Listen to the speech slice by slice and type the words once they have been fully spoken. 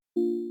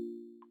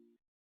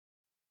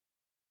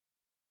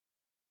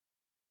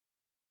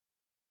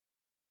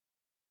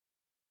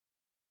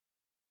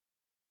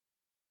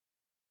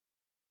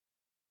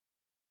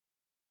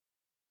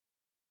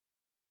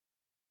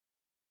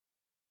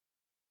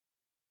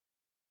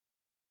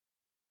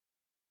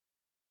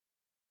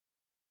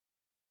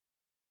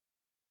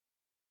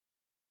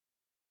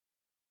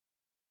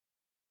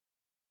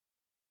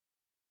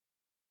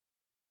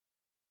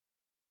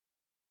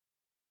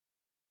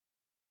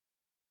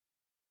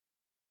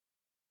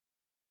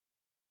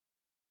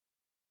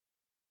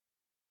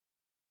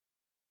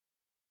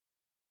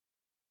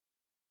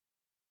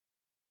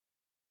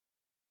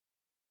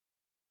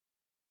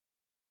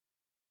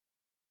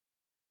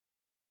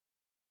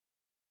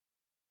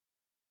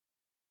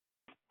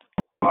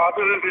are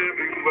the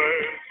living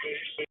word.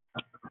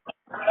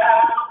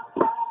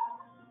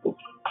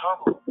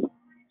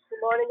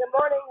 Good morning, good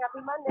morning.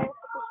 Happy Monday.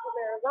 This is from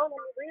Arizona.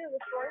 I'm Rita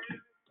this morning.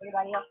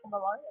 Anybody else on the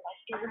line?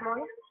 Good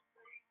morning.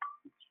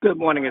 Good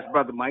morning, it's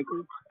Brother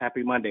Michael.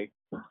 Happy Monday.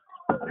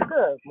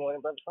 Good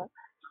morning, Brother Frank.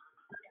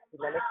 Happy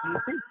Monday to you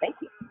too. Thank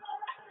you.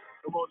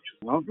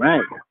 All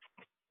right.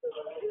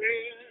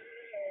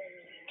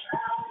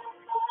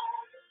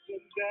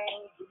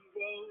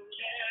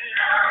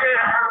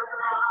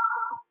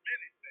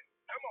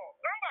 Come on,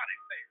 somebody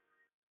say it.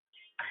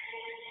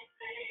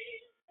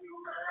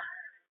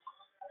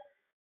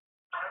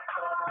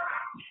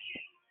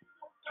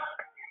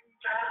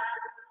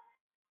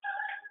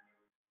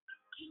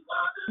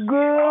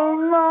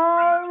 Good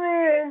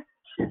morning,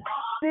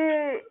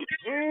 the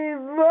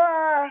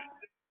Eva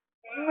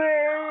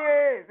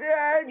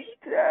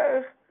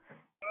Minister.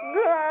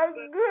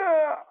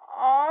 Good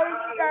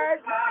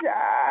August.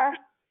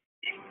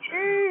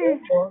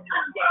 Thank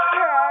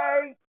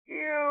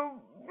you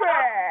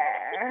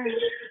back.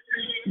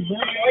 Good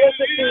morning,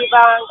 Sister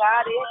Yvonne.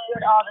 God is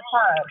good all the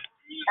time.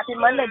 Happy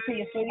Monday to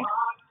you, sweetie.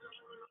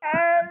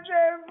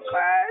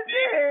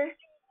 Everybody.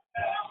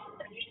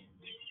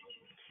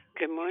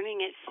 Good morning,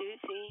 it's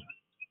Susie.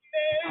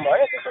 Good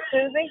morning, Sister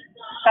Susie.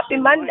 Happy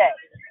Monday.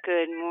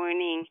 Good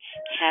morning.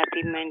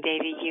 Happy Monday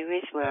to you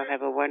as well.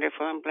 Have a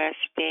wonderful and blessed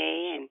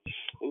day and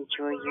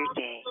enjoy your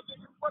day.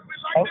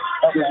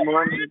 Good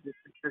morning,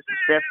 Sister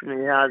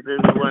Stephanie. How's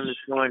everyone this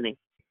morning?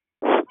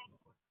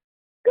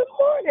 Good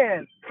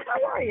morning.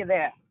 How are you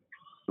there?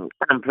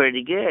 I'm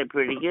pretty good.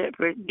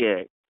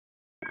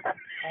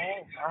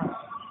 Hey, wow.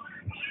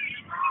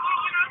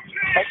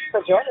 Thanks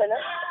for joining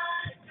us.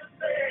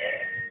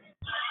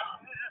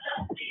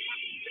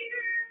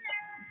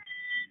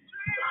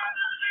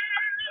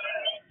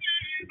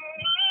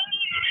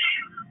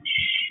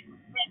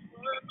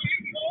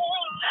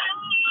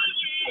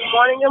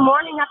 Good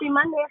morning. Happy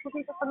Monday. It's the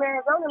people from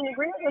Arizona. I'm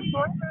Rita this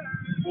morning.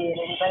 Did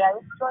anybody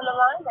else on the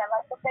line that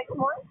like to say good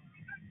morning?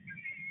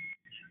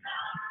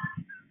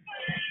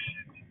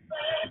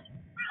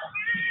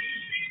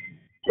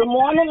 Good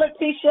morning,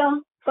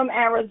 Letitia from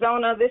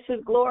Arizona. This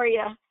is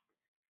Gloria.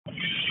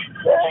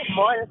 Good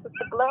morning,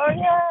 Sister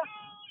Gloria.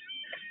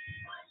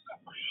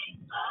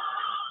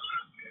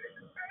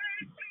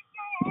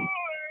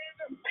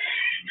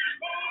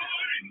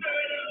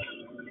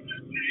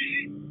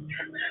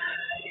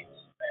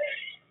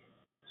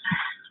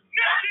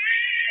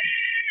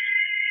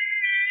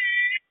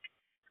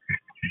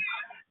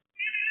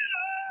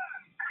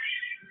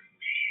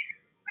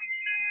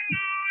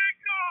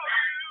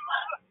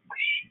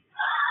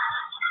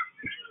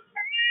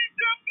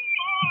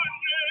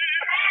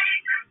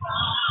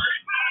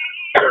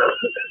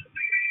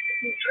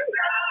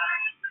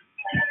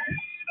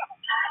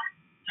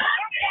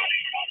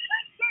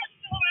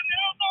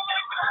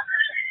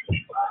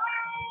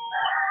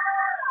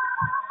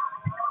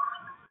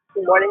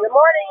 Good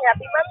morning.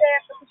 Happy Monday.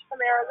 It's Letitia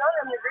from Arizona.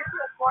 I'm Rita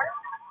this morning.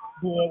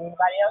 Did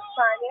anybody else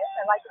chime in?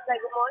 I'd like to say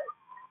good morning.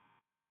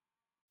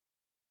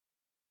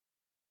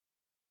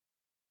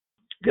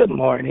 Good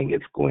morning,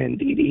 it's Gwen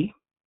Didi.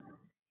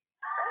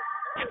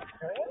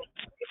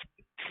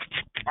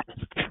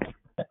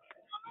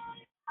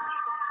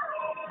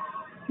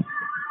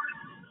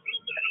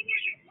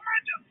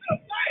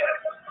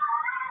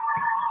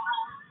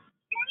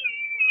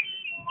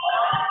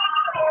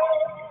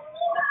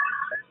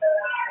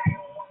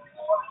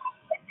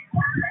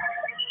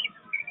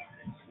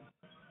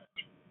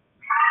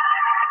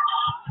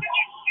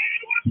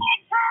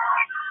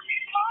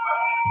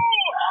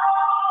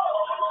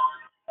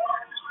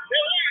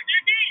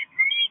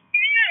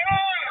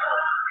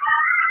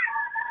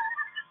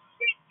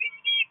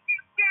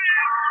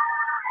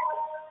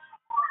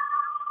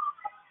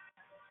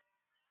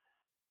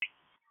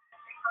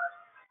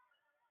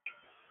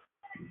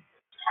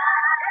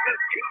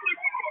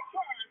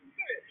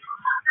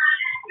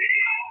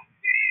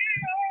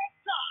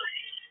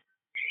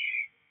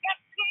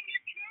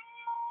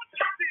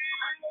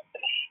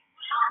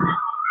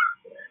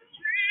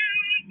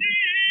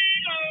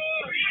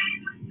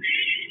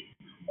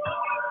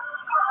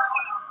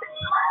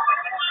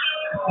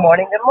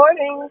 Good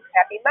morning.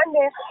 Happy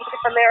Monday. It's Letitia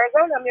from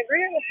Arizona. I'm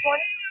Rita this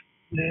morning.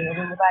 Did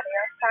anybody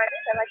else chime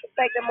in? I'd like to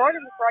say good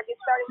morning before I get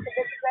started with the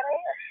business at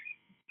hand.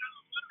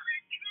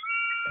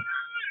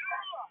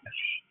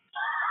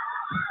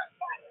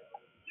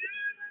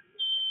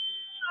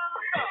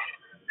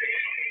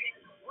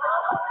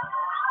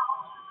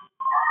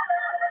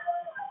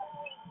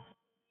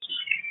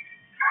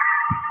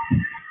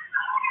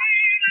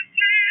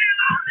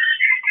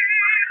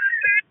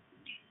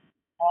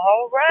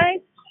 All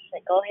right.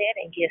 Let's go ahead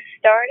and get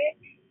started.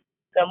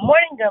 Good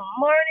morning.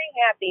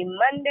 Happy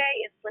Monday.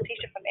 It's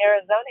Letitia from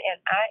Arizona,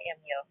 and I am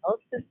your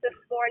hostess this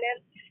morning.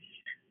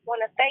 I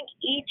want to thank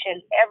each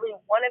and every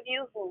one of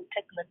you who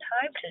took the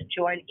time to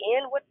join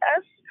in with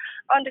us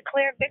on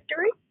Declare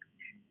Victory.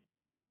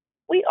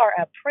 We are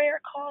a prayer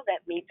call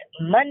that meets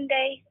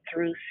Monday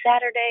through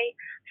Saturday,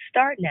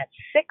 starting at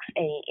 6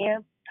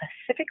 a.m.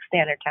 Pacific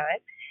Standard Time,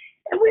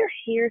 and we're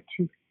here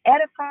to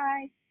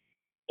edify,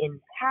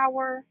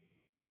 empower,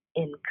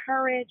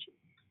 encourage,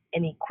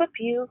 and equip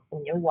you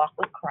in your walk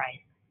with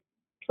Christ.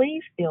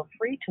 Please feel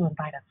free to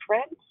invite a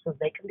friend so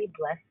they can be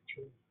blessed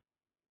too.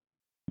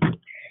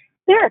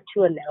 There are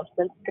 2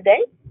 announcements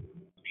today.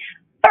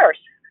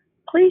 First,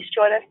 please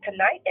join us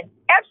tonight and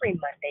every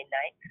Monday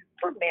night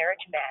for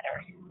Marriage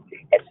Matters.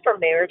 It's for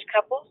marriage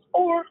couples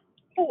or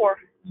for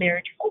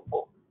marriage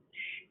hopefuls.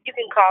 You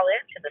can call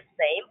in to the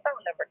same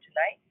phone number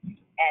tonight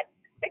at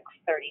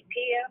 6:30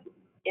 p.m.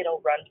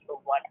 It'll run for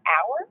 1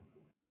 hour.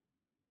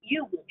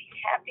 You will be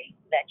happy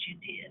that you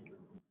did.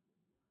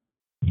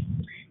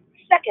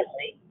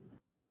 Secondly,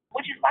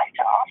 would you like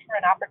to offer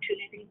an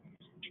opportunity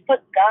to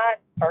put God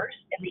first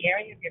in the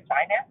area of your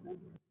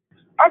finances?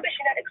 Our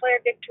mission at Declare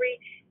Victory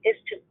is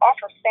to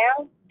offer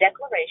sound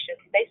declarations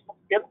based on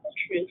biblical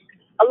truths,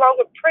 along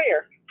with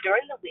prayer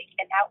during the week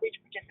and outreach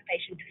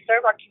participation to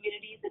serve our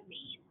communities in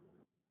need.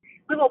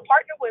 We will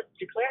partner with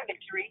Declare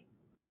Victory.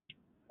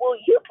 Will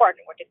you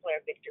partner with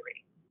Declare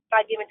Victory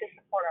by giving to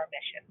support our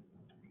mission?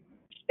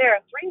 There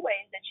are 3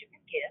 ways that you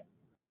can give: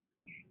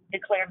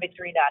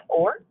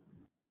 declarevictory.org,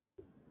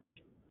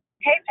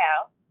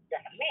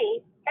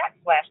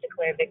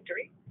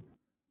 PayPal.me/declarevictory,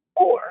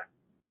 or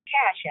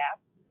Cash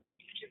App,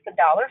 which is the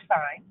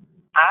 $sign,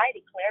 I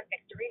declare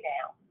victory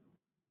now.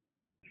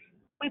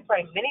 We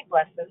pray many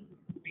blessings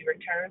be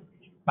returned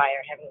by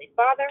our Heavenly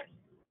Father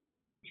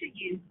to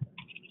you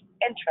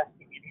and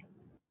trusting in Him.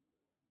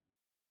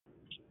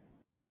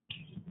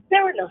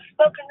 There were no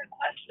spoken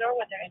requests, nor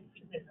were there any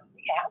submitted on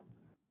behalf.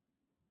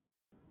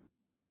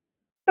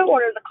 The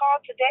order of the call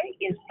today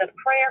is the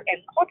prayer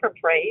and corporate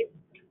praise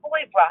will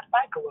be brought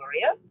by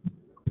Gloria.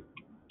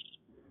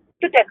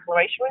 The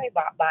declaration will be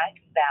brought by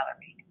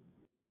Valerie.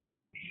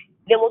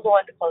 Then we'll go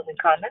into closing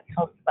comments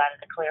hosted by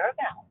the Declarer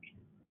Valerie.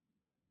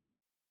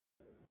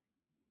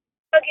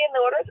 Again,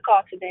 the order of the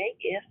call today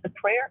is the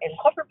prayer and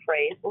corporate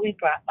praise will be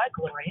brought by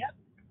Gloria.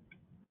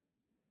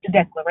 The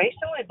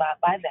declaration will be brought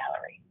by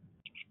Valerie.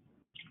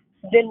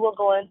 Then we'll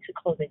go into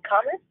closing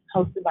comments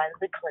hosted by the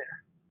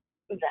Declarer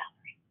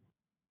Valerie.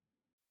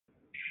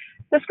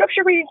 The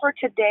scripture reading for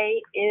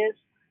today is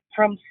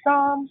from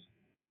Psalms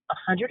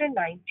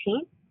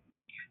 119,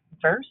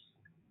 verse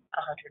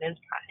 105.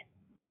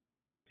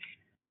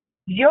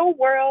 Your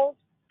word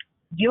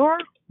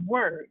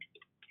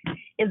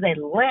is a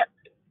lamp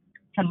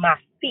to my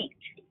feet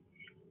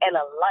and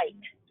a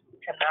light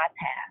to my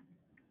path.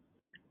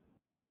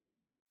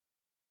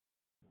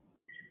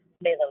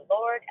 May the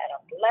Lord add a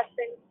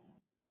blessing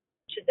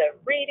to the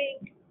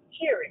reading,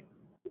 hearing,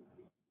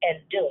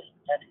 and doing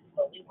of His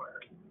holy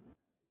word.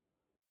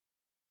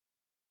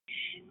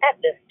 At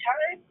this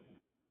time,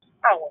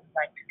 I would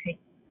like to take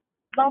a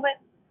moment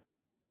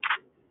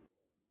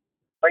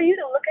for you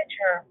to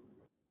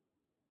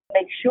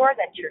make sure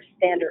that your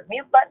standard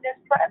mute button is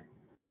pressed,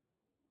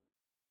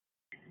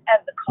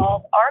 as the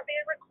calls are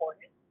being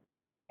recorded,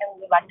 and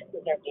we would like to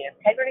preserve the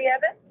integrity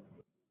of it.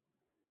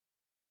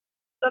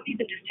 So if you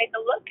can just take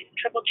a look and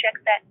triple check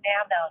that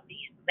now, that would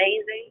be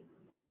amazing.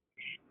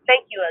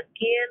 Thank you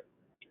again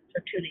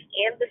for tuning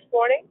in this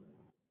morning.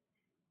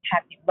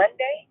 Happy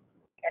Monday,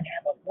 and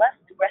have a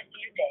blessed rest of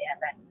your day. As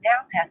I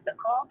now pass the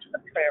call to the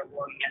prayer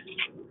warrior.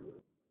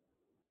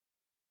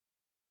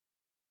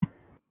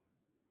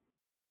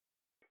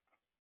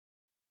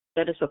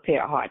 Let us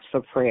prepare our hearts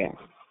for prayer.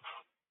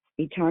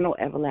 Eternal,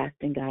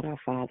 everlasting God, our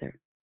Father.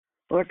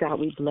 Lord God,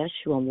 we bless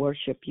you and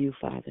worship you,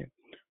 Father.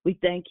 We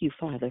thank you,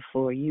 Father,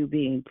 for you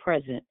being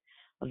present,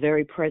 a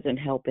very present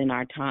help in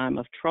our time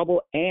of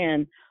trouble,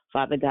 and,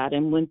 Father God,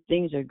 and when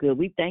things are good.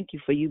 We thank you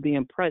for you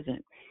being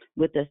present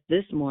with us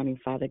this morning,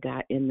 Father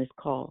God, in this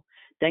call.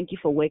 Thank you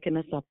for waking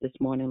us up this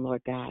morning,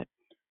 Lord God,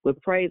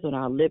 with praise on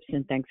our lips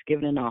and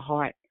thanksgiving in our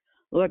heart.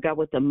 Lord God,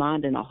 with a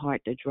mind and a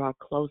heart to draw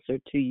closer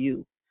to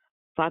you.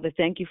 Father,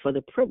 thank you for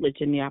the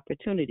privilege and the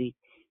opportunity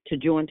to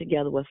join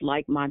together with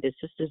like-minded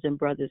sisters and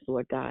brothers,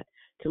 Lord God,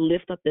 to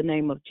lift up the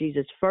name of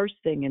Jesus first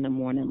thing in the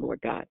morning, Lord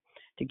God,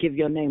 to give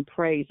your name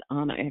praise,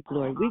 honor, and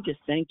glory. We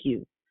just thank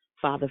you,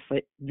 Father,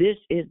 for this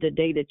is the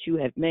day that you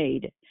have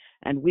made,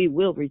 and we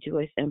will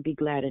rejoice and be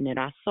glad in it.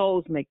 Our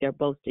souls make their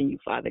boast in you,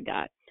 Father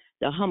God.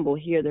 The humble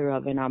hear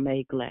thereof and are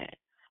made glad.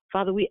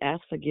 Father, we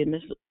ask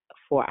forgiveness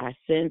for our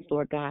sins,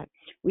 Lord God.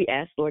 We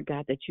ask, Lord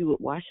God, that you would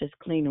wash us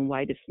clean and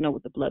white as snow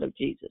with the blood of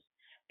Jesus.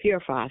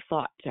 Purify our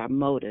thoughts, our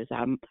motives,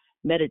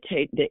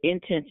 the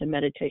intents and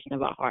meditation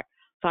of our heart.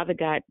 Father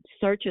God,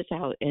 search us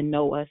out and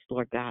know us,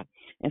 Lord God.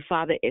 And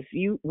Father,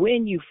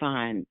 when you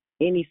find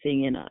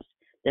anything in us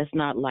that's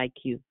not like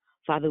you,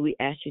 Father, we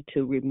ask you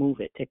to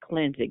remove it, to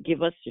cleanse it.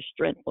 Give us the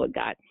strength, Lord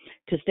God,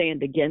 to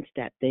stand against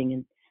that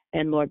thing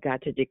and Lord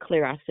God, to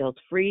declare ourselves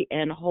free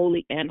and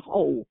holy and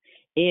whole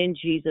in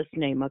Jesus'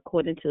 name,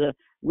 according to the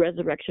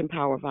resurrection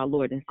power of our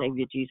Lord and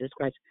Savior Jesus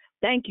Christ.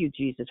 Thank you,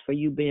 Jesus, for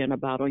you being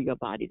about on your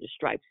body, the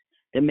stripes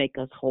that make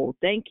us whole.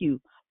 Thank you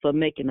for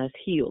making us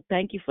heal.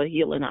 Thank you for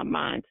healing our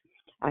minds,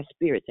 our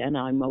spirits, and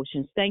our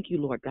emotions. Thank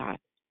you, Lord God,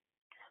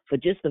 for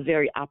just the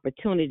very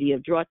opportunity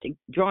of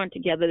drawing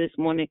together this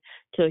morning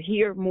to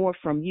hear more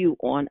from you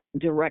on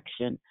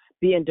direction,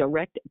 being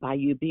directed by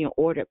you, being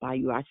ordered by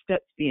you, our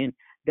steps being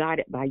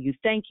guided by you.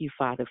 Thank you,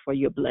 Father, for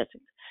your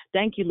blessings.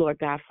 Thank you, Lord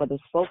God, for the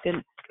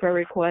spoken prayer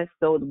requests,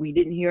 though we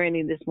didn't hear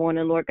any this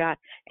morning, Lord God,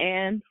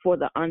 and for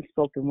the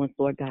unspoken ones,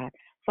 Lord God.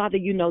 Father,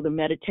 you know the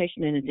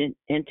meditation and the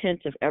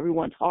intent of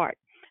everyone's heart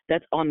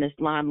that's on this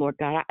line, Lord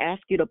God. I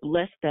ask you to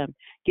bless them.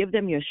 Give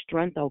them your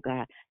strength, oh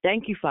God.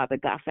 Thank you, Father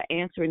God, for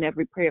answering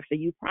every prayer, for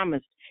you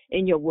promised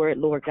in your word,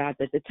 Lord God,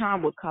 that the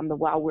time will come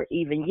while we're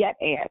even yet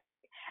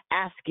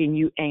asking,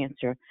 you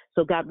answer.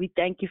 So God, we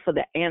thank you for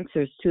the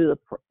answers to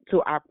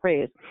our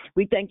prayers.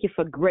 We thank you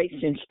for grace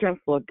and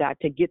strength, Lord God,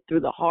 to get through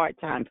the hard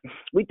times.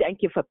 We thank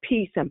you for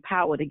peace and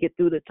power to get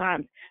through the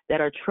times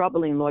that are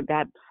troubling, Lord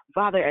God.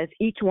 Father, as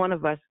each one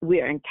of us,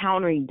 we are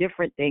encountering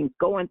different things,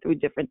 going through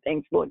different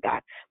things, Lord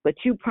God. But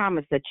you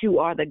promise that you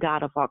are the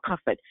God of our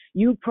comfort.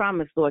 You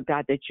promise, Lord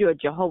God, that you are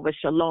Jehovah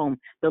Shalom,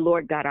 the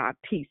Lord God, our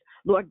peace.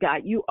 Lord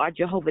God, you are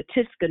Jehovah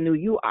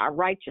Tiskanu. You are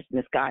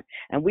righteousness, God.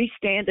 And we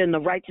stand in the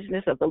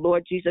righteousness of the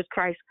Lord Jesus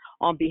Christ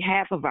on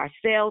behalf of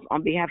ourselves,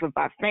 on behalf of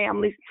our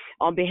families,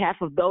 on behalf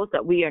of those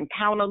that we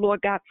encounter,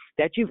 Lord God,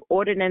 that you've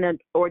ordered and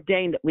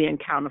ordained that we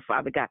encounter,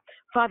 Father God.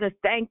 Father,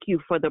 thank you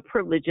for the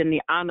privilege and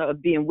the honor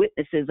of being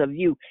witnesses of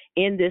you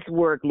in this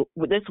world,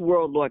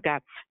 Lord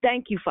God.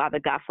 Thank you, Father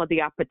God, for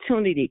the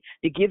opportunity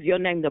to give your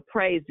name the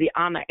praise, the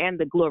honor, and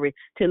the glory,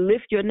 to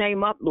lift your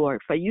name up,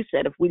 Lord. For you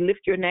said if we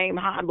lift your name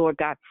high, Lord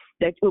God,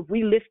 that if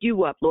we lift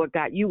you up, Lord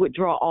God, you would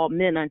draw all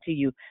men unto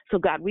you. So,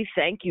 God, we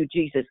thank you,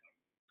 Jesus,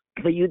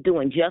 for you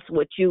doing just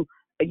what you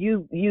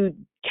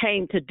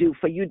came to do,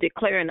 for you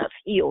declaring us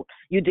healed,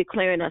 you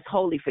declaring us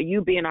holy, for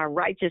you being our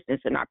righteousness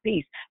and our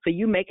peace, for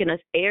you making us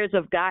heirs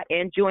of God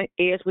and joint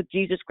heirs with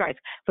Jesus Christ,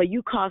 for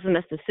you causing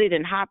us to sit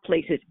in high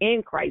places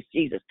in Christ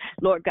Jesus,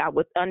 Lord God,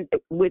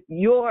 with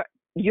your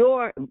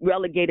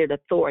relegated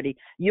authority,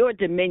 your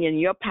dominion,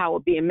 your power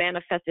being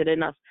manifested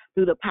in us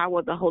through the power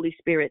of the Holy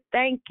Spirit.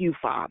 Thank you,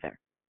 Father.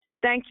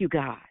 Thank you,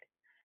 God,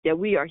 that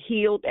we are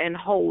healed and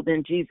whole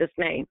in Jesus'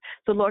 name.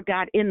 So, Lord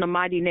God, in the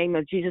mighty name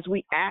of Jesus,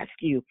 we ask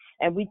you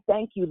and we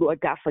thank you,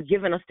 Lord God, for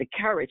giving us the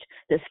courage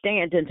to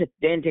stand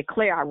and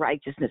declare our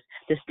righteousness,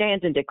 to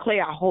stand and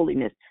declare our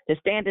holiness, to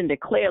stand and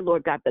declare,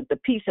 Lord God, that the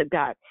peace of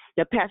God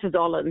that passes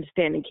all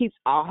understanding keeps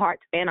our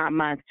hearts and our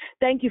minds.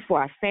 Thank you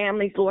for our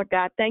families, Lord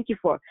God. Thank you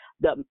for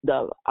the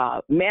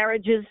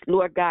marriages,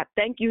 Lord God.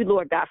 Thank you,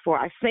 Lord God, for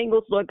our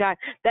singles, Lord God.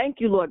 Thank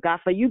you, Lord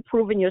God, for you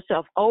proving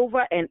yourself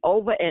over and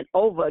over and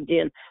over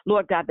again,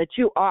 Lord God, that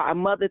you are a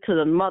mother to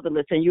the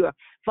motherless and you are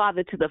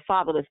father to the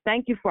fatherless.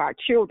 Thank you for our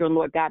children,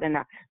 Lord God, and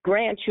our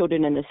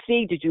grandchildren and the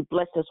seed that you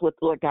blessed us with,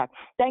 Lord God.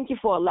 Thank you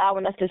for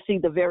allowing us to see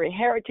the very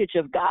heritage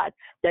of God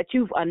that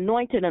you've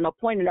anointed and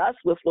appointed us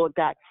with, Lord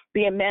God,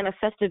 being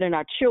manifested in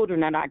our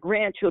children and our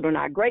grandchildren,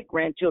 our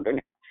great-grandchildren,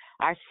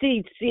 our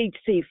seed,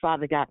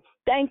 Father God.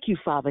 Thank you,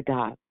 Father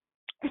God,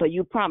 for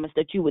you promised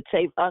that you would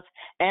save us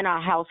and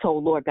our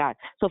household, Lord God.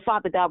 So,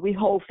 Father God, we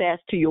hold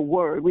fast to your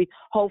word. We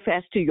hold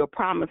fast to your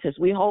promises.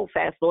 We hold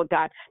fast, Lord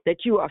God, that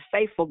you are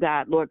faithful,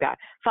 God, Lord God.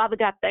 Father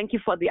God, thank you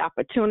for the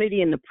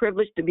opportunity and the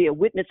privilege to be a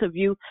witness of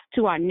you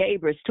to our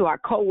neighbors, to our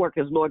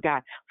co-workers, Lord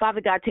God.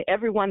 Father God, to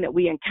everyone that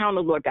we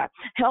encounter, Lord God.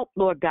 Help,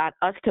 Lord God,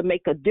 us to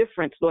make a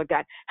difference, Lord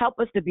God. Help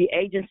us to be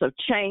agents of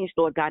change,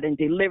 Lord God, and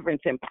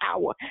deliverance and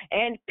power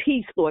and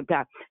peace, Lord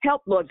God.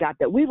 Help, Lord God,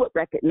 that we would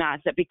recognize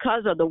that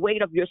because of the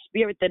weight of your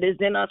spirit that is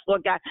in us,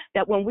 Lord God,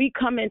 that when we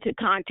come into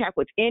contact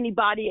with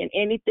anybody and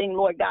anything,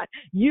 Lord God,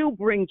 you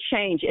bring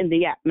change in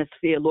the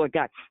atmosphere, Lord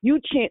God.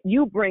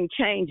 You bring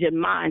change in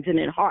minds and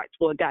in hearts,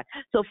 Lord God.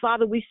 So,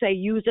 Father, we say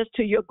use us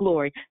to your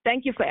glory.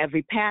 Thank you for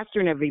every pastor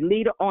and every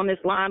leader on this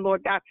line,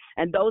 Lord God,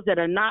 and those that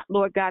are not,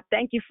 Lord God.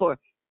 Thank you for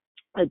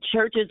the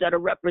churches that are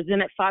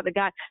represented, Father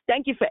God.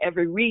 Thank you for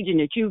every region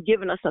that you've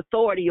given us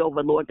authority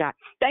over, Lord God.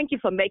 Thank you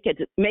for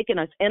making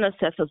us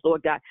intercessors,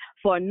 Lord God,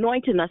 for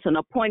anointing us and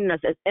appointing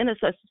us as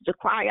intercessors to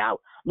cry out,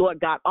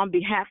 Lord God, on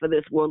behalf of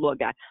this world, Lord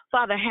God.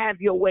 Father,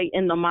 have your way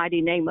in the mighty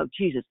name of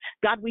Jesus.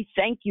 God, we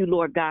thank you,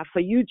 Lord God,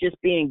 for you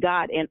just being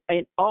God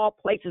in all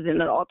places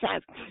and at all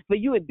times, for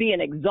you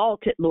being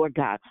exalted, Lord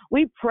God.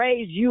 We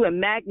praise you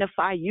and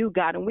magnify you,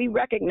 God, and we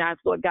recognize,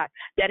 Lord God,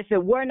 that if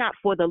it were not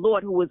for the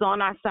Lord who was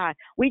on our side,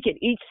 we could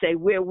each say,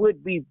 where would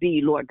we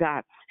be, Lord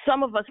God?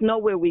 Some of us know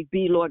where we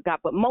be, Lord God,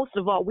 but most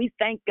of all, we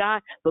thank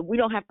God, but we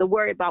don't have to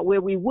worry about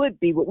where we would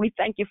be, but we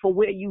thank you for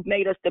where you've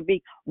made us to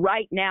be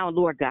right now,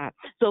 Lord God.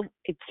 So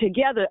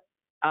together,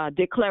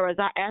 declarers,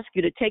 I ask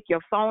you to take your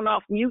phone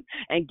off mute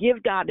and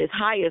give God his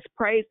highest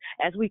praise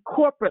as we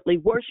corporately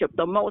worship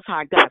the Most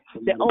High God,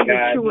 the only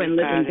true and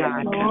living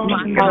God.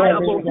 My God, I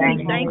will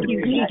say thank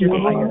you, Jesus,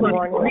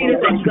 for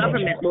leaders in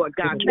government, Lord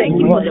God. Thank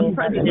you for the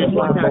president,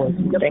 Lord God,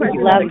 the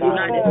president of the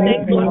United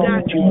States, Lord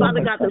God.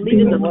 Father God, the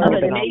leaders of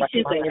other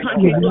nations and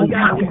countries, Lord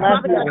God.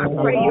 Father God, I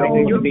pray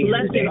your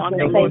blessing on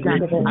them, Lord God.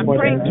 I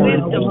pray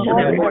wisdom to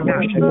them, Lord God.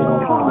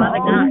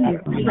 Father God,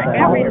 for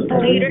every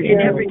leader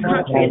in every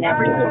country and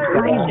every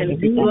corporation,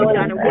 situations, Lord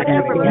God, in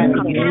whatever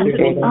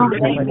capacity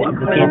that people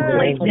are being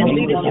placed in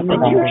leadership,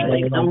 that you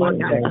place them, Lord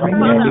God.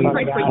 Father, I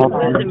pray for your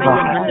wisdom and your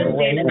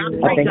understanding. I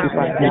pray, God,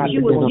 that you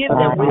would give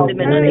them wisdom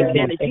and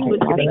understanding. You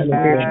would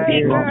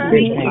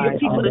speak to your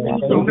people that you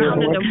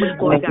surrounded them with,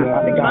 Lord God.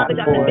 Father God, that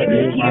they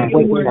may hear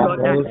your word, Lord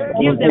God.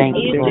 Give them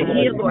ears to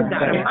hear, Lord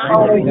God, a mind to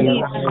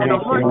receive, and a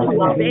heart to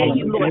obey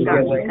you, Lord God.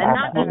 And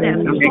not just have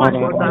the heart,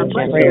 Lord God,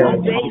 but to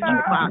obey you,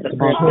 Father.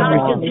 God,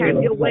 just have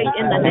your way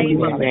in the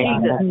name of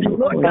Jesus.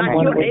 Lord God,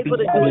 you're able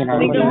to do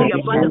exceedingly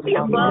abundantly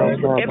above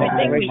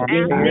everything we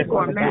ask, think,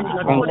 or imagine,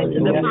 according to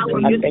the power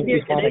of your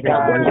spirit that is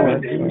at work in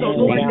us. So,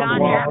 Lord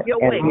God, have your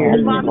way.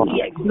 Father,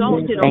 be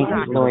exalted, oh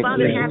God.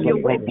 Father, have your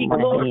way. Be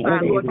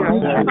glorified, Lord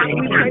God. Father,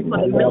 we pray for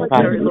the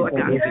military, Lord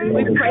God. We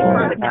pray,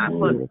 Father God,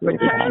 for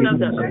protection of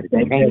the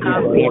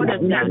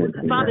borders, God.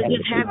 Father,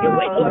 just have your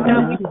way, Lord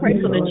God. We pray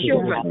for the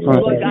children,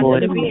 Lord God,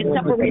 that are being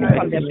separated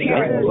from their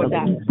parents, Lord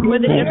God.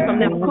 Whether it's from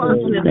them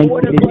crossing the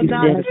borders, Lord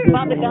God,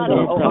 Father God,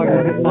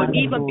 or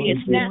even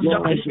being snatched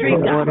off the street,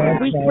 God.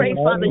 We pray,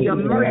 Father, your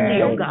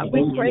mercy, oh God.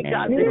 We pray,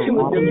 God, that you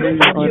would deliver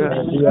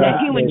that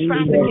human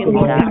trafficking,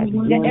 Lord God,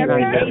 that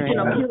every agent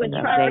of human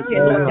trafficking,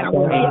 Lord God,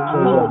 will be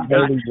exposed,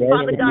 God.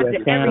 Father God,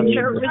 that every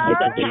terroristic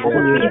attack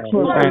will be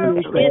exposed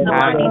in the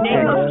mighty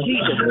name of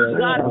Jesus.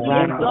 God, be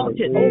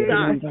exalted, oh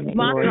God.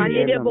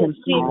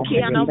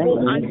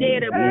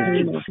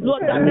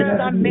 Lord God, that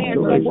some man,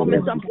 some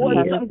woman, some boy,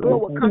 some girl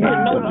will come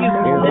to know you,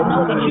 to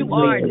know that you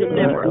are a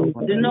deliverer,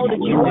 to know that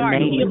you are a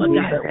healer,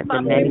 God.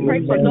 Father, we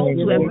pray for those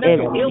who have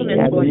mental illness,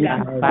 Lord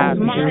God, whose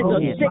minds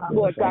are sick,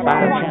 Lord God,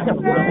 our hearts are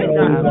broken,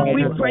 God.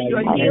 We pray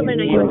your healing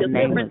and your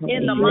deliverance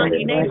in the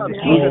mighty name of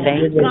Jesus.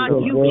 God,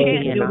 you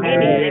can't do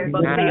anything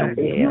but fail.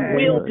 You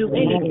will do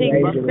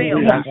anything but fail.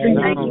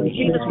 Thank you,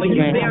 Jesus, for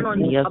you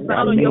bearing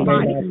about on your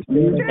body.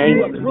 You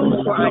were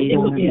bruised for our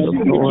iniquities. The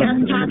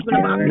chastisement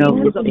of our peace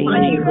was upon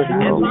you.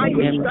 And by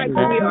your stripes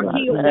we are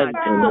healed, God.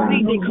 So we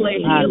declare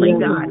healing,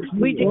 God.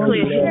 We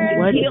declare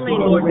healing,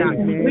 Lord God.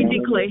 We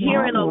declare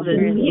healing over the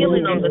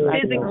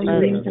physically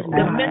sick,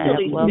 the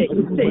mentally sick, the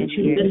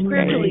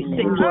spiritually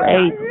sick, Lord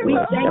God. We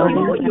thank you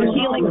for your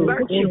healing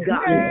virtue,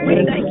 God. We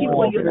thank you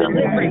for your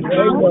delivering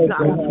power,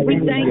 God. We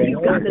thank you,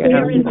 God, that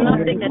there is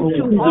nothing that's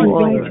too hard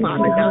for you,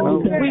 Father God.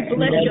 We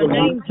bless your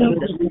name,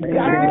 Jesus.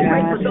 God, we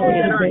pray for those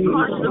that are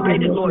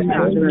incarcerated, Lord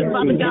God.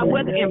 Father God,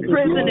 whether in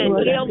prison and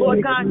jail,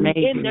 Lord God,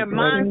 in their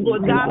minds,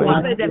 Lord God,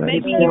 Father, that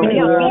maybe even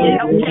being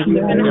held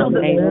captive in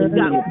houses,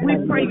 God. We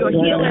pray your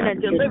healing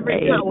and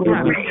deliverance power,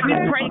 God. We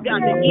pray,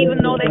 God, that even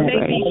though they may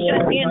be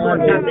shut in,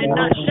 Lord God, they're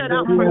not shut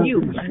out from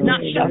you,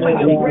 not shut from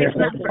your grace,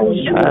 not shut from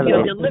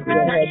your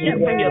deliverance, not shut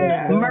from your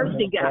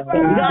mercy, God.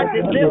 God,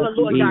 deliver,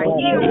 Lord God,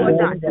 heal, Lord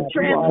God,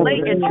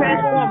 translate and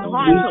transform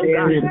hearts, oh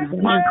God.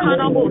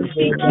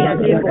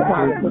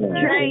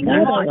 Change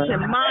hearts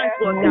and minds,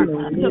 Lord God,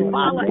 to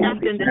follow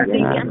after and to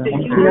seek after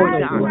you, Lord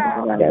God. To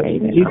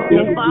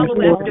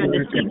follow after and to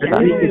seek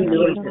after you,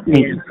 Jesus.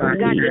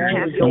 God, just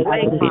have your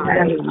way,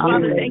 Father.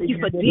 Father, thank you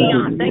for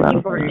Dion. Thank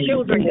you for her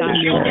children, God.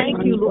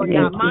 Thank you, Lord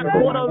God.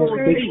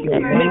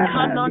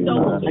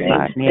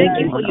 Thank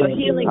you for your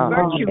healing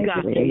virtue,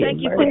 God.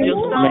 Thank you for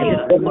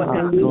Josiah, Lord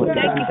God.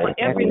 Thank you for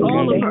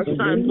all of her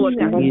sons, Lord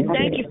God.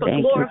 Thank you for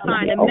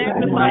glorifying and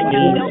magnifying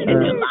yourself in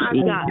their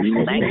lives, God.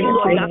 Thank you,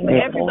 Lord God, for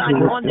everybody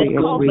on this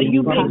call, for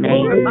you being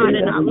glorified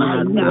in our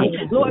lives, God.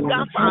 Lord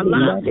God, for our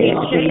lives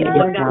being changed,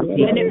 Lord God,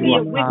 and it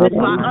being witnessed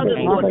by others,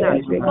 Lord God.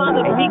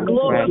 Father, be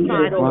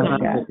glorified, oh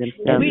God.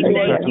 We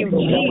thank you,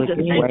 Jesus.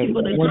 Thank you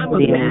for the time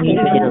of fasting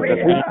and prayer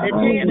that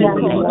Jan has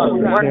called, oh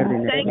God.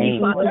 Thank you,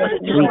 Father, for the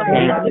time of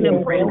fasting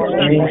and prayer, Lord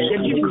God,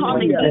 that you're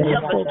calling each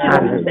of us to.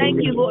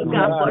 Thank you, Lord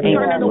God, for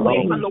turning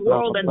away from the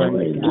world and the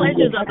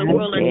pleasures of the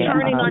world and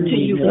turning unto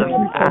you, God.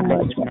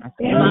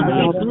 Father,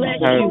 we bless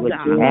you,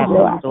 God.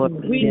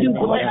 We do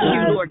bless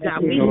you, Lord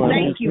God. We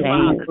thank you,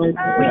 Father.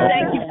 We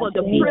thank you for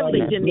the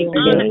privilege and the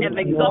honor of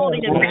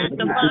exalting and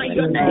magnifying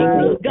your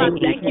name. God,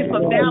 thank you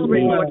for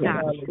Valerie, Lord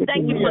God.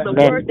 Thank you for the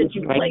word that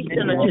you placed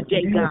in her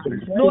today, God.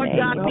 Lord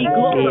God, be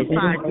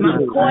glorified. Be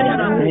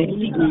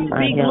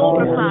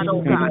glorified,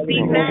 oh God.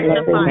 Be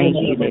magnified,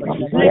 Jesus.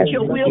 Let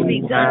your will be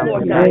done,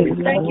 Lord God.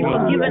 Thank you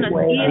for giving us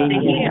ears to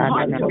hear and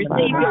hearts to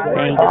receive your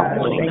word this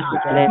morning, God.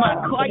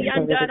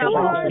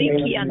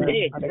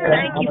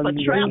 Thank you for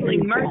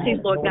traveling mercies,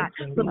 Lord God.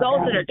 For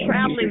those that are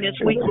traveling this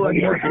week, Lord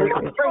God.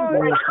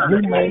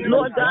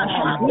 Lord God,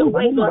 have your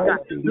way, Lord God.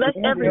 Bless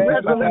every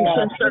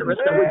resurrection service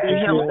that would be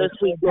held this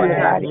week, Lord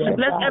God.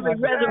 Bless every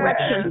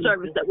resurrection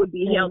service that would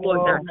be held,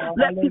 Lord God.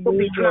 Let people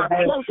be drawn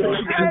closer to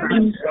you, God.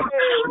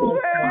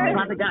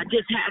 Father God,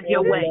 just have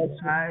your way.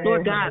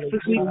 Lord God,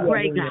 we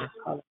pray, God.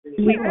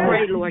 We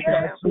pray, Lord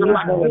God.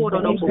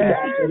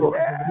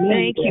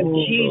 Thank you,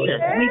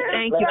 Jesus. We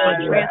thank you for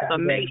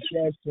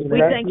transformation.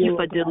 We thank you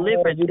for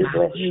deliverance,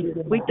 God.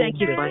 We thank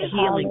you for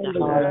healing,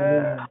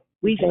 God.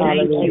 We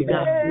thank you,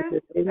 God.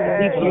 We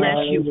bless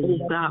you,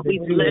 God. We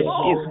bless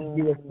you.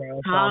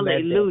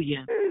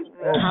 Hallelujah.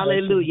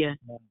 Hallelujah.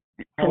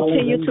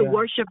 Continue to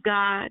worship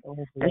God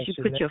as you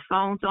put your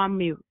phones on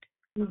mute.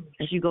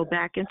 As you go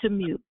back into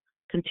mute,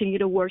 continue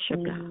to worship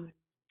God.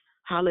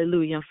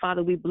 Hallelujah. And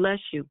Father, we bless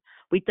you.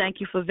 We thank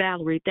you for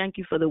Valerie. Thank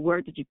you for the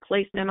word that you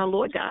placed in her,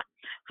 Lord God.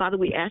 Father,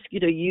 we ask you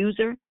to use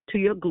her to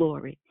your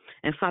glory.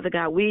 And Father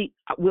God, we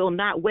will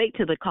not wait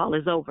till the call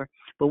is over,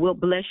 but we'll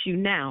bless you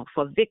now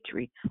for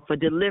victory, for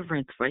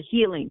deliverance, for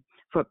healing,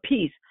 for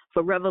peace,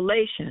 for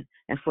revelation,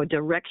 and for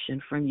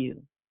direction from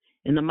you.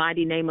 In the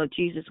mighty name of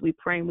Jesus, we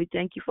pray and we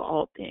thank you for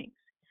all things.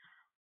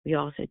 We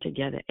all say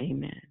together,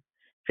 amen.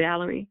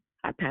 Valerie,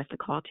 I pass the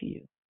call to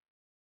you.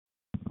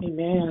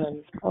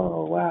 Amen.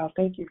 Oh, wow.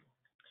 Thank you.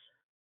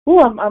 Ooh,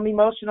 I'm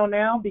emotional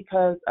now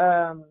because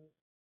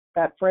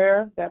that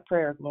prayer,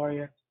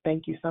 Gloria.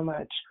 Thank you so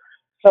much.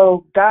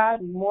 So,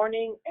 God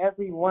morning,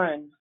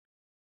 everyone.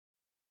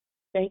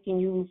 Thanking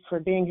you for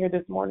being here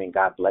this morning.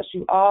 God bless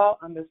you all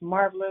on this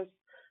marvelous,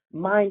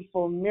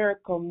 mindful,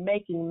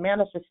 miracle-making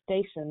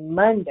manifestation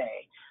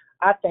Monday.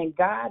 I thank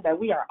God that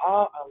we are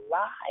all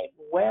alive,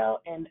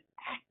 well, and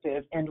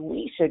active, and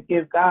we should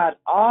give God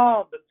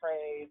all the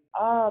praise,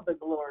 all the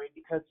glory,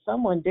 because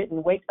someone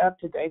didn't wake up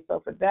today. So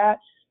for that,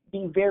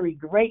 be very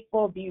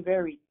grateful, be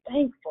very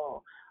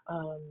thankful.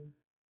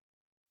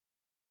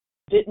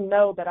 Didn't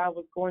know that I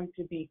was going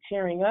to be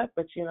tearing up,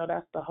 but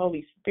that's the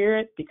Holy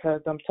Spirit,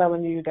 because I'm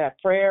telling you that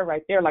prayer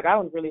right there, like I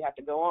don't really have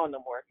to go on no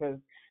more, because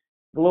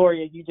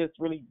Gloria, you just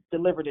really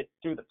delivered it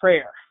through the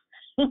prayer.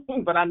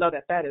 But I know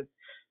that is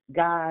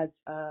God's,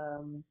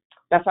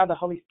 that's how the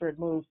Holy Spirit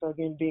moves. So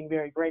again, being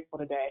very grateful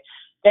today.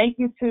 Thank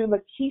you to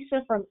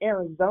Lakeisha from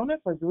Arizona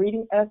for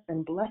greeting us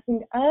and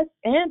blessing us,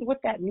 and with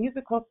that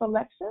musical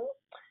selection,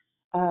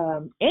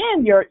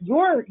 and your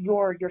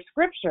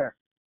scripture,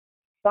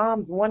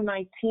 Psalms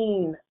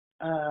 119,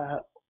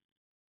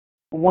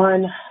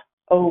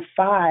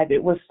 105.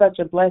 It was such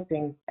a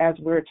blessing as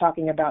we were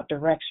talking about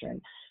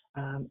direction.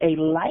 A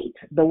light,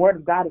 the word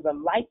of God is a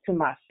light to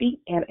my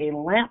feet and a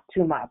lamp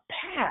to my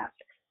path.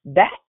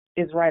 That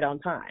is right on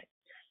time.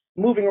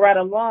 Moving right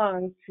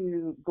along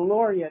to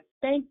Gloria,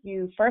 thank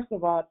you. First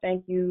of all,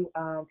 thank you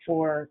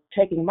for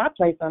taking my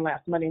place on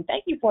last Monday. And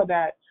thank you for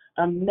that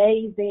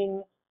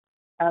amazing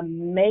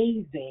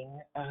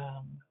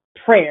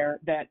prayer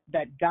that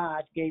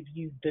God gave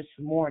you this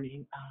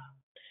morning.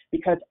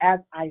 Because as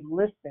I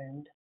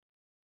listened,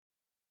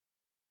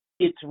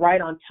 it's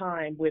right on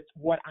time with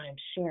what I'm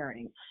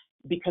sharing.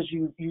 Because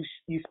you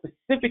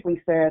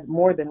specifically said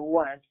more than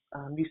once,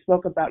 you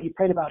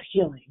prayed about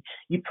healing,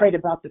 you prayed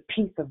about the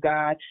peace of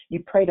God,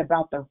 you prayed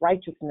about the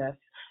righteousness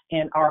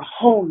and our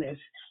wholeness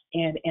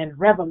and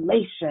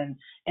revelation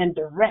and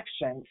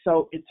direction.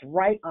 So it's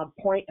right on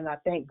point, and I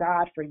thank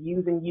God for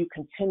using you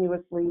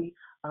continuously.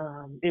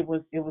 It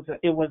was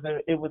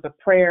a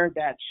prayer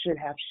that should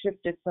have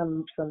shifted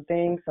some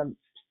things, some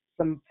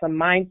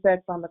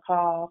mindsets on the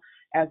call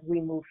as we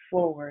move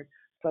forward.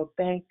 So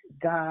thank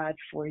God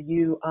for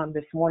you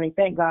this morning.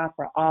 Thank God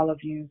for all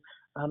of you.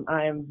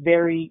 I am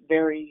very,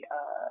 very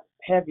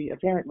heavy,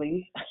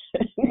 apparently.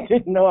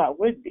 Didn't know I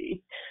would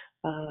be.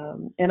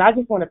 And I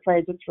just want to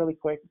pray just really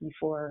quick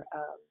before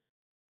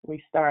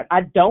we start.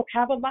 I don't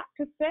have a lot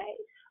to say,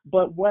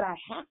 but what I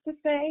have to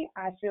say,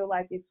 I feel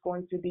like it's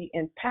going to be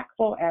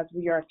impactful as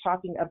we are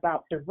talking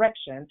about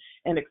direction,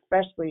 and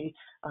especially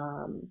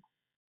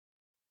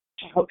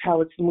how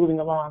it's moving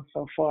along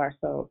so far.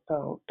 So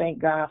thank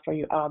God for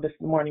you all this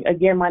morning.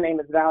 Again, my name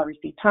is Valerie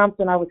C.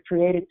 Thompson. I was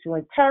created to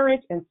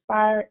encourage,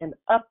 inspire, and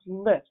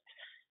uplift.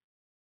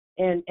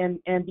 And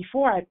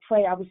before I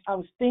pray, I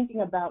was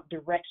thinking about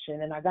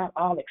direction, and I got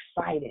all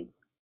excited.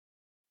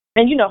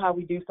 And you know how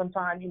we do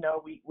sometimes.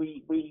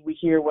 We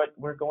hear what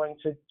we're going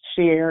to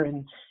share,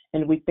 and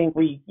we think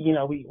we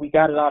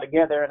got it all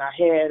together in our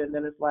head, and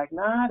then it's like,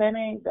 nah, that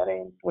ain't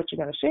what you're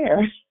gonna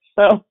share.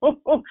 So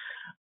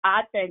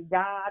I thank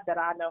God that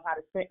I know how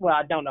to sing. Well,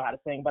 I don't know how to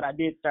sing, but I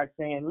did start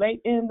singing late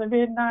in the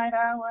midnight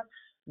hour.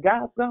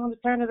 God's going to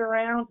turn it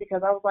around,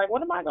 because I was like,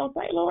 what am I going to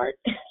say, Lord?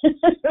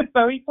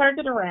 So he turned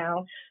it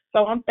around.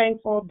 So I'm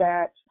thankful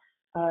that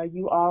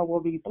you all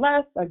will be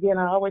blessed. Again,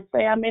 I always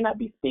say I may not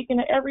be speaking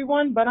to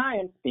everyone, but I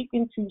am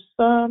speaking to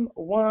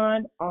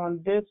someone on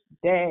this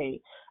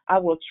day. I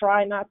will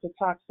try not to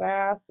talk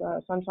fast.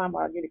 Sometimes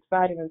I get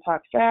excited and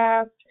talk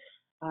fast.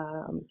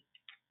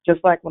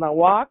 Just like when I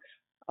walk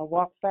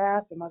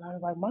fast, and my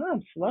daughter's like,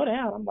 Mom, slow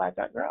down. I'm like,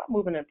 that girl, I'm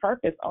moving in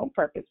purpose, on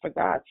purpose, for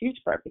God's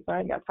huge purpose. I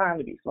ain't got time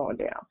to be slowing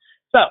down.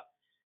 So,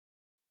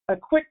 a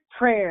quick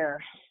prayer.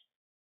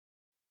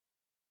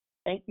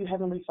 Thank you,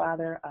 Heavenly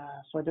Father,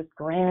 for this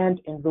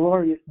grand and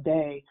glorious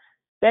day.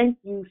 Thank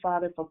you,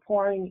 Father, for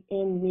pouring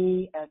in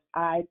me as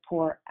I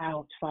pour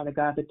out, Father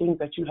God, the things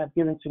that you have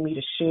given to me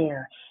to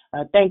share.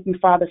 Thank you,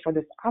 Father, for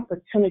this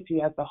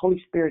opportunity as the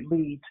Holy Spirit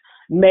leads.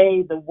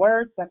 May the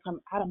words that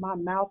come out of my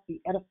mouth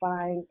be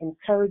edifying,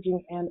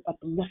 encouraging, and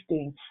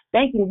uplifting.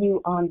 Thanking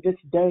you on this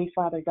day,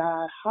 Father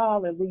God,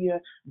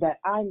 hallelujah, that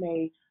I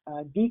may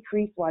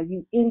decrease while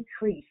you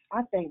increase.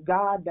 I thank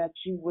God that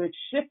you would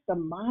shift the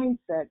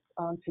mindsets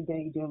on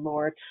today, dear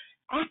Lord.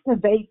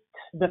 Activate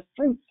the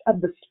fruits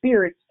of the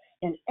Spirit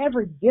and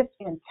every gift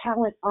and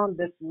talent on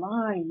this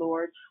line,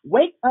 Lord.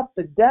 Wake up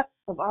the depths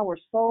of our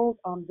souls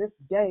on this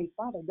day.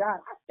 Father God,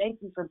 I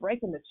thank you for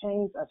breaking the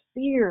chains of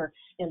fear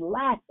and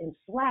lack and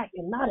slack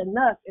and not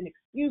enough and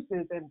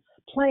excuses and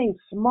playing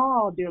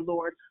small, dear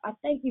Lord. I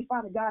thank you,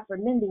 Father God, for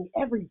mending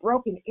every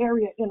broken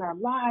area in our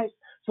lives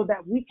so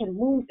that we can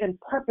move in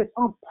purpose,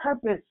 on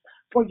purpose,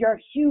 for your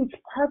huge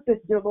purpose,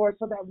 dear Lord,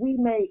 so that we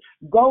may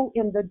go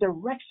in the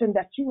direction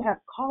that you have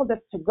called us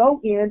to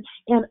go in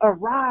and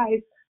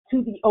arise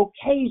to the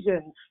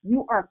occasion.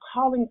 You are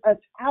calling us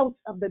out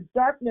of the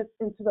darkness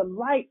into the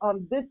light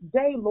on this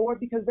day, Lord,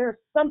 because there's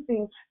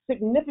something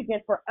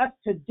significant for us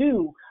to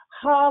do.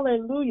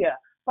 Hallelujah.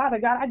 Father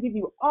God, I give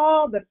you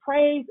all the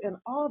praise and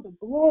all the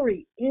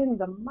glory in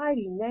the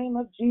mighty name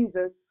of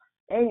Jesus.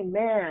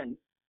 Amen.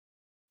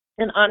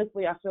 And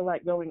honestly, I feel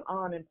like going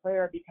on in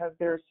prayer because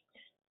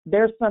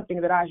there's something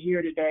that I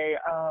hear today.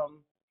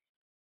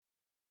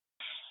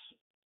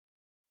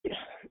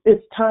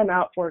 It's time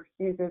out for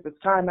excuses.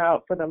 It's time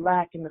out for the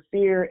lack and the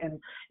fear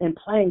and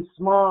playing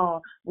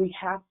small. We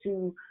have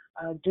to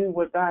do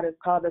what God has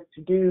called us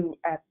to do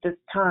at this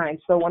time.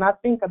 So when I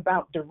think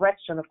about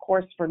direction, of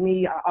course, for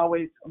me, I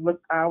always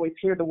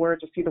hear the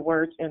words or see the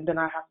words, and then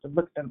I have to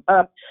look them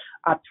up.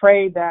 I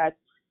pray that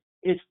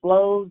it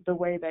flows the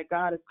way that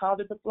God has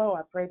called it to flow.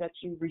 I pray that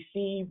you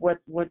receive what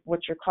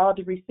you're called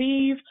to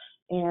receive,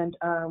 and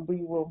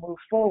we will move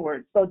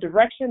forward. So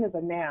direction is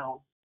a noun.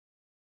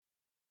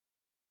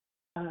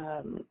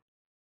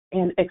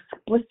 And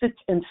explicit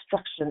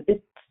instruction.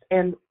 It's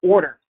an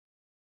order.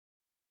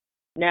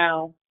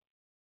 Now,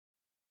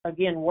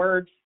 again,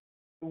 words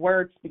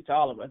speak to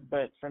all of us,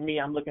 but for me,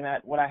 I'm looking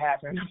at what I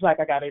have here, and it's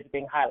like I got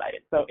everything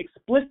highlighted. So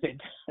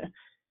explicit,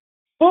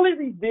 fully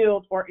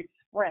revealed or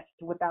expressed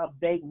without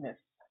vagueness,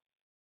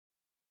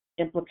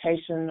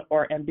 implication,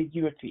 or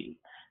ambiguity,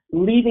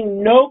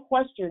 leaving no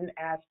question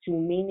as to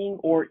meaning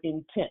or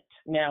intent.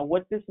 Now,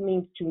 what this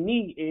means to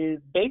me is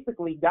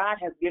basically God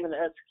has given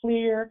us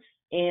clear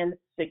and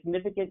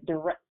significant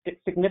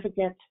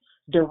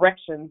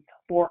directions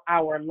for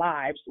our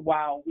lives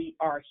while we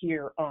are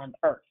here on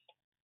earth.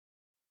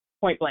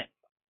 Point blank.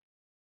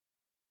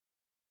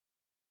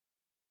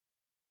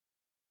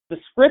 The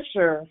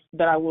scripture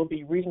that I will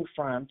be reading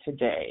from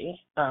today,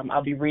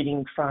 I'll be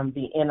reading from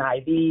the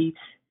NIV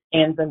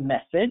and the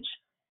Message,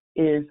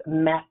 is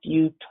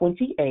Matthew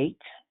 28,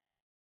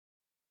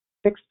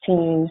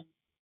 16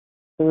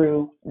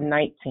 through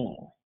 19,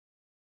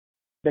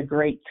 the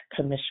Great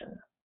Commission.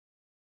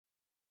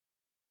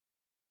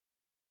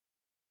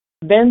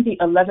 Then the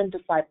 11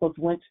 disciples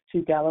went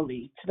to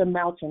Galilee, to the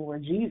mountain where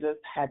Jesus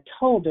had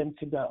told them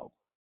to go.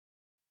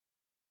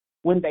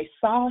 When they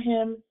saw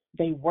him,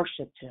 they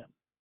worshipped him,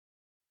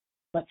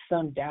 but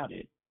some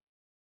doubted.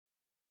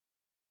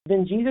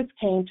 Then Jesus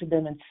came to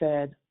them and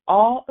said,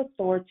 "All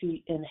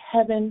authority in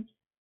heaven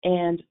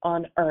and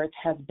on earth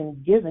has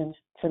been given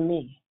to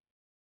me.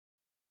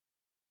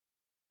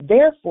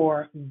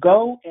 Therefore,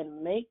 go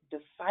and make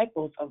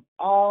disciples of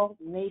all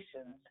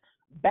nations,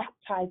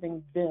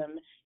 baptizing them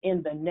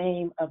in the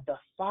name of the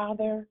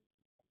Father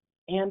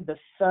and the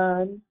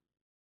Son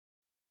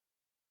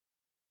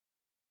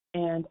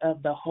and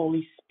of the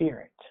Holy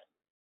Spirit,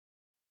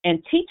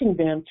 and teaching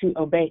them to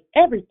obey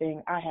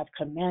everything I have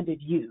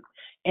commanded you.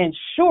 And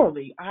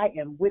surely I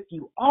am with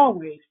you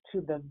always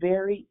to the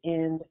very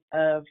end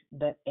of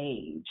the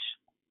age."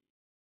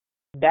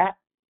 That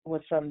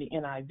was from the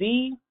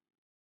NIV.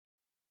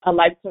 I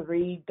like to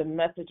read the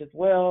Message as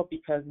well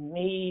because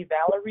me,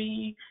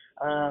 Valerie,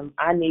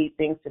 I need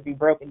things to be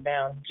broken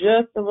down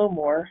just a little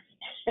more.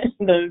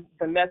 The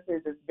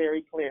Message is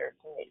very clear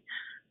to me.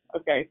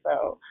 Okay,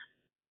 so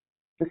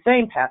the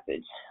same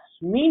passage.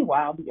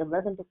 Meanwhile, the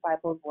 11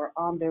 disciples were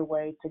on their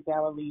way to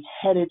Galilee,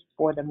 headed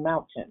for the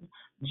mountain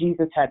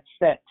Jesus had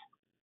set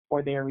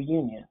for their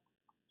reunion.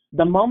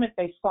 The moment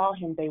they saw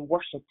him, they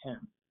worshipped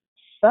him.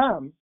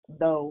 Some,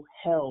 though,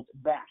 held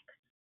back,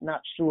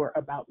 not sure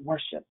about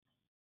worship,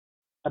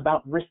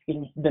 about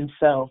risking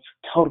themselves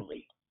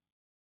totally.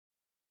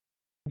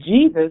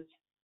 Jesus,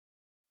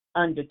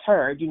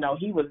 undeterred,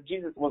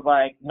 Jesus was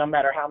like, no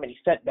matter how many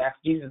setbacks,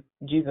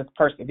 Jesus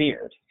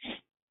persevered.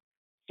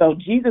 So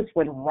Jesus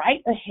went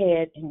right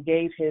ahead and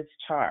gave his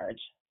charge.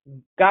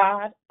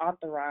 God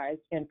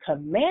authorized and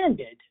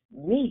commanded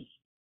me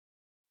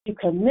to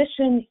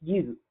commission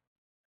you.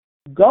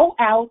 Go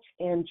out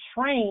and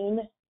train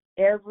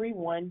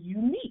everyone you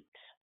meet,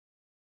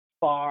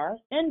 far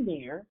and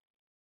near,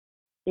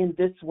 in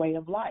this way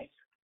of life,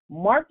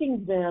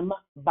 marking them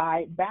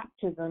by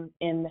baptism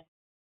in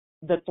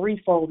the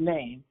threefold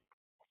name,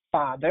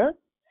 Father,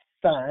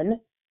 Son,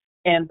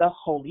 and the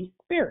Holy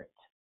Spirit.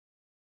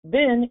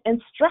 Then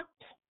instruct.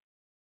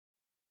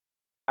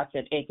 I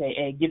said,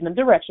 AKA, give them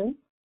direction.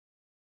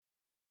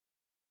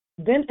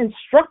 Then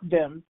instruct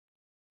them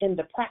in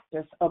the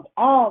practice of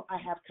all I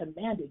have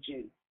commanded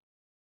you.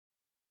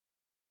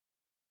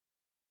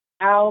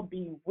 I'll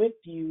be with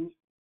you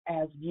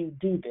as you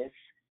do this,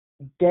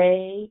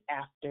 day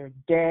after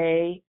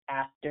day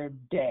after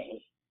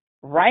day,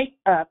 right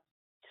up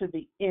to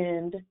the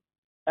end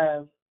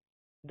of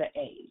the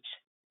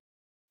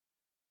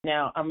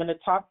Now, I'm going to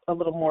talk a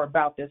little more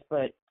about this,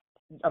 but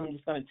I'm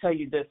just going to tell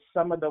you this.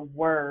 Some of the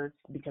words,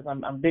 because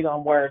I'm big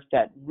on words,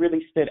 that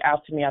really stood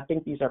out to me. I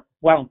think these are,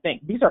 well, I don't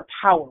think, these are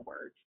power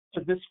words.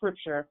 So this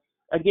scripture,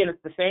 again,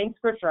 it's the same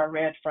scripture I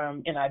read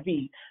from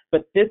NIV,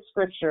 but this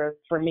scripture,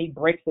 for me,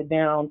 breaks it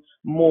down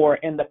more.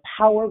 And the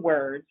power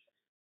words,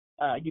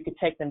 you could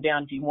take them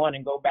down if you want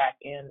and go back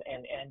and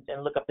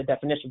look up the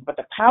definitions. But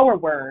the power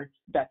words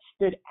that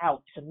stood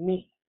out to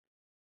me: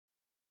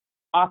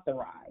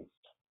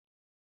 authorized,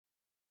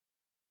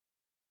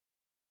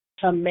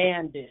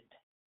 commanded,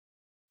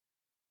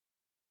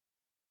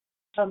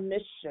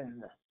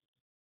 commission,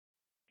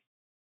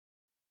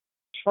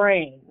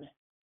 train,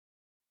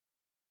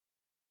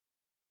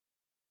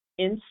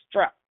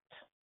 instruct.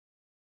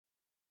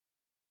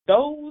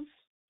 Those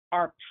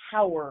are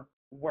power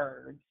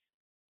words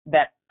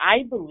that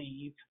I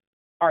believe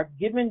are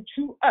given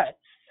to us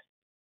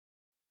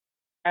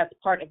as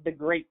part of the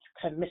Great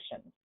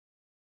Commission.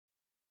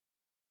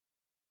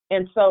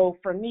 And so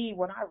for me,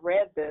 when I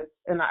read this,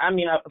 and I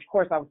mean, of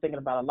course, I was thinking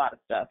about a lot of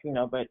stuff,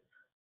 but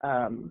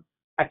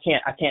I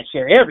can't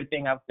share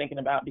everything I was thinking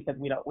about because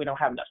we don't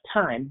have enough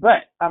time.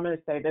 But I'm going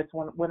to say this: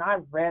 when I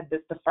read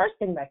this, the first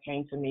thing that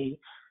came to me,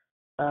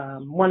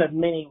 one of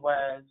many,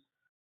 was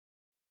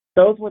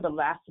those were the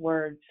last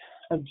words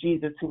of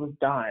Jesus, who was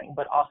dying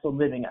but also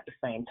living at the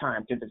same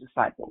time, to the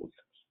disciples.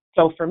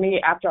 So for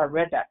me, after I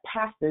read that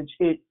passage,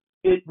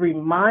 it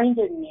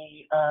reminded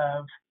me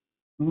of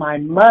my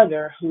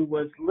mother, who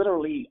was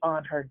literally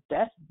on her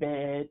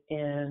deathbed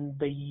in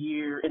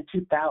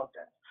 2000.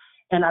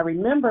 And I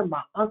remember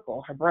my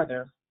uncle, her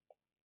brother,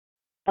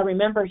 I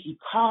remember he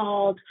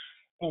called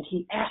and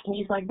he asked me,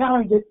 he's like,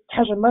 "Valerie,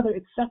 has your mother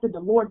accepted the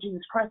Lord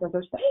Jesus Christ as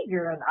her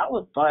Savior?" And I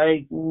was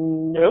like,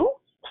 "No,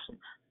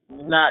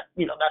 not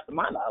to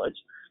my knowledge."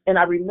 And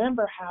I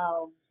remember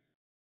how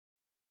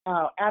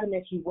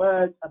adamant he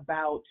was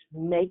about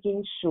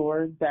making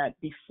sure that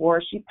before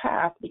she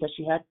passed, because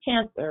she had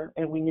cancer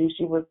and we knew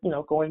she was,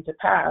 going to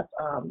pass,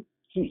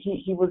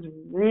 he was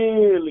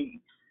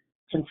really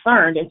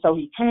concerned. And so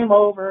he came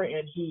over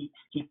and he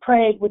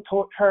prayed with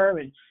her,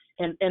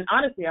 and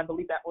honestly, I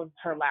believe that was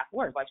her last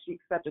words. Like, she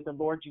accepted the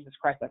Lord Jesus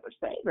Christ as her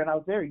Savior, and I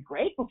was very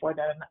grateful for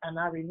that. And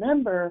I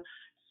remember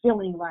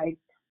feeling like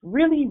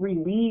really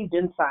relieved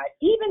inside,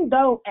 even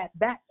though at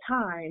that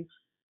time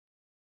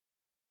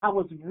I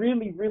was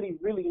really, really,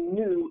 really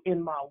new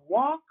in my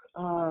walk,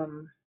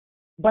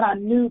 but I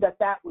knew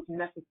that was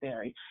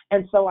necessary.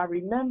 And so I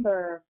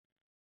remember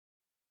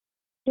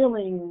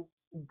feeling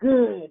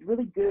good,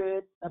 really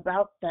good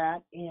about that,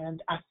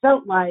 and I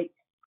felt like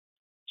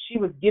she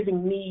was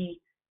giving me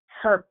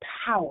her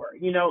power,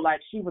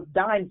 like she was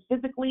dying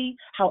physically,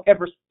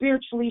 however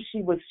spiritually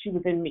she was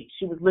in me.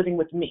 She was living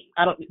with me.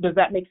 Does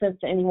that make sense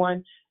to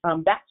anyone?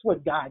 That's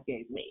what God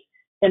gave me.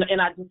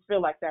 And I just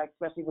feel like that,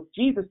 especially with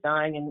Jesus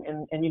dying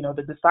and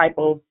the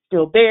disciples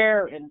still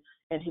there, and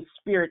his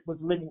spirit was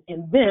living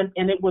in them,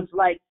 and it was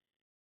like,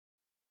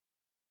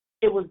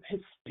 it was his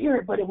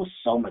spirit, but it was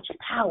so much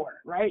power,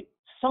 right?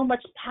 So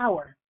much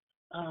power.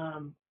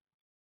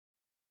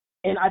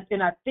 And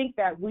I think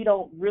that we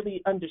don't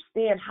really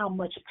understand how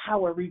much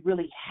power we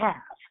really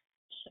have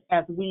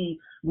as we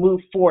move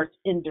forth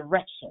in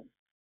direction.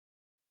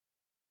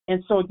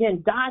 And so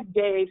again, God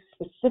gave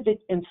specific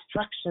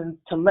instructions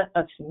to let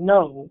us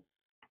know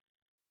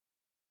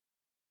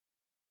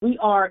we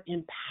are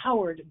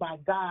empowered by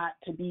God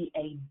to be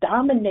a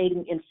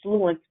dominating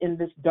influence in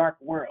this dark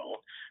world,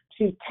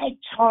 to take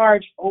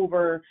charge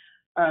over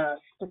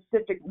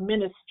specific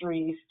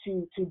ministries,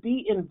 to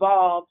be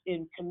involved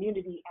in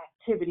community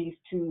activities,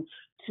 to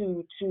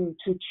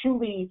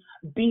truly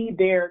be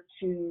there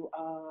to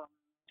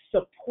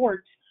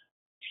support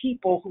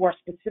people who are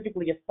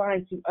specifically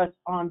assigned to us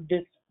on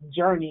this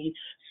journey.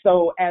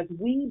 So as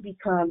we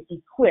become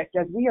equipped,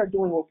 as we are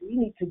doing what we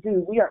need to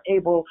do, we are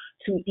able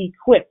to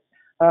equip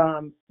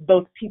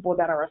those people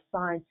that are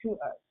assigned to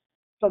us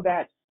so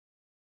that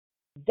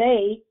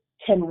they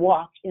can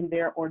walk in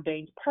their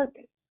ordained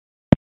purpose.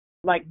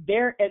 Like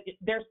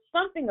there's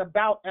something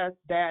about us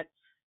that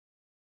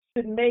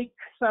should make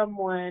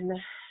someone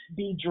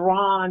be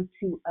drawn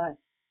to us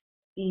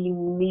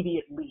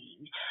immediately.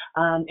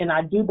 And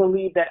I do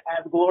believe that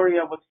as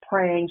Gloria was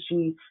praying,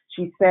 she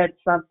said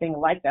something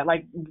like that.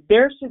 Like,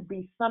 there should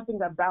be something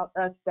about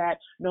us that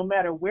no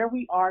matter where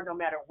we are, no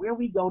matter where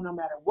we go, no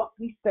matter what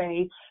we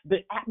say, the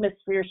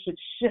atmosphere should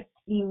shift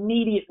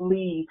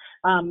immediately.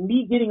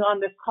 Me getting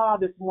on this call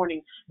this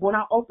morning, when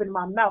I opened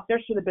my mouth,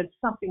 there should have been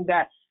something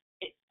that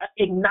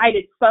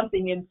ignited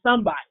something in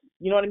somebody.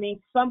 You know what I mean?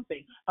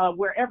 Something.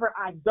 Wherever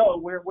I go,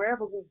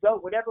 wherever we go,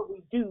 whatever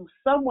we do,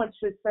 someone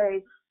should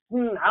say,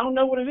 I don't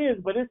know what it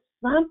is, but it's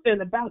something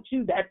about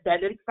you that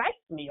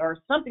excites me, or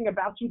something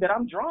about you that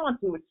I'm drawn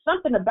to. It's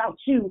something about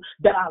you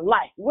that I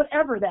like,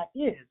 whatever that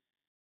is.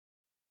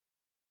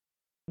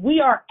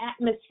 We are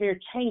atmosphere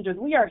changers.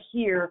 We are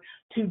here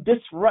to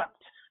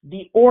disrupt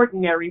the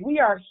ordinary. We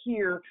are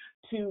here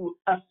to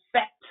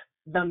affect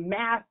the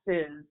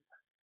masses.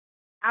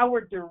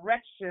 Our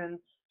direction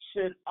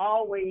should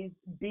always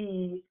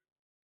be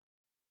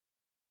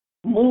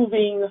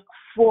moving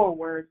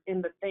forward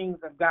in the things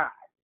of God.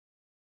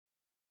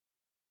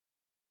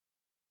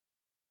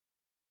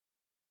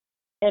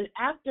 And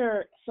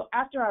after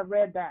I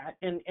read that,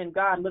 and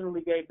God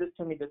literally gave this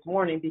to me this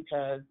morning,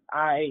 because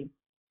I,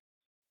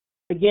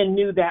 again,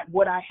 knew that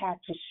what I had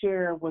to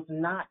share was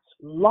not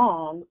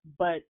long,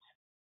 but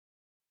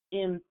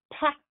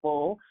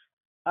impactful,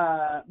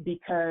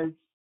 because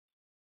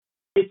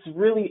it's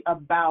really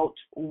about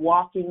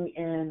walking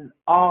in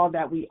all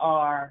that we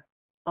are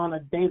on a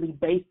daily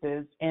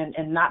basis, and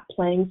not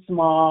playing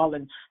small,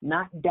 and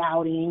not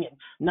doubting, and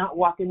not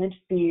walking in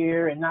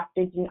fear, and not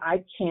thinking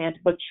I can't,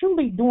 but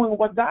truly doing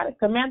what God has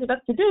commanded us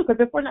to do.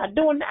 Because if we're not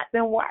doing that,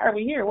 then why are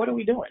we here? What are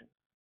we doing?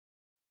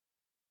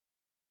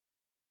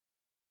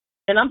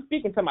 And I'm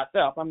speaking to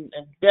myself. I'm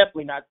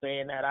definitely not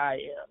saying that I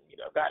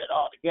got it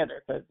all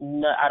together, because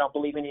I don't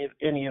believe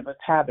any of us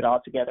have it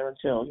all together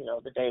until,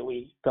 the day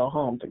we go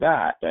home to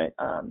God. But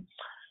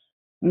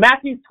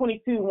Matthew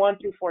 22, 1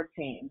 through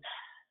 14,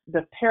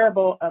 the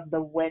parable of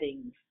the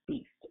wedding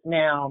feast.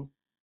 Now,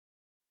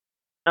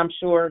 I'm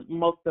sure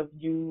most of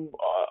you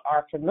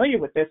are familiar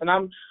with this, and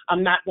I'm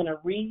not going to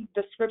read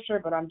the scripture,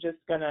 but I'm just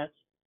going to,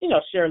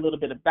 share a little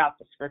bit about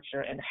the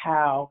scripture and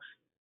how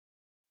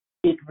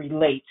it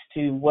relates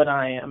to what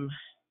I am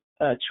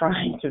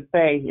trying to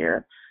say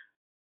here.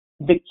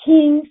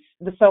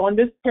 So in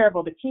this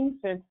parable, the king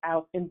sent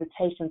out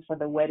invitations for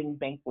the wedding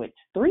banquet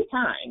 3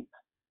 times,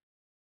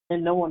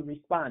 and no one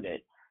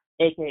responded,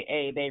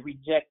 aka they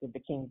rejected the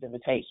king's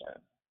invitation.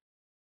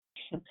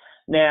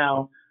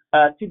 Now,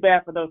 too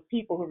bad for those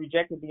people who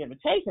rejected the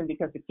invitation,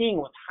 because the king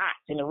was hot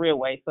in a real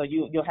way. So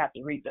you'll have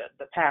to read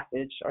the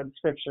passage or the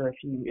scripture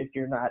if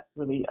you're not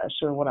really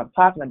sure what I'm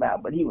talking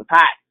about. But he was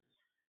hot,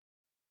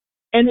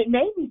 and it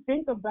made me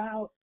think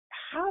about,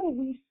 how do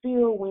we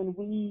feel when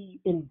we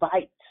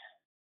invite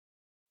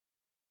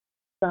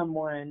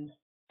someone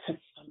to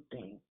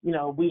something?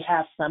 We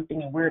have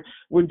something, and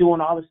we're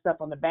doing all this stuff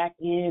on the back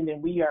end,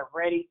 and we are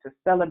ready to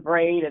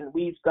celebrate, and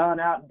we've gone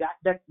out and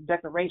got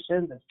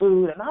decorations and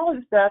food and all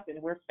this stuff,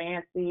 and we're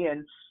fancy,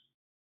 and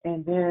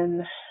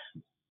then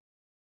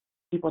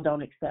people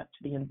don't accept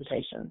the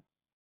invitation.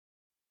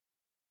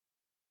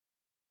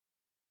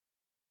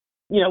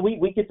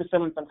 We get to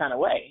feeling some kind of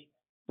way,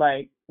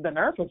 like, the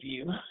nerve of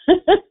you.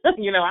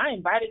 I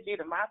invited you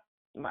to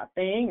my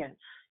thing, and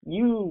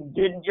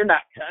you're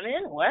not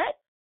coming. What?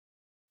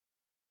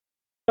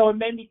 So it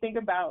made me think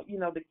about,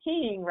 the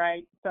king,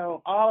 right?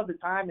 So all of the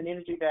time and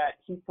energy that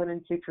he put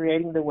into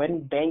creating the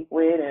wedding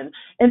banquet,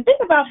 and think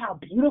about how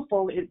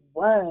beautiful it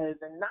was,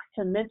 and not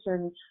to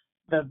mention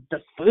the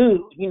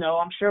food.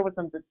 I'm sure it was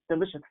some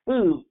delicious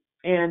food.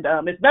 And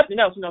if nothing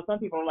else, some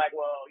people are like,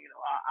 well,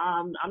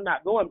 I'm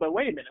not going, but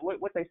wait a minute,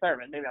 what they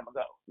serving? Maybe I'm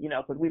gonna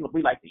go, because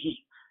we like to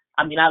eat.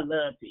 I mean, I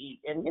love to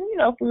eat, and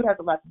food has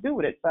a lot to do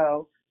with it.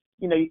 So,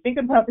 you think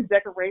about the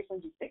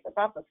decorations, you think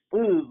about the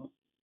food.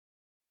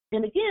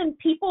 And again,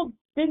 people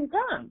didn't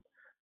come.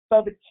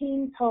 So the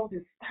king told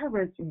his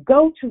servants,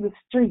 go to the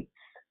streets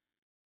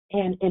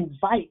and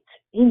invite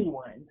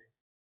anyone,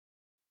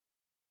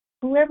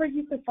 whoever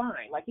you could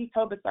find. Like, he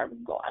told the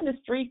servants, go on the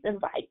streets,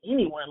 invite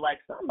anyone. Like,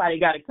 somebody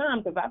got to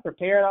come, because I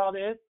prepared all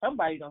this.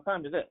 Somebody's going to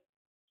come to this.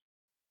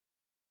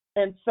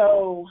 And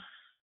so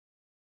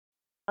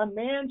a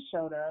man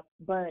showed up,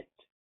 but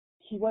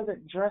he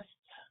wasn't dressed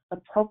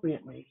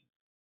appropriately.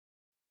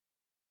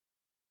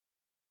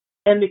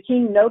 And the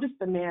king noticed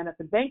the man at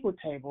the banquet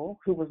table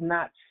who was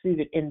not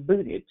suited and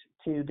booted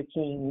to the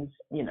king's,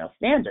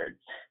 standards.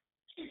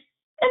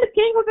 And the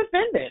king was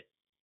offended.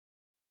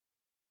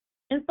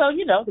 And so,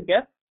 the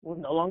guest was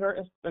no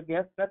longer a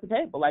guest at the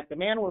table. Like, the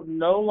man was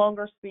no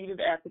longer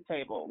seated at the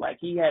table. Like,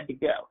 he had to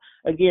go.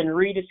 Again,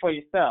 read it for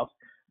yourself.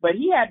 But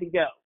he had to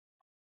go.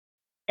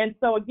 And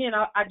so, again,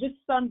 I just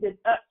summed it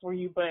up for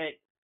you, but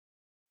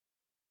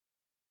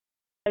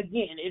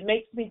again, it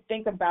makes me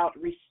think about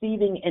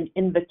receiving an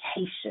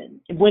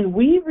invitation. When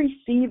we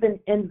receive an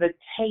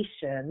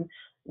invitation,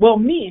 well,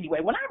 me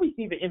anyway, when I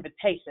receive an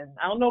invitation,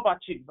 I don't know about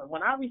you, but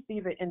when I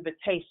receive an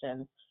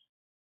invitation,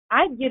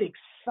 I get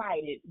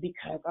excited,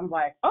 because I'm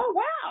like, oh,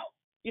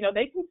 wow,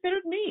 they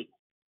considered me.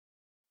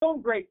 So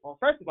I'm grateful.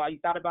 First of all, you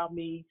thought about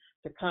me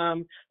to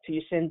come to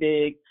your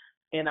shindig,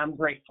 and I'm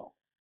grateful.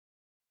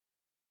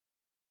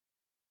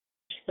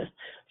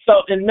 So,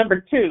 and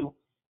number 2,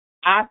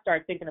 I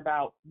start thinking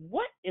about,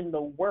 what in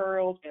the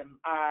world am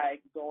I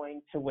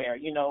going to wear?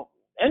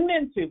 And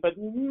men too, but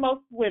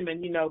most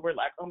women, we're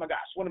like, oh my gosh,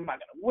 what am I going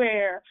to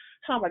wear?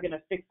 How am I going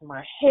to fix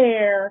my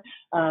hair?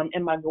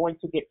 Am I going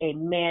to get a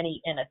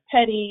mani and a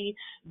pedi?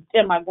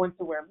 Am I going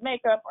to wear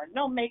makeup or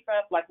no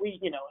makeup? Like, we,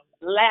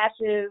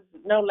 lashes,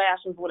 no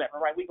lashes, whatever,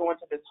 right? We go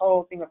into this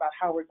whole thing about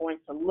how we're going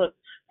to look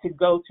to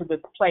go to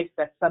this place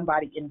that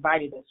somebody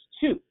invited us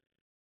to.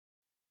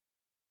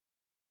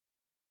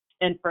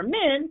 And for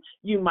men,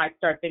 you might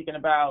start thinking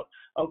about,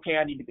 okay,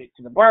 I need to get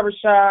to the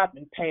barbershop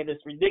and pay this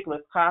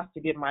ridiculous cost to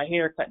get my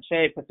hair cut and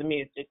shaved, because to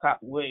me, it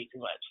costs way too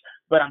much.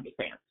 But I'm just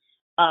saying.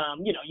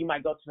 You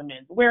might go to the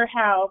Men's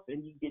Warehouse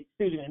and you get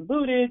suited and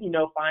booted,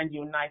 find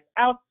you a nice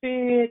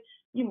outfit.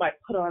 You might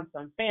put on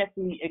some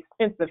fancy,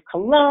 expensive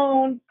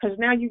cologne because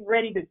now you're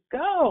ready to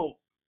go.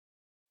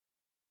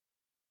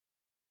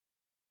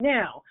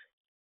 Now,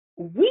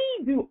 we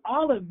do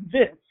all of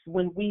this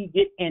when we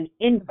get an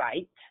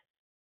invite,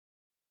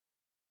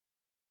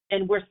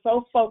 and we're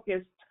so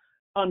focused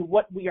on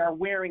what we are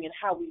wearing and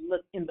how we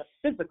look in the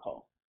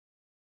physical.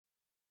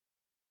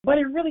 But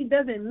it really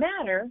doesn't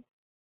matter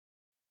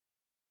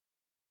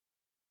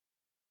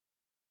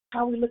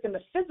how we look in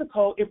the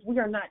physical if we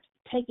are not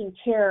taking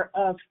care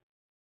of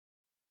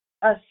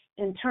us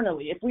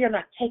internally, if we are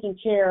not taking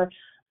care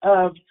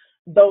of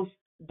those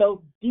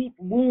deep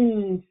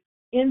wounds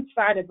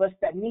inside of us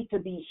that need to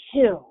be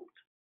healed.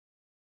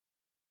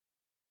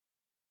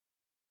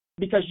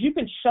 Because you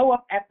can show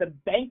up at the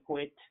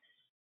banquet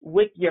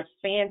with your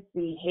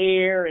fancy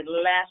hair and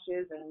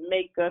lashes and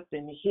makeup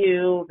and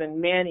heels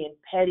and mani and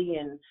petty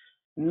and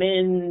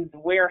Men's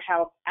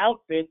Warehouse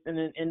outfits, and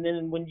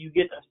then when you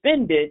get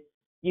offended,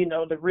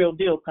 the real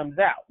deal comes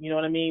out. You know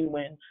what I mean?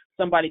 When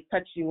somebody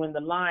cuts you in the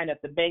line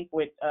at the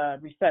banquet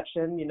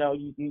reception,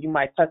 you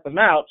might cut them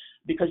out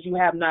because you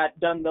have not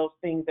done those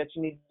things that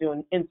you need to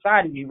do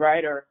inside of you,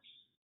 right? Or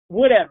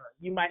whatever.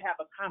 You might have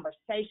a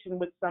conversation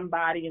with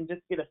somebody and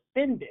just get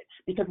offended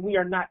because we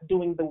are not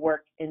doing the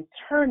work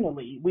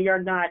internally. We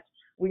are not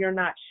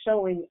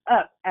showing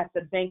up at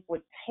the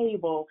banquet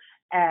table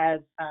as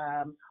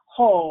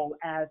whole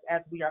as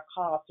we are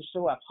called to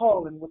show up,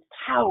 whole and with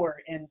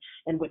power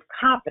and with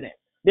confidence.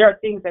 There are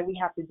things that we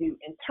have to do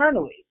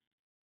internally.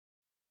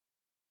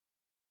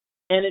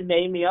 And it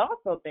made me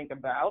also think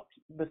about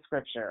the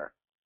scripture.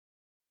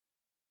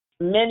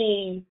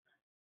 In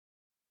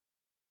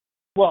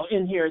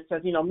here it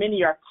says,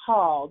 many are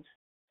called,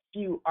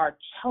 few are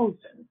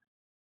chosen.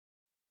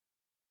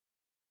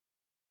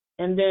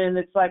 And then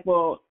it's like,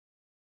 well,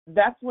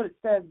 that's what it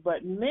says,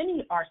 but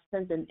many are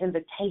sent an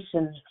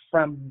invitation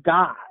from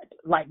God.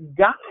 Like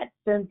God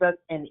sends us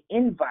an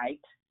invite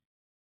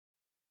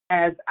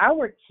as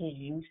our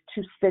king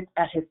to sit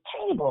at his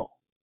table.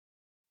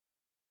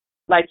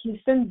 Like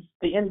he sends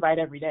the invite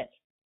every day.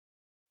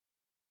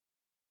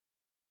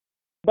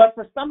 But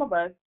for some of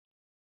us,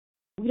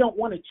 we don't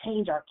want to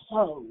change our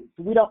clothes.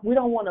 We don't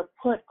want to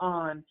put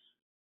on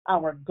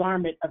our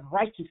garment of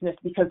righteousness,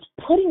 because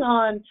putting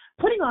on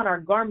our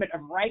garment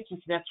of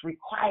righteousness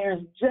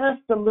requires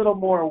just a little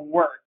more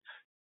work.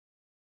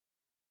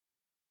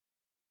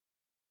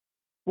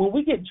 When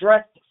we get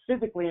dressed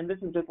physically, and this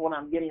is just what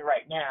I'm getting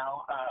right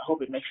now, I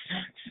hope it makes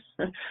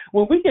sense.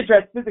 When we get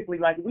dressed physically,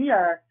 like we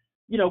are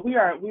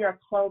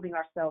clothing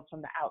ourselves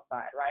from the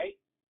outside, right?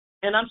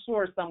 And I'm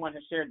sure someone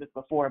has shared this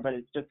before, but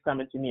it's just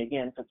coming to me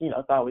again because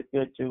it's always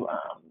good to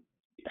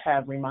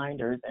have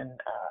reminders and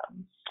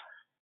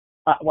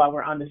while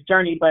we're on this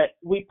journey. But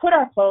we put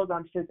our clothes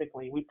on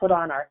physically. We put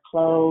on our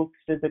clothes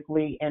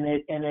physically, and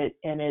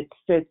it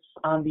sits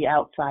on the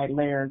outside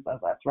layers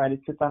of us, right?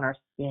 It sits on our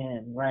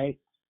skin, right?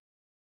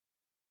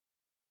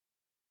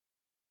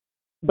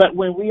 But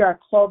when we are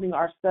clothing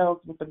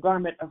ourselves with the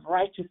garment of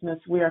righteousness,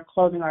 we are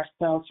clothing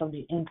ourselves from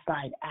the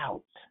inside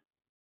out.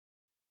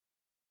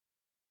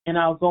 And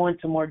I'll go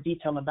into more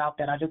detail about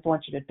that. I just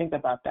want you to think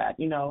about that.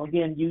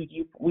 Again,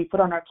 we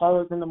put on our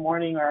clothes in the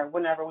morning or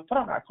whenever we put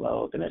on our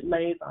clothes, and it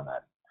lays on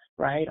us,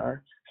 right?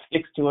 Or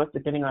sticks to us,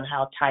 depending on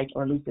how tight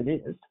or loose it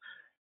is.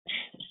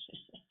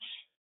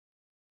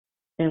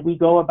 And we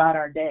go about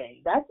our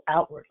day. That's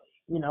outwardly,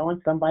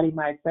 and somebody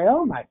might say,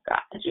 "Oh my God,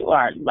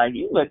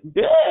 you look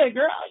good,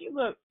 girl. You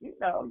look,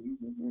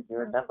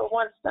 you're a number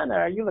one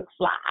stunner. You look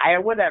fly,"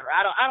 or whatever.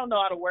 I don't know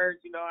all the words.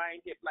 I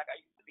ain't get like I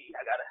used to be.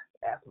 I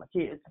gotta ask my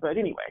kids. But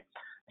anyway,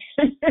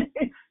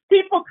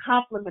 people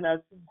compliment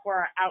us for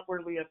our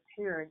outwardly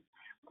appearance.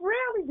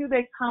 Rarely do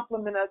they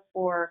compliment us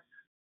for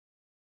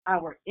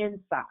our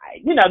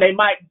inside.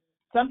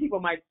 Some people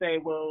might say,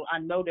 well, I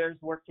know there's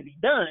work to be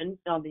done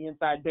on the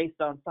inside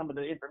based on some of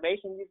the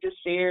information you just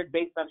shared,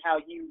 based on how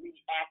you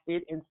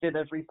reacted instead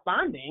of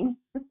responding.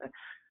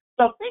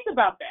 So think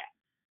about that.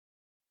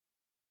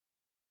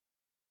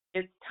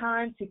 It's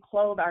time to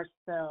clothe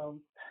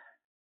ourselves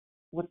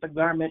with the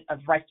garment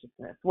of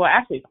righteousness. Well,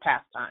 actually, it's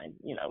past time.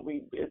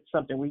 It's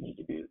something we need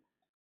to do.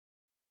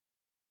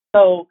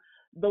 So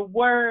the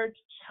word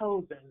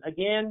chosen,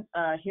 again,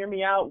 hear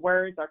me out.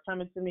 Words are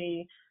coming to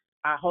me.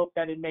 I hope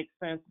that it makes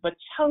sense. But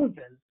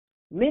chosen,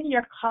 many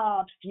are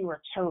called, few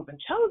are chosen.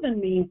 Chosen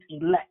means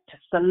elect,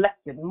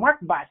 selected,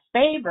 marked by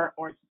favor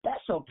or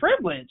special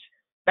privilege.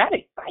 That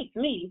excites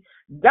me.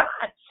 God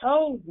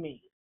chose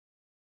me.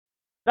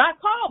 God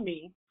called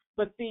me.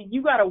 But see,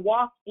 you got to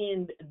walk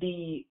in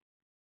the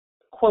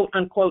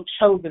quote-unquote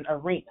chosen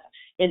arena.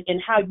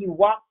 And how you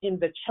walk in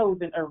the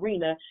chosen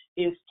arena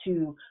is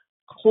to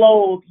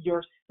clothe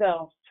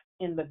yourself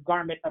in the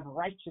garment of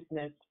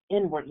righteousness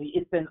inwardly.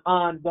 It's an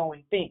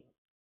ongoing thing.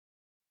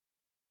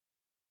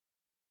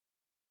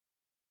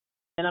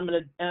 And I'm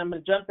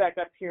gonna jump back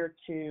up here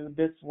to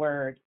this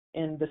word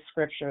in the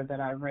scripture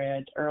that I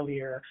read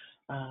earlier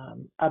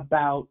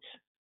about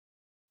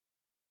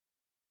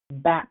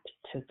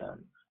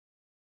baptism.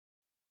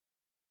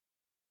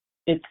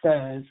 It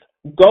says,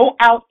 go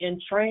out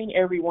and train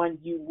everyone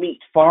you meet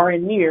far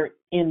and near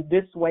in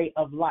this way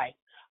of life,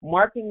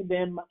 marking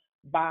them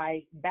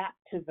by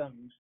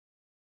baptism.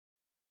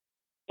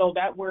 So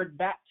that word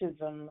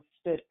baptism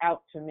stood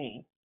out to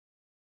me.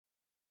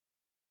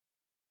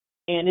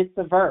 And it's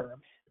a verb.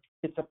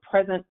 It's a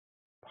present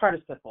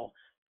participle.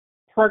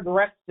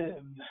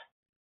 Progressive.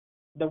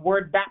 The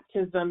word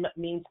baptism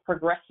means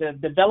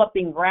progressive,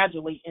 developing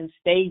gradually in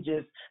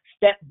stages,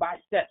 step by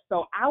step.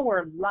 So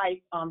our life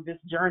on this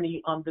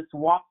journey, on this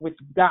walk with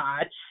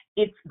God,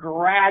 it's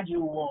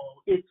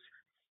gradual. It's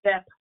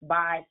step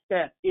by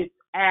step. It's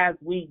as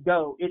we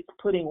go. It's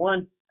putting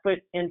one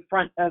foot in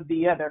front of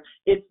the other.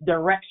 It's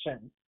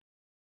direction.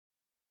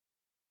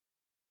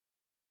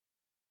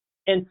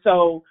 And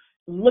so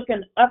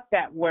looking up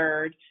that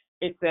word,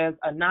 it says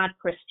a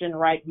non-Christian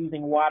rite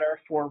using water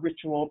for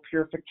ritual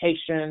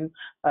purification,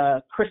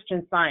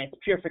 Christian Science,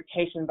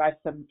 purification by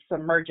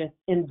submergence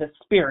in the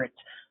spirit.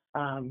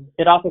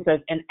 It also says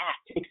an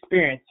act,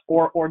 experience,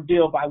 or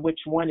ordeal by which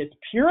one is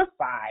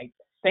purified,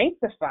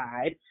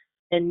 sanctified,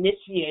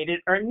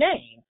 initiated, or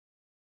named.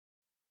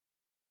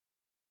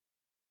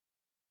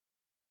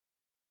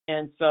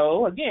 And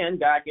so, again,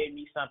 God gave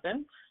me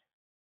something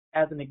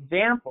as an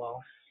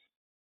example.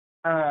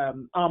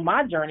 On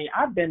my journey,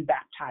 I've been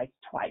baptized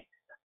twice.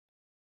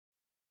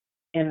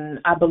 And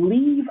I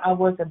believe I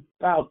was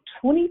about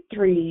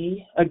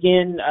 23.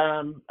 Again,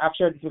 I've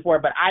shared this before,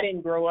 but I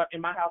didn't grow up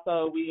in my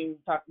household. We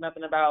didn't talk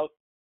nothing about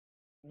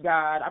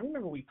God. I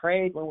remember we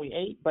prayed when we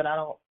ate, but I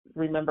don't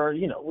remember,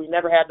 we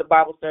never had the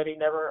Bible study,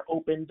 never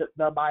opened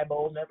the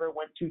Bible, never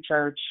went to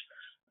church.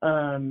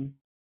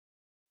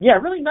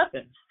 Really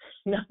nothing.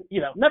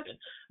 Nothing.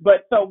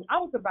 But so I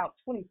was about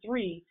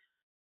 23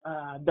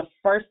 the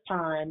first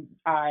time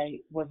I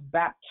was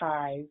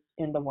baptized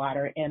in the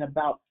water, and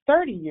about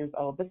 30 years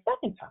old the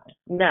second time.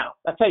 Now,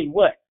 I'll tell you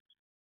what,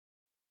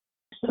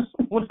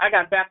 when I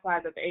got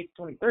baptized at the age of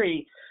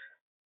 23,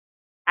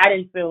 I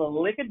didn't feel a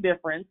lick of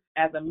difference.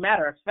 As a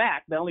matter of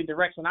fact, the only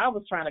direction I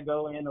was trying to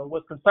go in or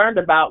was concerned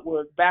about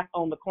was back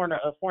on the corner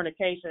of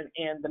fornication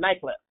and the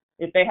nightclub.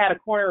 If they had a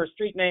corner or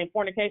street named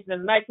fornication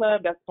and the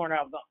nightclub, that's the corner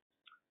I was on.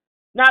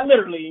 Not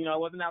literally, I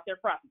wasn't out there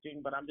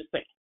prostituting, but I'm just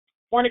saying.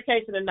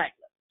 Fornication and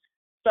nightclub.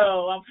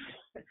 So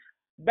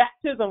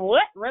baptism,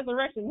 what?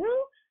 Resurrection,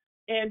 who?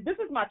 And this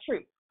is my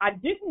truth. I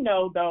didn't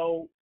know,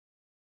 though,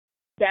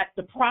 that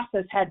the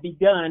process had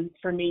begun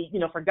for me,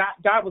 for God.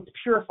 God was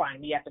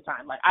purifying me at the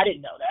time. Like, I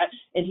didn't know that.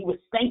 And he was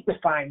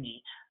sanctifying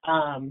me.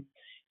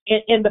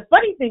 And the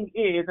funny thing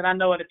is, and I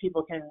know other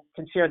people can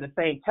share the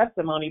same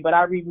testimony, but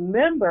I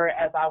remember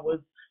as I was,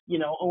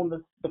 on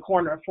the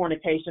corner of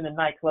fornication and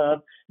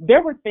nightclub,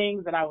 there were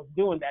things that I was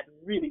doing that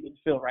really didn't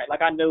feel right.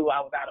 Like, I knew I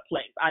was out of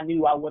place. I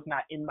knew I was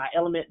not in my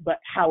element, but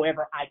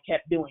however, I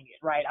kept doing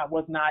it, right? I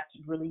was not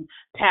really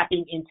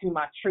tapping into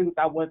my truth.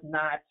 I was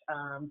not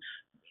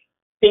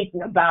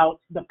thinking about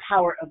the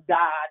power of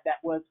God that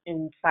was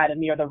inside of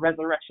me, or the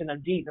resurrection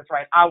of Jesus,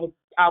 right? I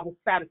was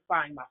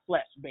satisfying my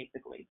flesh,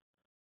 basically.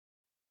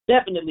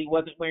 Definitely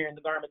wasn't wearing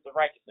the garments of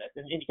righteousness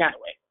in any kind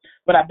of way.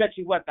 But I bet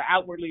you what, the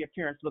outwardly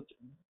appearance looked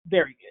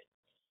very good.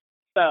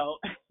 So,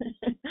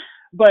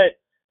 but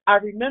I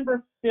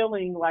remember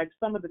feeling like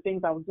some of the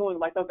things I was doing,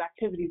 like those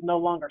activities no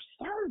longer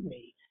served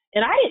me.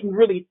 And I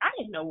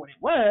didn't know what it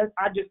was.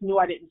 I just knew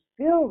I didn't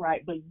feel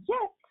right. But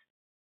yet,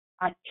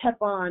 I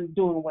kept on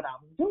doing what I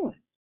was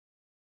doing.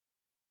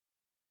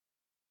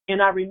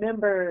 And I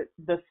remember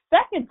the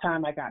second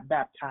time I got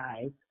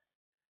baptized,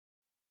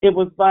 it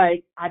was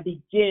like I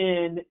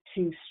began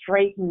to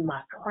straighten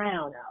my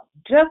crown out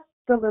just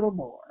a little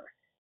more.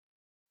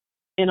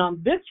 And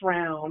on this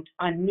round,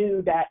 I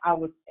knew that I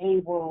was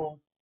able,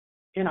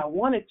 and I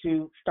wanted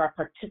to start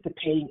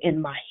participating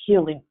in my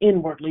healing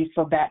inwardly,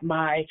 so that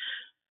my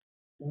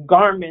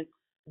garments,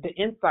 the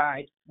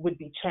inside, would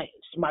be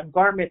changed. My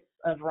garments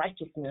of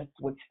righteousness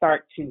would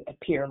start to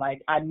appear.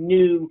 Like, I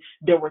knew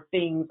there were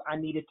things I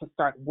needed to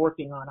start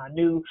working on. I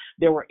knew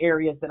there were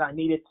areas that I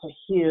needed to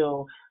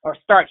heal or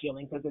start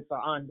healing, because it's an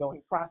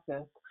ongoing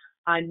process.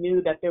 I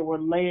knew that there were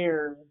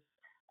layers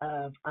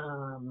of,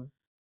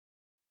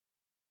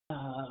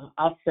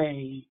 I'll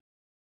say,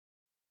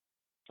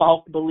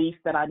 false beliefs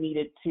that I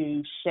needed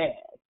to shed.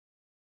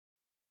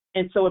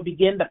 And so it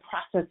began the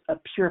process of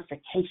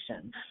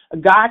purification.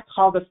 God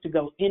called us to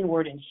go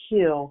inward and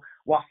heal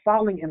while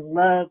falling in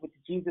love with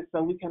Jesus,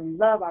 so we can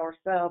love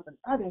ourselves and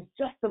others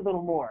just a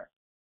little more.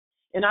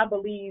 And I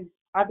believe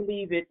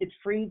it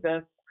frees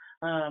us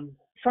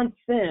from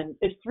sin.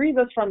 It frees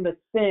us from the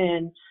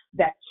sin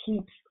that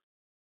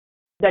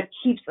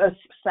keeps us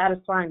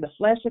satisfying the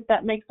flesh, if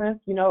that makes sense.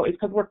 It's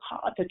because we're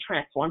called to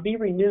transform, be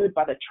renewed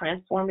by the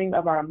transforming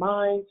of our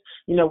minds.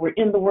 We're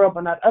in the world,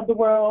 but not of the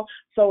world.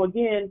 So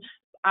again,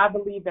 I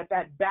believe that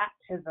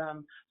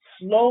baptism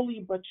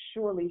slowly but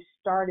surely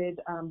started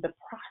the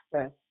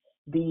process,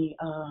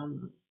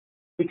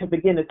 because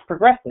again, it's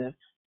progressive,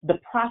 the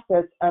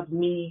process of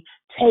me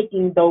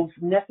taking those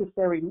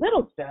necessary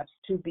little steps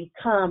to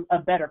become a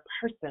better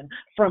person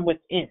from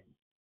within.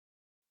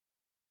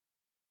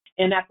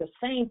 And at the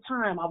same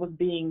time, I was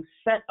being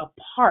set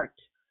apart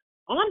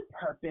on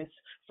purpose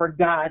for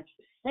God's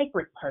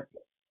sacred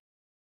purpose.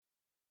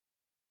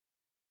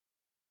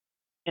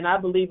 And I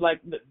believe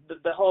like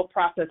the whole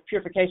process,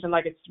 purification,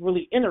 like it's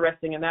really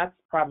interesting, and that's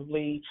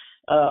probably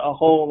a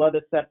whole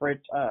other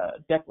separate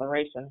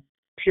declaration.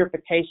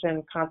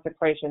 Purification,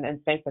 consecration, and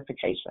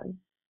sanctification.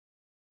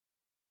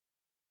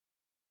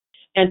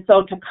 And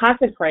so to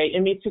consecrate, it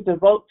means to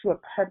devote to a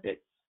purpose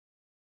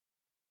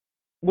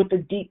with a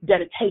deep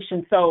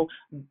dedication. So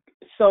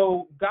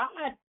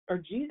God or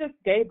Jesus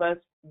gave us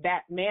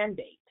that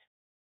mandate.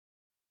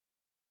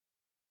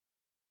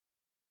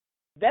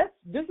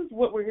 This is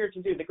what we're here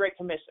to do, the Great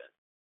Commission.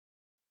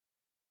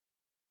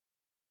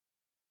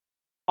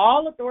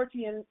 All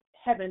authority in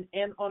heaven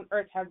and on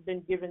earth has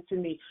been given to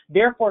me.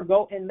 Therefore,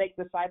 go and make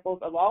disciples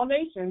of all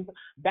nations,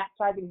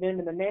 baptizing them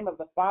in the name of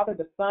the Father,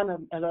 the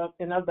Son, and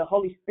of the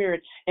Holy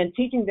Spirit, and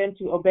teaching them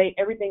to obey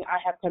everything I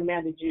have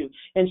commanded you.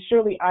 And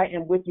surely I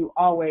am with you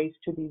always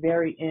to the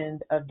very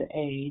end of the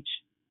age.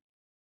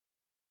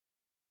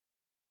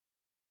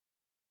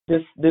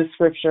 This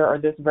scripture or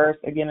this verse,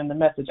 again in the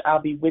Message,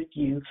 I'll be with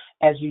you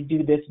as you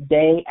do this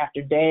day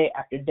after day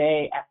after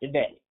day after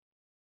day.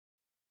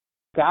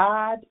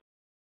 God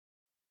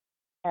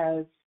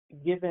has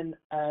given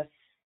us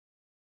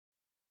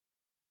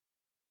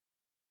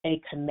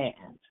a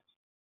command.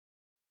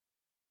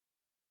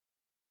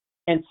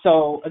 And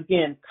so,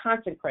 again,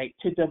 consecrate,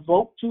 to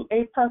devote to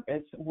a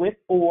purpose with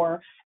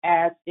or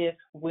as if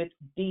with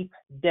deep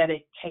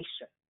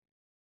dedication.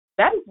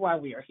 That is why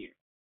we are here.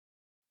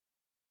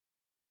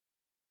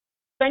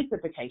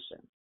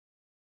 Sanctification.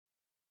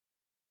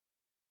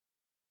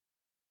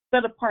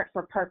 Set apart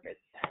for purpose.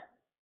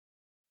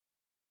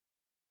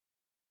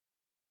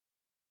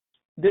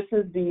 This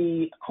is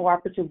the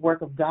cooperative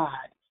work of God.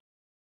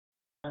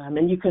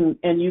 And you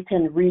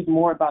can read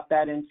more about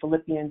that in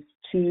Philippians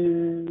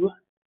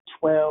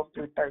 2:12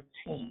 through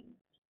 13,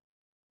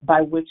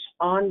 by which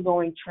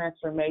ongoing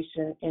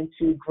transformation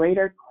into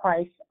greater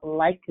Christ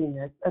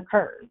likeness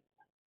occurs.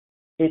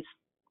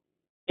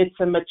 It's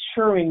a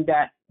maturing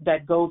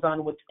that goes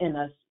on within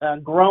us,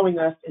 growing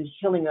us and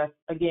healing us,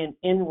 again,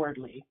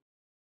 inwardly.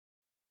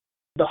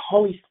 The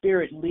Holy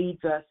Spirit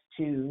leads us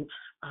to,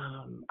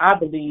 I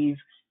believe,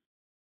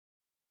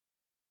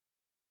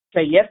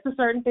 say yes to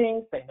certain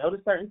things, say no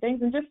to certain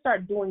things, and just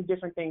start doing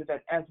different things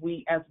as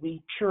we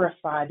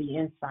purify the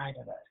inside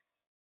of us.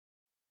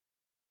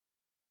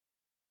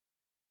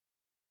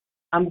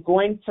 I'm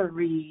going to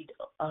read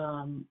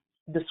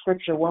the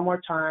scripture one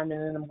more time,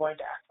 and then I'm going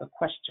to ask a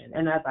question.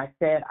 And as I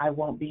said, I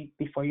won't be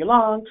before you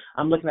long.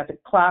 I'm looking at the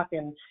clock,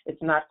 and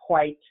it's not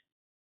quite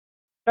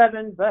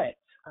 7, but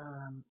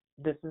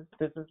this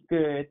is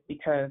good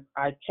because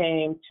I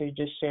came to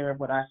just share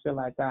what I feel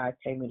like God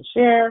came me to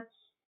share.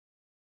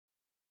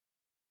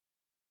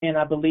 And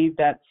I believe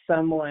that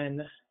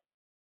someone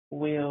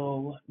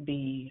will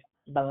be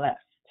blessed.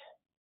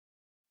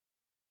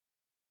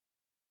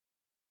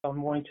 So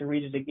I'm going to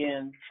read it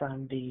again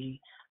from the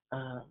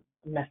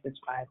Message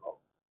Bible.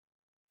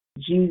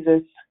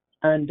 Jesus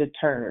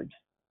undeterred.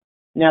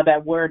 Now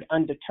that word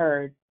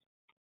undeterred,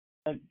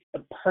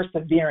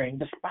 persevering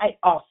despite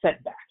all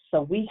setbacks.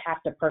 So we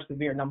have to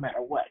persevere no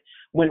matter what.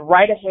 Went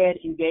right ahead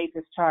and gave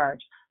his charge.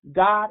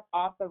 God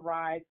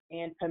authorized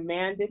and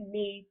commanded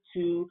me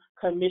to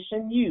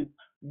commission you.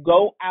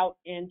 Go out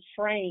and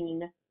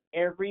train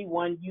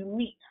everyone you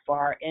meet,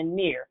 far and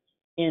near,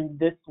 in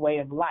this way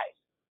of life,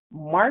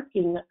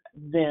 marking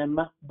them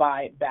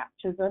by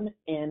baptism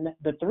in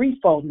the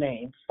threefold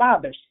name,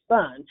 Father,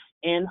 Son,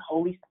 and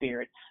Holy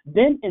Spirit.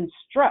 Then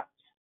instruct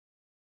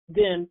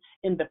them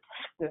in the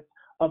practice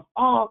of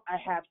all I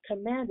have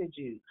commanded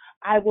you.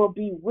 I will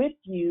be with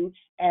you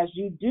as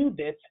you do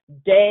this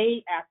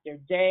day after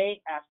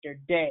day after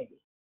day,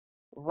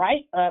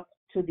 right up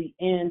to the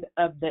end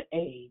of the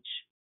age.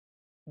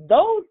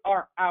 Those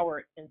are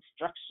our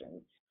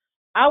instructions.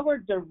 Our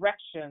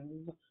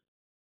directions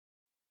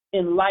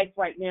in life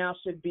right now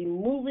should be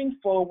moving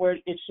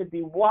forward. It should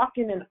be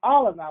walking in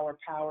all of our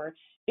power.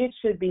 It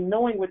should be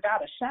knowing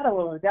without a shadow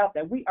of a doubt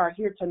that we are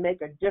here to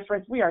make a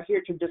difference. We are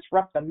here to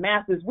disrupt the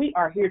masses. We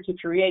are here to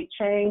create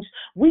change.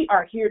 We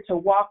are here to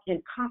walk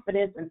in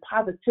confidence and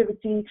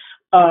positivity.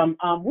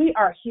 We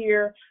are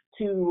here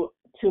to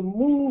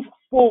move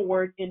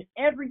forward in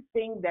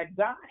everything that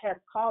God has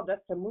called us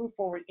to move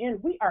forward in.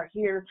 We are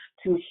here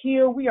to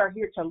heal. We are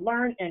here to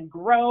learn and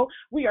grow.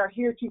 We are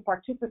here to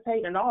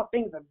participate in all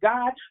things of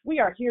God. We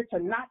are here to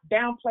not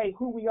downplay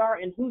who we are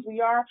and whose we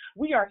are.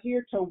 We are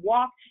here to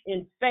walk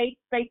in faith.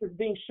 Faith is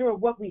being sure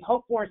of what we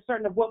hope for and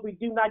certain of what we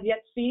do not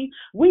yet see.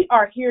 We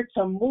are here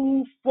to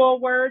move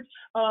forward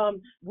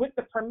with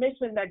the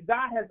permission that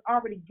God has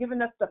already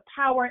given us the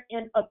power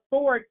and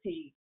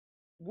authority.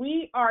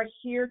 We are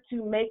here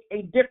to make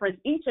a difference.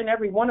 Each and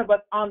every one of us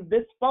on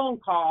this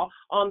phone call,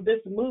 on this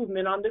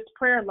movement, on this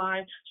prayer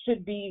line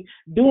should be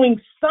doing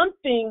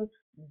something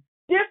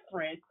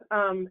different,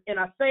 and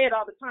I say it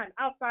all the time,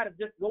 outside of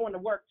just going to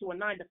work to a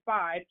 9 to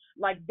 5,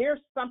 like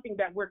there's something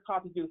that we're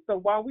called to do. So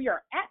while we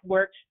are at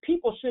work,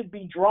 people should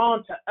be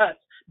drawn to us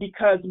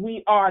because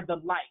we are the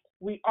light.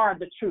 We are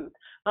the truth.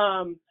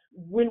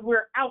 When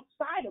we're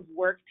outside of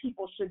work,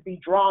 people should be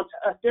drawn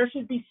to us. There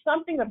should be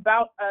something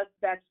about us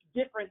that's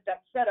different, that's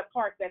set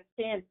apart, that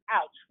stands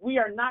out. We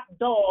are not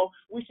dull.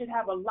 We should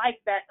have a light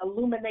that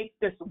illuminates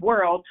this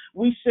world.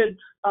 We should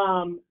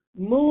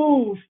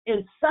move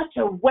in such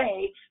a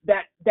way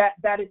that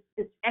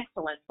is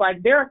excellent.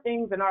 Like there are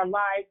things in our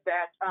lives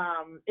that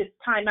it's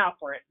time out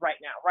for it right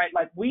now, right?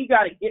 Like we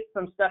got to get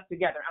some stuff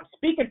together. I'm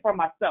speaking for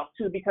myself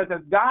too, because as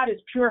God is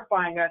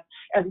purifying us,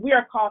 as we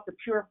are called to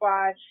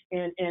purify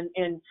and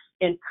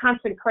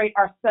consecrate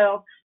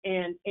ourselves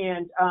and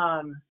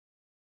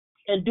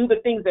do the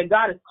things that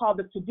God has called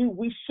us to do,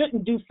 we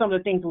shouldn't do some of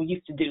the things we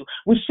used to do.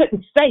 We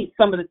shouldn't say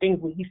some of the things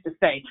we used to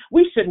say.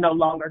 We should no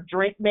longer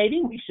drink,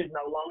 maybe. We should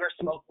no longer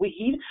smoke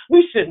weed.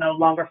 We should no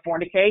longer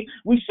fornicate.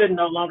 We should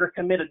no longer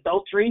commit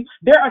adultery.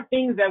 There are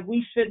things that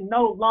we should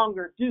no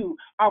longer do.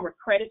 Our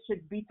credit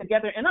should be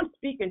together. And I'm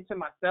speaking to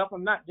myself.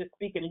 I'm not just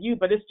speaking to you,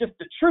 but it's just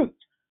the truth.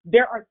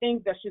 There are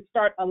things that should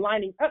start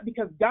aligning up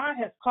because God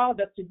has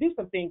called us to do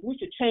some things. We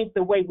should change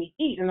the way we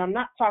eat. And I'm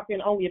not talking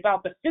only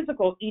about the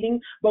physical eating,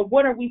 but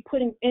what are we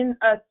putting in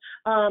us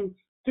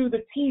through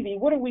the TV?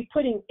 What are we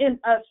putting in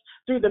us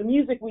through the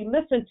music we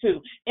listen to?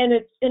 And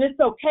it's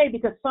okay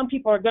because some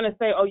people are going to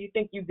say, oh, you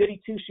think you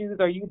goody two shoes,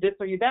 or you this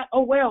or you that?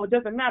 Oh, well, it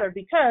doesn't matter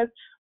because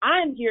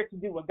I'm here to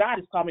do what God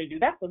has called me to do.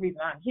 That's the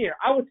reason I'm here.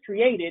 I was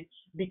created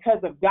because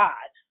of God.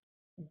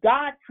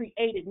 God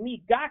created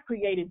me. God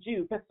created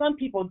you, because some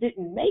people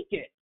didn't make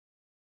it.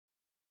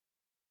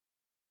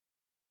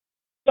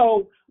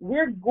 So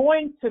we're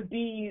going to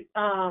be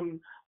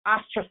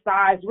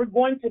ostracized. We're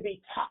going to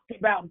be talked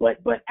about. But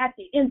at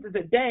the end of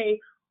the day,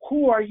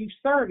 who are you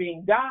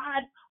serving,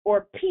 God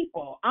or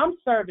people? I'm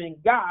serving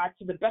God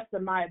to the best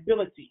of my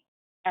ability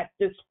at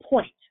this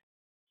point.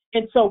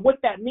 And so what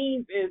that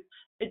means is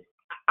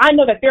I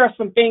know that there are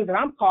some things that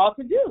I'm called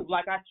to do.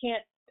 Like I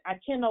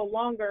can no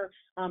longer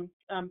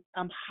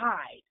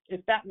hide,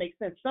 if that makes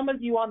sense. Some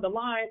of you on the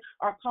line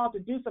are called to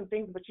do some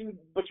things, but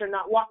you're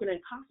not walking in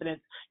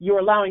confidence. You're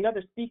allowing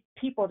other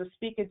people to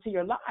speak into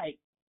your life.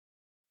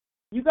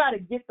 You got to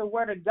get the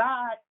word of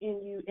God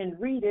in you and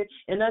read it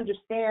and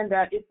understand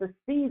that it's a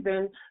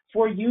season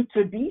for you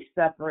to be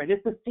separate.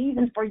 It's a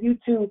season for you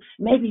to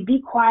maybe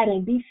be quiet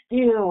and be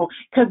still.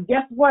 Because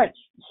guess what?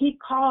 He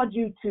called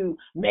you to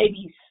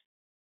maybe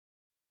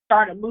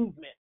start a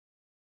movement.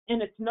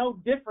 And it's no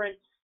different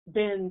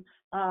than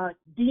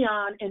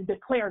Dion and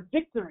Declare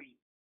Victory.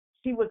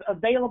 She was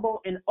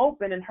available and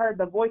open and heard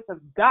the voice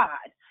of God.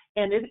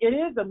 And it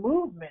is a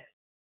movement.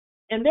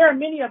 And there are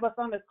many of us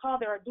on this call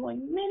that are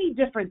doing many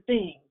different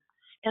things.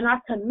 And I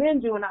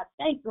commend you and I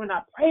thank you and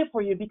I pray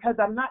for you, because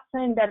I'm not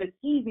saying that it's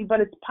easy,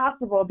 but it's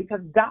possible because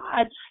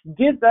God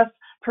gives us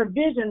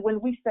provision when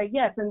we say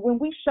yes. And when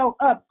we show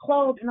up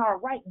clothed in our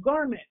right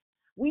garment,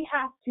 we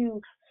have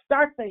to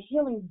start the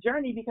healing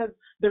journey, because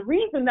the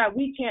reason that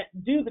we can't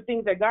do the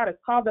things that God has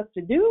called us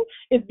to do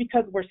is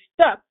because we're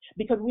stuck,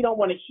 because we don't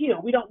want to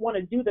heal. We don't want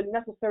to do the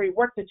necessary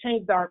work to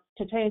change our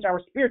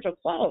spiritual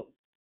clothes.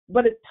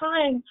 But it's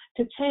time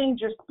to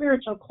change your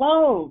spiritual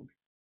clothes.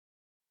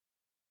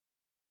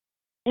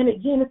 And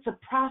again, it's a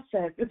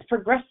process. It's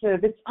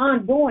progressive. It's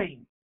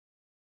ongoing.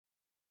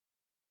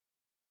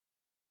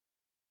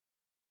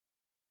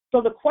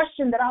 So the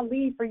question that I'll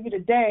leave for you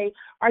today,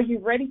 are you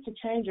ready to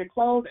change your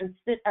clothes and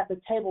sit at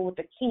the table with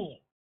the King?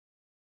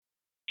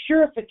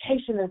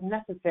 Purification is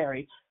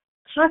necessary.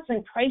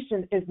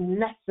 Consecration is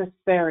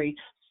necessary.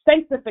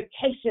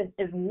 Sanctification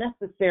is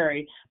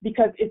necessary,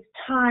 because it's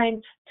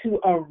time to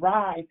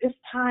arise. It's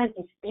time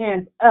to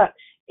stand up.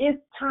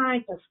 It's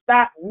time to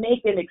stop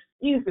making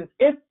excuses.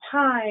 It's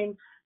time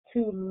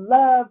to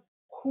love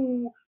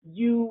who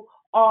you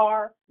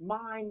are,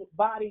 mind,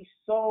 body,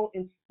 soul,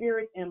 and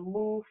spirit, and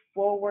move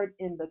forward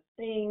in the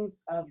things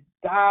of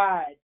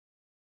God.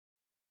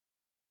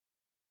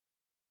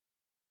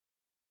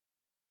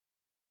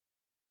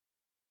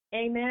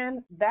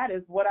 Amen. That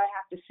is what I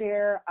have to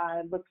share.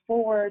 I look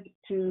forward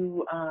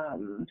to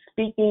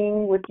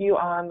speaking with you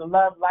on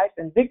Love, Life,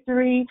 and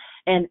Victory.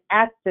 And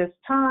at this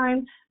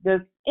time, does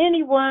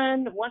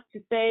anyone want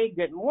to say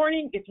good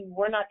morning if you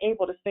were not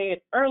able to say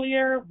it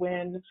earlier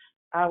when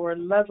our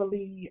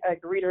lovely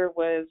greeter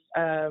was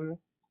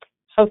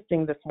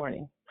hosting this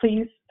morning?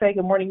 Please say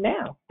good morning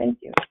now.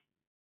 Thank you.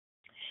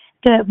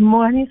 Good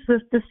morning,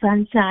 Sister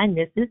Sunshine.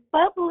 This is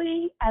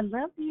Bubbly. I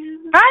love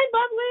you. Hi,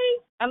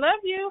 Bubbly. I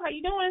love you. How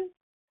you doing?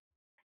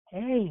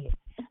 Hey,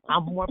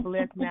 I'm more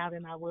blessed now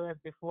than I was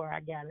before I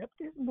got up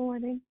this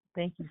morning.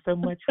 Thank you so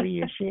much for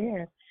your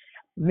share.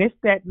 Miss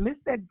that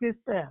good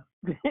stuff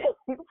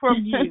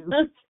from you.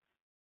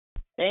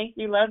 Thank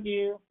you. Love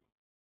you.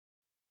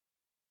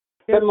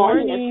 Good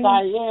morning. It's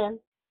Diane.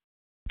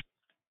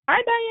 Hi,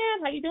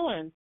 Diane. How you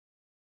doing?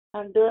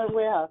 I'm doing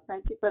well.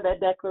 Thank you for that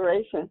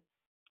declaration.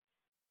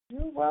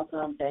 You're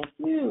welcome. Thank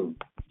you.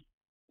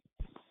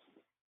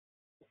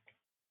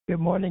 Good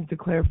morning,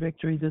 Declare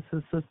Victory. This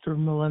is Sister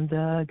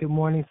Melinda. Good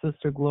morning,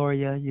 Sister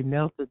Gloria. You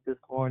nailed it this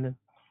morning.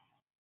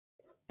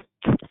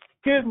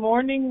 Good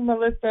morning,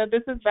 Melissa.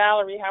 This is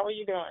Valerie. How are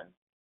you doing?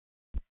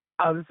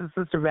 Oh, this is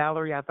Sister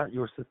Valerie. I thought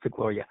you were Sister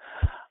Gloria.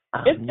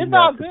 It's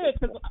all good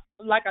because,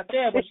 like I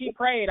said, when she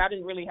prayed, I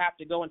didn't really have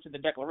to go into the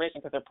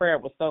declaration because her prayer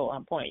was so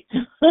on point.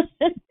 Yes,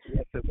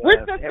 it We're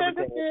was. just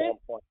Everything was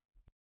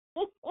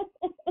on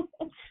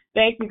point.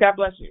 Thank you. God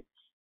bless you.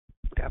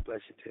 God bless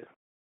you, too.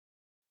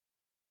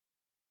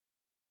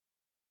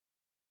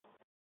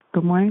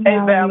 Good morning, Hey,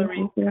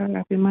 Valerie. Valerie.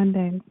 Happy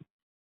Monday.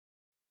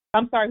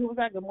 I'm sorry, who was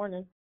that? Good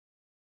morning.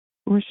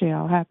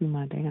 Rochelle, happy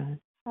Monday, hon.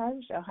 Hi,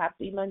 Michelle.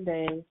 Happy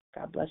Monday.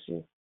 God bless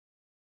you.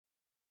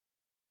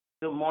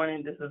 Good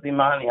morning. This is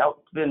Imani. I've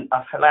been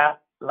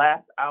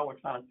last hour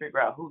trying to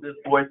figure out who this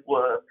voice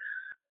was.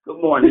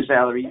 Good morning,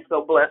 Valerie. You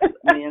so blessed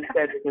me and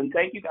Cedric. And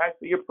thank you guys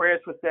for your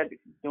prayers for Cedric.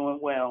 He's doing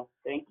well.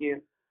 Thank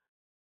you.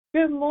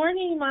 Good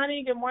morning,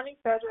 Imani. Good morning,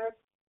 Cedric.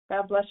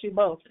 God bless you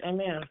both.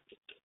 Amen.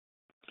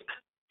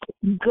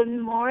 Good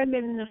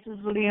morning, this is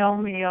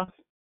Leomia.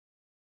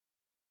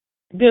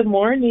 Good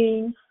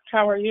morning.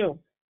 How are you?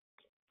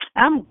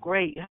 I'm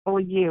great. How are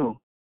you?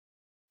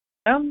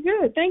 I'm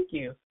good. Thank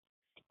you.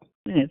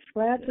 It's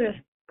Glad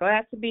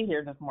to be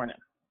here this morning.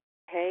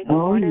 Hey, good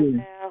morning,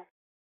 Val.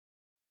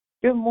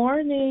 Good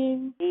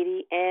morning.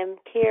 Edie M.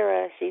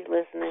 Kira, she's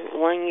listening.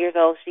 1 year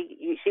old.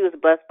 She was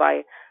blessed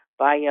by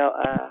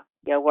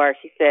your word.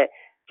 She said,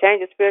 "Change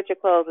your spiritual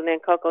clothes," and then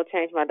Coco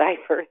changed my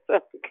diaper. So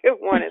good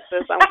morning,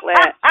 sis. I'm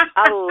glad.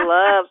 I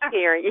love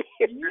hearing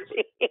you.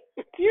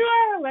 You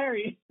are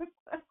hilarious.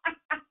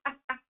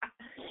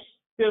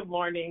 Good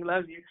morning.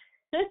 Love you.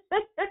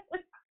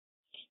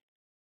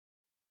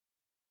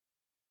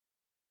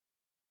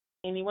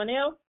 Anyone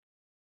else?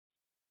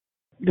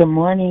 Good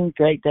morning.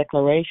 Great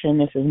declaration.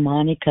 This is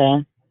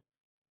Monica.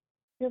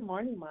 Good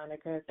morning,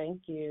 Monica.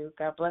 Thank you.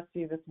 God bless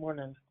you this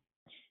morning.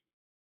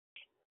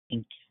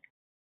 Thank you.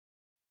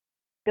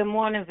 Good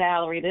morning,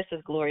 Valerie. This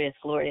is Gloria.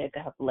 Gloria,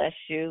 God bless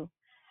you.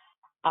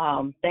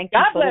 Thank you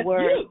God for the bless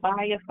word. you.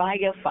 Fire,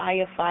 fire,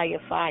 fire, fire,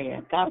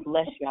 fire. God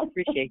bless you. I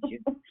appreciate you.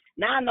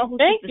 Now I know who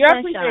Thank Sister you.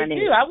 I Sunshine appreciate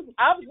is. you.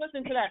 I was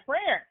listening to that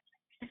prayer.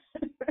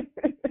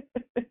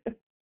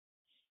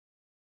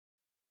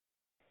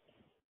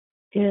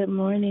 Good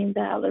morning,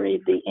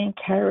 Valerie, the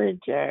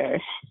encourager.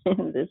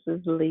 This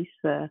is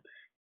Lisa.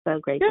 So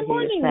great Good to hear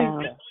morning, your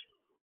sound. Lisa.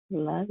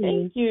 Love you.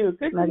 Thank you.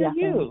 Good Love to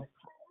hear y'all,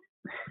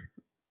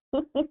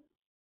 you.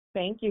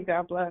 Thank you.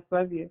 God bless.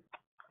 Love you.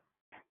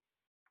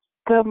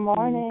 Good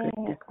morning,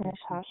 it's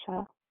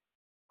Natasha.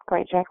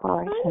 Great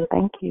declaration.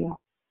 Thank you.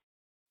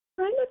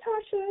 Hi,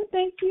 Natasha.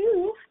 Thank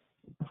you.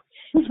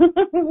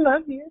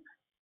 Love you.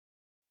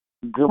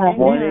 Good Amen.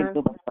 morning.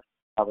 Good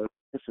morning.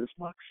 This is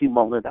Moxie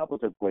Mullen. That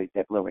was a great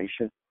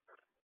declaration.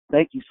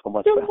 Thank you so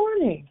much. Good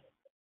morning.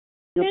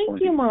 Good Thank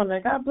morning. you,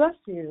 Mona. God bless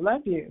you.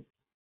 Love you.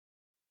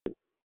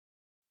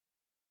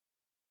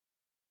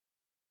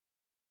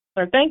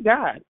 Or thank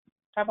God.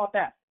 How about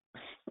that?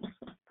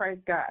 Praise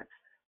God.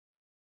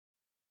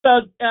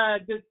 So,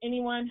 does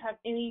anyone have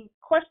any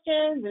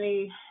questions?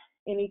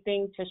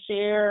 Anything to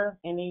share?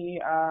 Any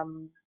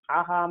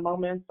aha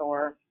moments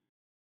or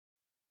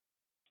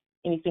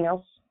anything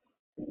else?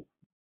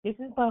 This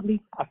is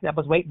Bubbly. I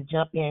was waiting to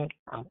jump in.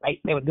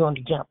 They were doing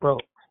the jump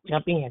rope.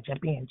 Jump in,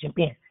 jump in, jump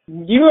in.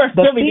 You are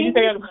silly. Did you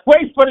say I was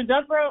waiting for the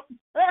jump rope?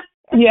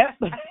 Yes.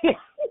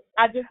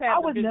 I just had I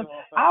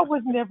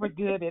was never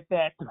good at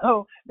that,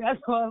 so that's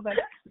why I was like,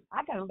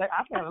 I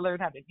gotta learn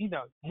how to,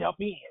 jump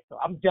in. So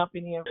I'm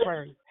jumping in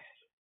first.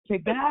 To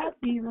God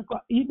be the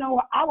glory.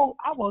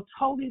 I will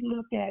totally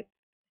look at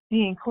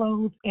being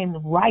clothed in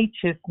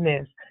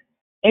righteousness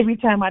every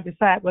time I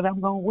decide what I'm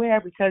gonna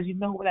wear, because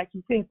like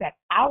you said, that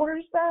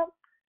outer stuff,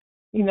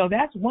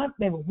 that's one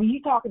thing. But when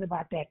you're talking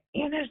about that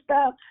inner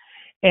stuff,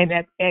 and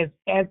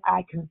as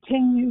I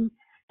continue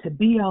to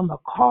be on the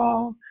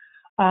call,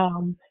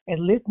 and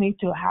listening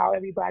to how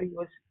everybody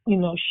was,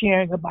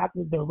 sharing about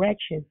the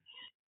direction,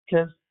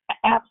 because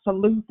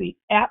absolutely,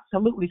 I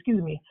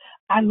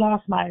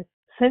lost my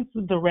sense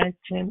of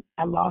direction.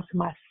 I lost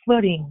my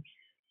footing.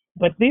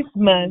 But this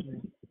month,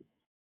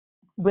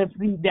 with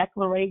these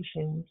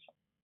declarations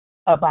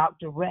about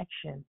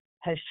direction,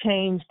 has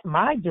changed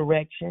my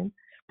direction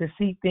to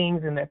see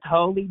things in a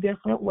totally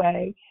different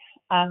way.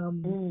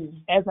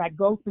 As I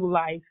go through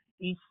life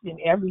each and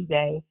every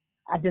day,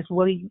 I just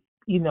really,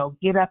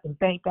 get up and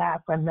thank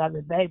God for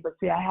another day. But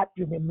see, I have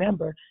to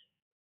remember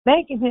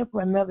thanking Him for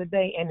another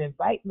day and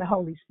inviting the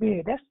Holy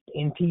Spirit. That's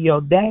into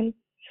your day.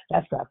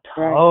 That's a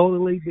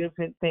totally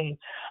different thing.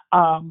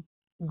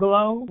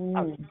 Glow,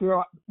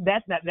 girl,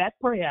 that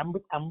prayer.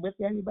 I'm with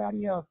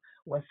everybody else.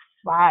 Was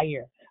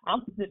fire.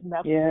 I'm sitting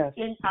up. Yes.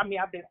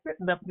 I've been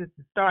sitting up since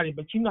it started,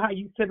 but you know how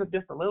you sit up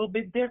just a little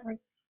bit different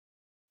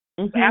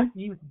Mm-hmm. after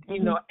you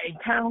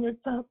encounter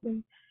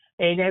something,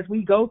 and as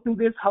we go through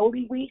this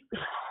Holy Week,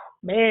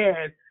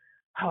 man,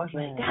 I was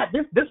like, God,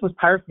 this was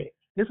perfect.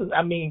 This was,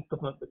 from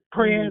the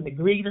prayer, the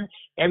greeter,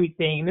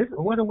 everything.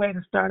 What a way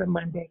to start a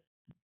Monday.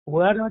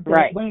 What a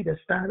day, way to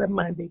start a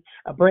Monday,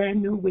 a brand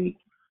new week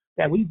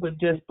that we were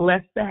just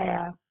blessed to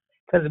have,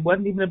 because it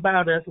wasn't even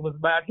about us, it was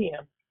about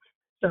him.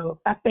 So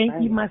I thank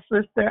you, my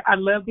sister. I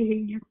love to hear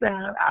you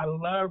sound. I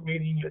love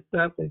reading your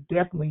stuff. And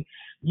definitely,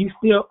 you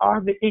still are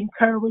the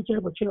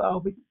encourager, but you'll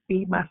always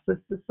be my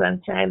sister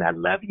Sunshine. I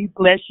love you,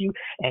 bless you,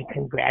 and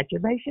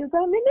congratulations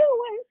on the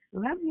new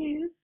one. Love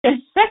you.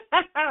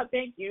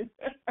 Thank you.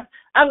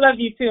 I love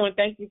you too, and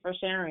thank you for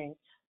sharing.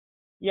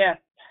 Yes,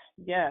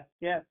 yes,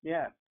 yes,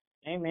 yes.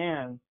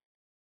 Amen.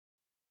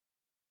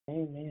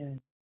 Amen.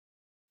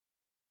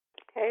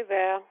 Hey,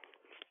 Val.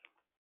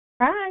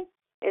 Hi.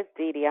 It's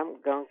Dee Dee.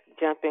 I'm going to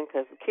jump in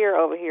because Kira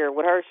over here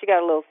with her, she got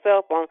a little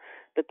cell phone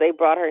that they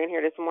brought her in here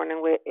this morning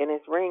with, and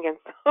it's ringing.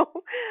 So,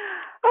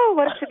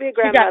 what it should be a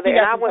grandmother. She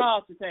got some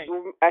calls to take.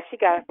 She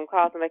got some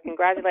calls, and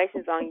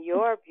congratulations on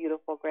your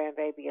beautiful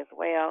grandbaby as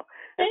well.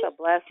 It's a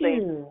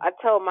blessing. You. I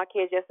told my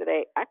kids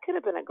yesterday, I could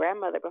have been a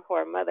grandmother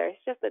before a mother. It's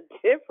just a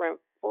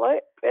different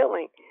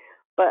feeling.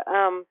 But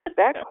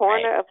that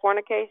corner of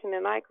fornication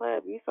in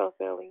nightclub, you so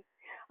silly.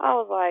 I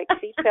was like,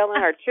 she's telling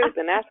her truth,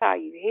 and that's how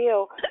you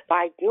heal,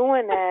 by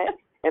doing that.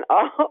 And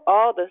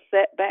all the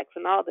setbacks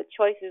and all the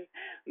choices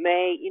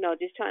made,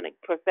 just trying to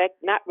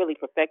not really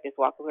perfect this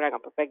walk, because we're not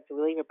going to perfect it to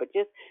believe it, but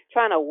just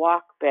trying to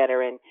walk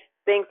better and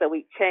things that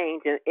we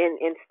change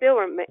and still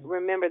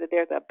remember that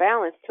there's a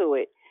balance to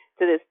it,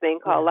 to this thing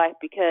called life,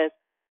 because,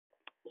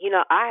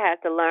 I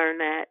had to learn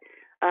that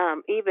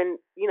even,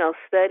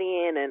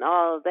 studying and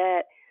all of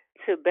that,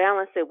 to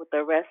balance it with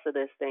the rest of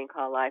this thing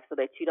called life, so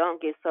that you don't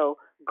get so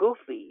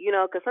goofy,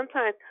 because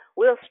sometimes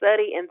we'll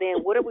study and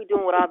then what are we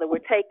doing with all that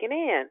we're taking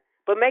in,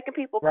 but making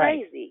people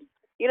crazy.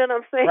 You know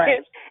what I'm saying?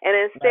 Right. And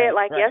instead,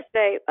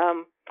 yesterday,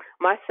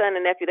 my son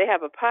and nephew, they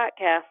have a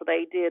podcast, so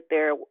they did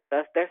their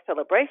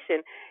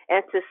celebration,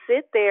 and to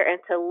sit there and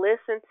to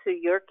listen to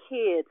your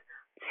kids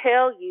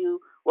tell you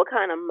what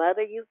kind of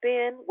mother you've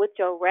been with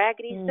your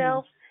raggedy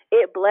self,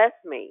 it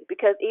blessed me,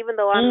 because even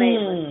though I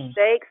made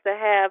mistakes, to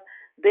have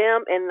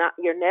them and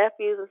your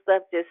nephews and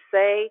stuff just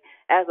say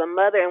as a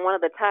mother, and one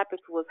of the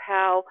topics was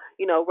how,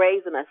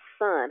 raising a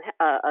son,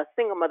 a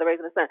single mother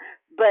raising a son,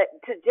 but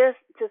to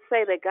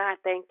say that, God,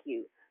 thank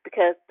you,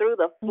 because through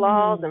the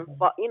flaws and,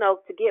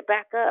 to get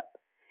back up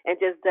and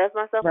just dust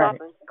myself off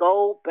and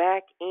go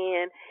back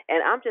in,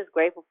 and I'm just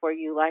grateful for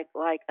you, like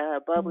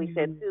Bubbly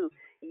said too,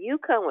 you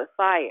come with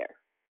fire.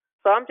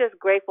 So I'm just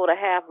grateful to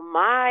have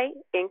my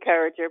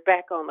encourager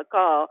back on the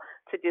call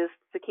to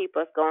keep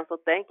us going. So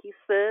thank you,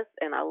 sis,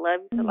 and I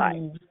love you to life.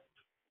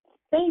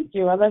 Thank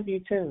you. I love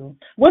you too.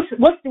 What's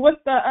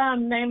the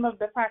name of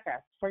the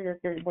podcast for your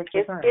son?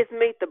 It's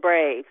Meet the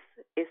Braves.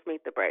 It's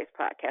Meet the Braves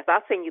podcast.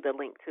 I'll send you the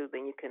link too.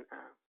 Then you can.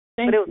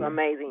 But it was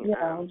amazing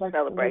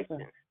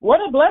celebration. What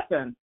a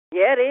blessing.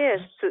 Yeah, it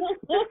is. To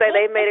say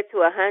they made it to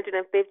 150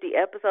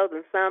 episodes,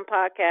 and some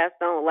podcasts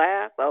don't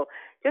last. So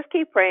just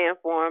keep praying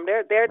for them.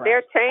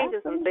 They're changing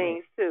some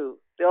things too.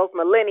 Those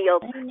millennials,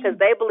 because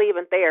they believe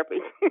in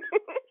therapy.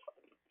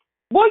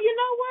 Well, you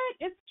know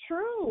what? It's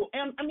true.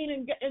 And I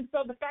mean, and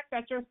so the fact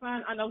that your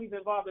son, I know he's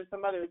involved in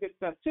some other good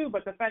stuff too,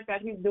 but the fact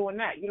that he's doing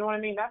that, you know what I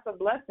mean? That's a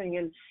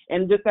blessing.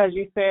 And just as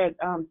you said,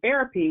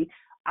 therapy,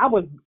 I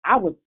was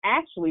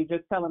actually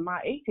just telling my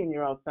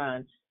 18-year-old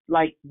son,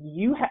 like,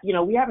 we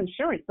have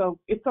insurance, so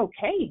it's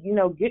okay,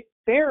 get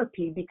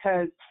therapy,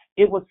 because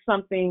it was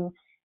something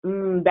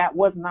that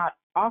was not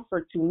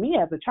offered to me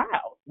as a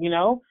child.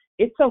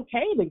 It's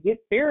okay to get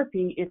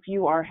therapy if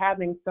you are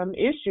having some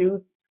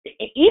issues,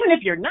 even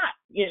if you're not.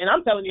 And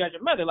I'm telling you as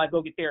your mother, like,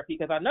 go get therapy,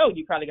 because I know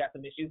you probably got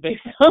some issues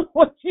based on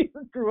what you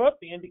grew up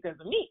in because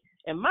of me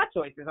and my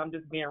choices. I'm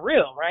just being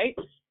real, right?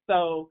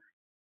 So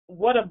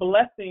what a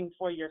blessing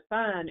for your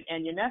son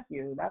and your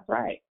nephew. That's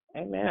right.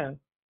 Amen.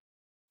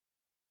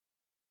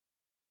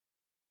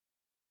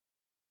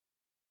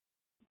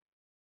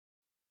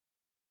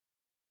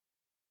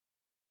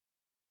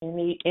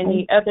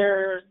 Any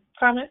other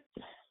comments?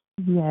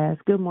 Yes.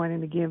 Good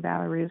morning again,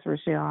 Valerie. It's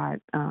Rochelle.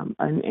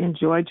 I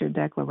enjoyed your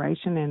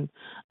declaration, and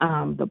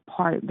the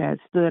part that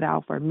stood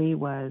out for me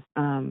was,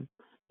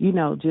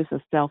 just a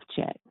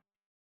self-check,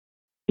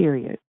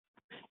 period.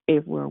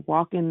 If we're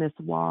walking this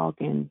walk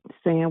and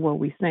saying what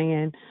we're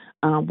saying,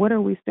 what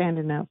are we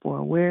standing up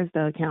for? Where's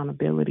the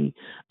accountability?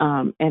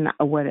 And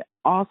what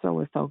also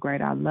is so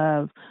great, I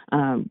love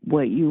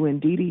what you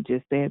and Dee Dee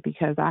just said,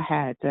 because I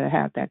had to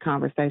have that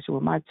conversation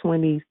with my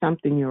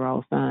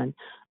 20-something-year-old son.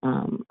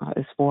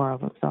 It's 4 of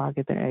them, so I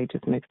get their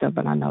ages mixed up,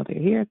 but I know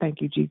they're here.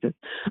 Thank you, Jesus.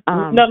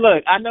 No,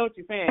 look, I know what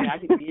you're saying. I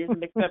get the years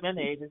mixed up and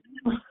the ages.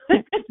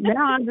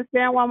 Now I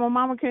understand why my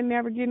mama could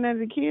never get none of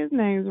the kids'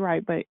 names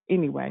right. But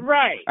anyway,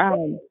 right.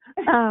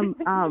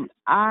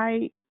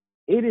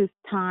 It is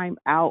time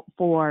out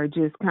for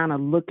just kind of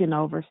looking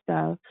over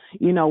stuff.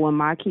 When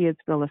my kids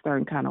feel a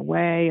certain kind of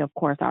way, of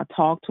course, I'll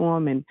talk to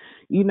them and,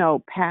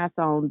 pass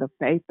on the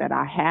faith that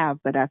I have.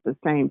 But at the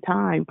same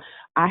time,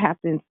 I have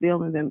to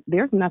instill in them,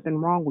 there's nothing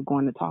wrong with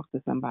going to talk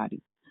to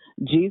somebody.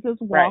 Jesus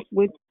walked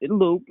with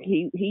Luke.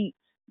 He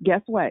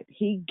guess what?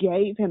 He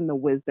gave him the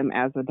wisdom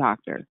as a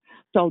doctor.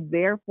 So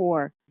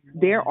therefore,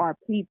 there are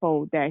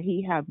people that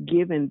he have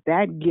given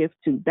that gift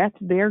to. That's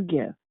their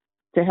gift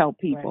to help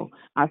people.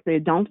 Right. I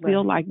said, don't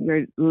feel like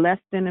you're less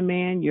than a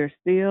man. You're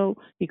still,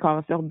 he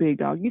called himself big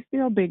dog. You're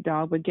still big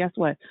dog, but guess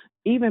what?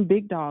 Even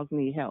big dogs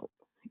need help.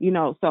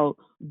 So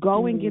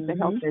go and get the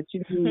help that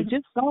you need.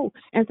 Just go.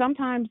 And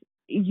sometimes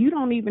you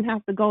don't even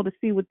have to go to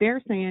see what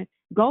they're saying.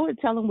 Go and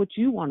tell them what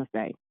you want to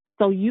say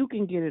so you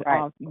can get it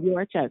off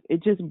your chest.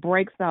 It just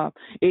breaks up.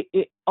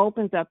 It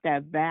opens up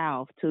that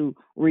valve to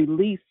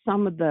release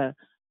some of the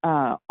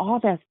all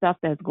that stuff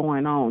that's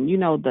going on,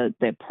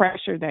 the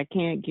pressure that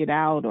can't get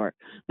out, or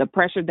the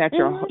pressure that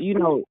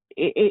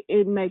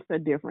it makes a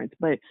difference.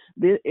 But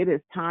it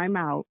is time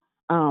out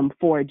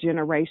for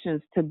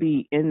generations to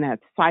be in that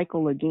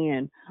cycle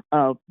again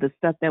of the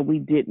stuff that we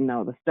didn't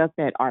know, the stuff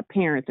that our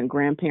parents and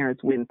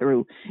grandparents went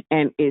through.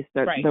 And it's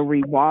the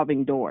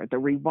revolving door.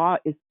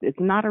 It's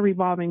not a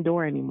revolving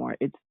door anymore.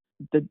 It's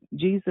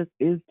Jesus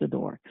is the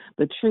door,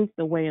 the truth,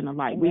 the way, and the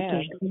light. We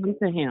can come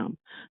to him.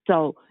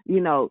 So,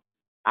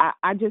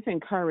 I just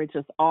encourage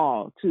us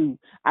all to,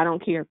 I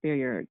don't care if they're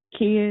your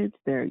kids,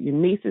 they're your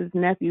nieces,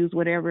 nephews,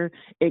 whatever,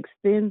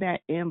 extend that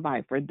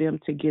invite for them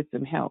to get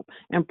some help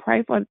and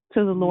pray to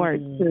the Lord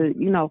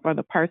to, for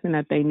the person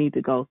that they need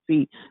to go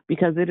see,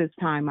 because it is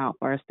time out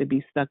for us to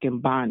be stuck in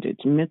bondage,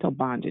 mental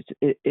bondage.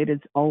 It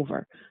is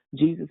over.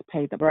 Jesus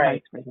paid the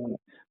price for that.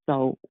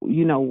 So,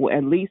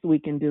 at least we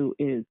can do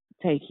is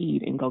take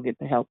heed and go get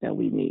the help that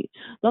we need.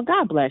 So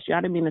God bless you.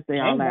 I didn't mean to say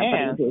all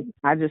that, but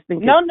I just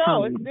think it's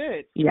time. It's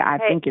good. Yeah, I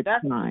think it's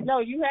time. No,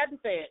 you had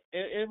to say it.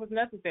 It was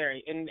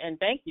necessary, and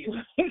thank you.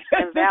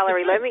 And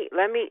Valerie, let me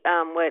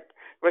what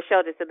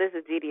Rochelle just said. This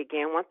is Didi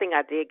again. One thing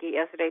I did get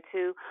yesterday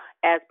too,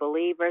 as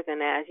believers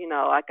and as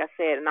like I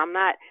said, and I'm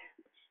not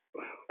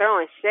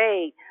throwing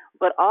shade,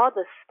 but all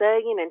the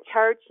studying and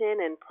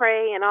churching and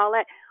praying and all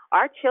that,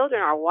 our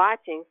children are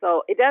watching,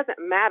 so it doesn't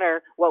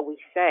matter what we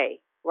say,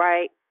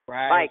 right?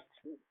 Like,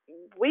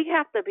 we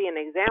have to be an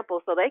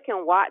example so they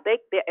can watch. And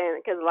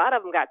because a lot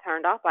of them got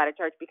turned off by the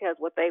church because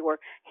what they were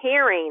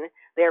hearing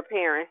their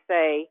parents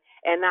say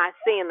and not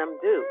seeing them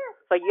do.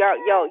 So your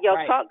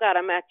talk got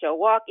to match your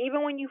walk,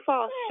 even when you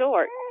fall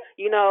short.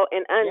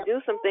 And undo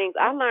some things.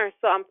 I learned,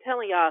 so I'm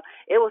telling y'all,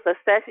 it was a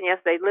session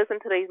yesterday. Listen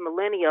to these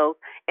millennials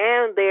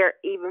and their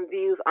even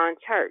views on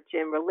church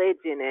and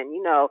religion and,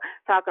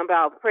 talking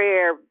about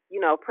prayer,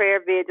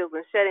 prayer vigils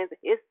and shut-ins.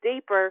 It's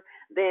deeper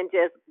than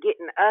just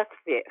getting us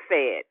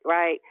fed,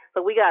 right?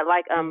 So we got,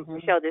 like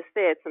Michelle just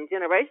said, some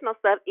generational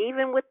stuff,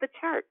 even with the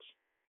church,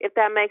 if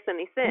that makes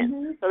any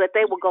sense, so that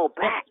they will go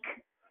back,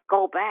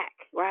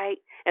 right?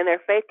 And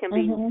their faith can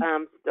be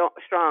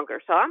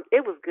stronger. So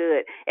it was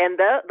good. And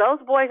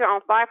those boys are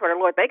on fire for the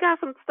Lord. They got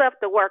some stuff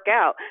to work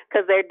out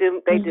because they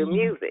do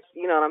music.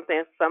 You know what I'm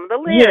saying? Some of the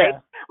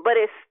lyrics, but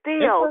it's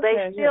still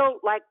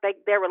like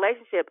their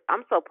relationship.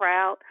 I'm so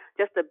proud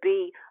just to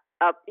be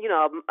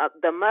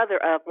the mother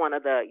of one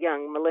of the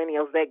young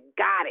millennials that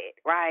got it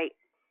right.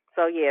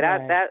 So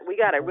that we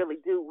got to really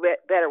do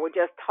better. We're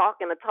just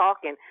talking the talk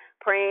and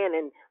praying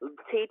and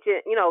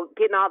teaching,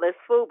 getting all this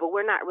food, but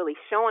we're not really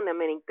showing them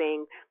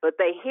anything. But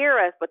they hear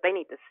us, but they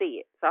need to see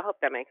it. So I hope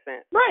that makes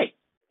sense. Right.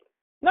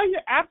 No,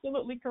 you're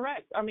absolutely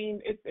correct. I mean,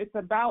 it's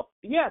about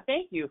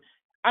thank you.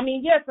 I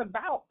mean, it's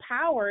about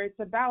power. It's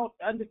about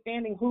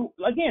understanding who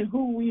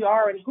we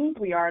are and whose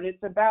we are, and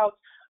it's about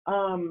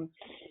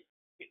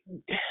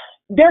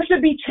there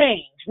should be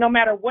change, no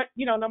matter what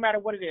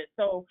it is.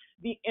 So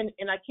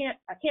and I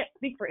can't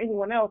speak for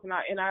anyone else,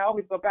 and I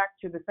always go back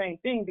to the same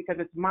thing because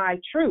it's my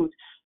truth.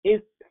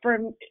 Is for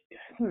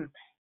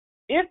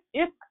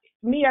if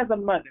me as a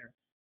mother,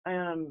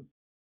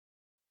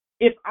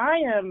 if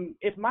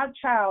my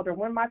child or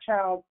when my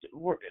child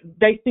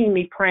they see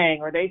me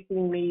praying or they see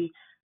me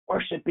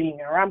worshiping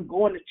or I'm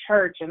going to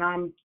church and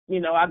I'm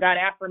I got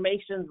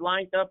affirmations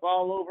lined up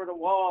all over the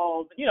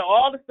walls,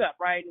 all the stuff,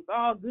 right? It's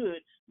all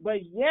good.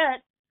 But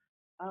yet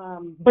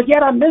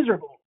I'm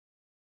miserable.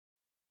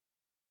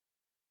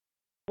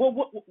 Well,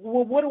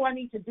 what do I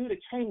need to do to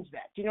change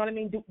that? Do you know what I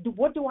mean?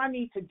 What do I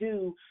need to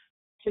do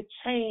to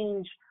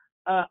change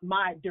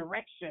my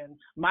direction,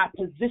 my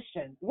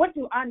position? What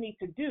do I need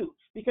to do?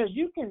 Because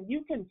you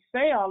can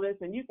say all this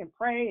and you can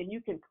pray and you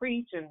can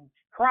preach and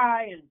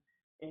cry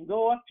and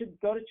go to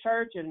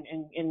church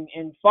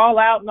and fall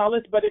out and all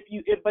this, but if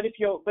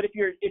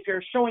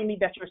you're showing me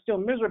that you're still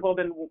miserable,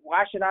 then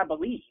why should I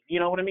believe?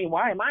 You know what I mean?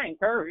 Why am I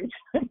encouraged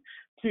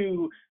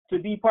to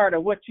be part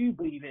of what you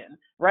believe in,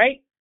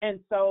 right? And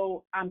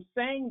so I'm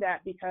saying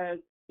that because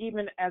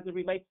even as it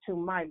relates to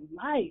my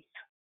life,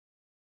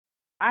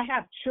 I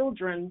have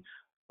children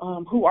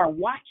who are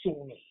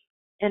watching me,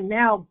 and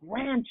now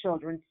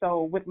grandchildren.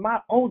 So with my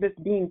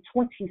oldest being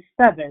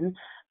 27.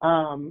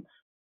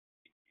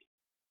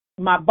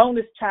 My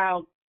bonus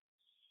child,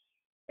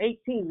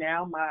 18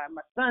 now.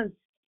 My son's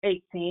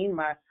 18.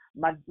 My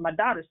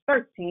daughter's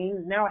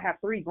 13. Now I have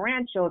 3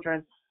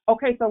 grandchildren.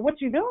 Okay, so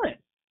what you doing?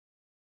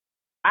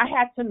 I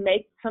had to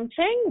make some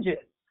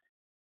changes,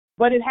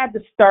 but it had to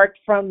start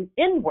from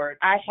inward.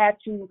 I had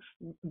to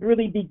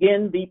really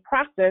begin the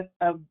process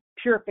of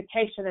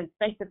purification and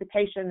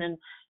sanctification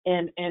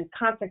and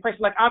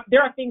consecration. Like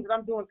there are things that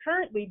I'm doing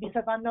currently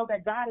because I know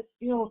that God is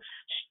still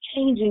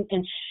changing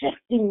and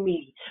shifting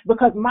me,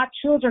 because my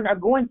children are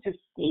going to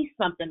see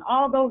something.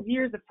 All those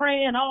years of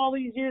praying, all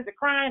these years of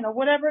crying or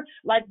whatever,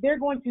 like they're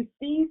going to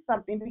see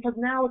something because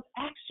now it's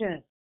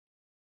action.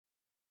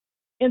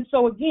 And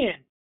so again,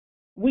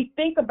 we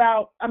think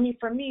about,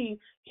 for me,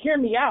 hear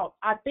me out.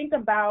 I think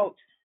about,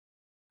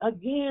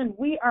 again,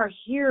 we are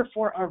here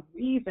for a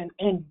reason,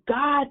 and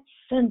God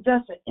sends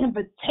us an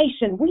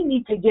invitation. We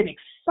need to get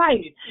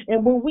excited.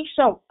 And when we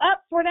show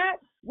up for that,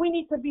 we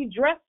need to be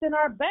dressed in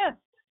our best.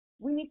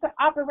 We need to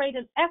operate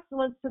in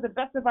excellence to the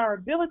best of our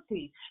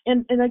ability.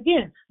 And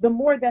again, the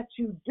more that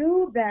you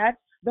do that,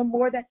 the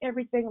more that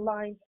everything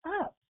lines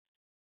up.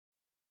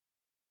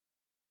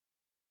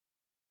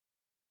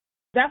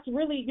 That's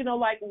really,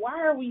 like,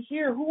 why are we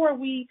here? Who are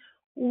we?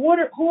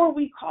 Who are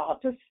we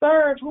called to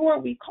serve? Who are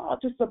we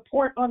called to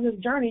support on this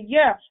journey?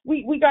 Yeah,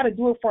 we got to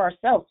do it for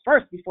ourselves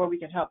first before we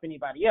can help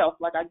anybody else.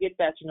 Like, I get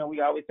that,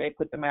 we always say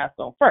put the mask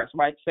on first,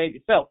 right? Save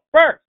yourself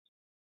first.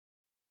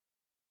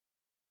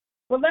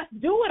 But let's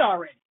do it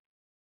already.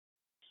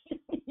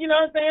 You know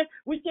what I'm saying?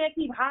 We can't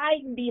keep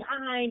hiding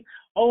behind,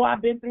 oh,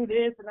 I've been through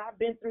this and I've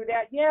been through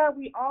that. Yeah,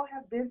 we all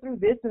have been through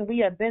this and we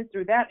have been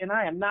through that, and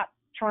I am not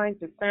trying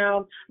to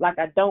sound like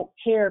I don't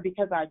care,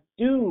 because I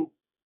do.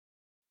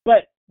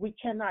 But we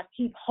cannot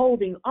keep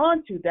holding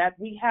on to that.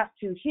 We have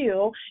to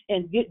heal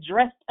and get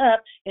dressed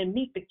up and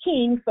meet the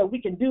King so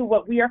we can do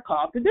what we are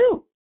called to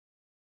do.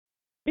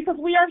 Because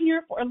we are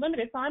here for a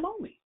limited time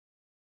only.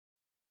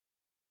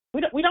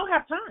 We don't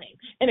have time.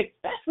 And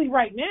especially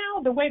right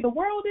now, the way the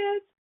world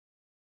is,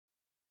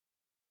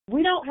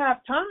 we don't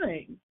have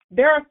time.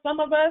 There are some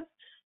of us,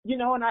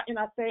 and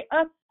I say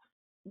us,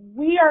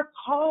 we are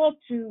called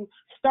to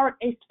start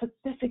a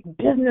specific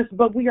business,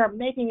 but we are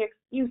making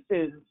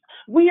excuses.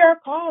 We are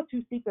called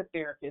to seek a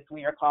therapist.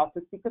 We are called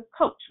to seek a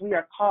coach. We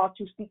are called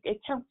to seek a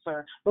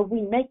counselor, but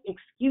we make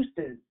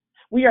excuses.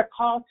 We are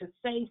called to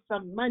save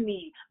some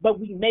money, but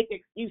we make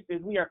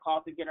excuses. We are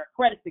called to get our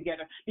credit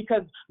together,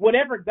 because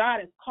whatever God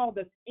has called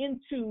us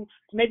into,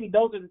 maybe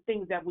those are the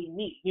things that we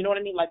need. You know what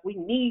I mean? Like, we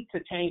need to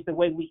change the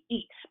way we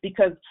eat,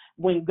 because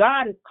when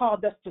God has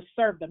called us to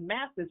serve the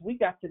masses, we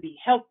got to be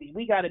healthy.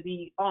 We got to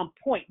be on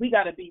point. We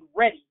got to be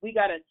ready.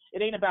 It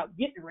ain't about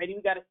getting ready.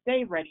 We got to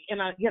stay ready.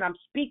 And again, I'm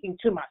speaking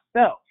to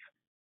myself,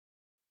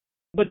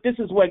 but this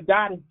is what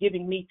God is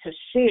giving me to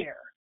share.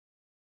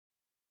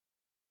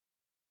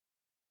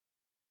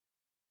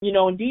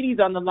 And Dee Dee's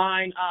on the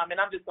line, and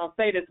I'm just going to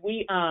say this.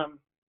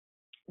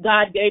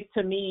 God gave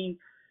to me,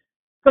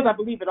 because I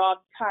believe it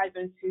all ties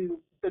into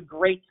the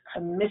Great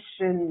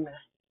Commission.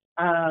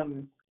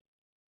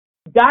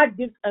 God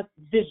gives us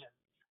vision.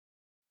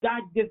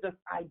 God gives us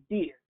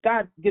ideas.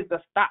 God gives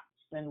us thoughts.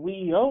 And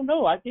oh,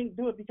 no, I can't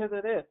do it because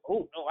of this.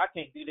 Oh, no, I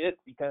can't do this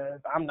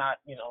because I'm not,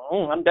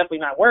 I'm definitely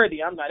not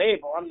worthy. I'm not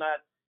able. I'm not,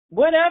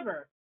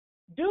 whatever.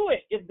 Do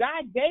it. If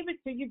God gave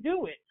it to you,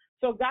 do it.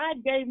 So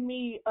God gave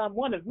me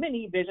one of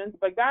many visions,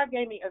 but God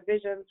gave me a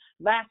vision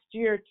last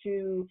year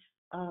to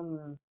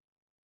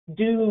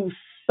do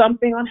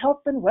something on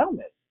health and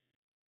wellness.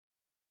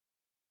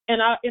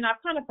 And I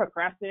kind of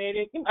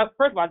procrastinated.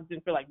 First of all, I just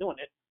didn't feel like doing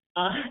it.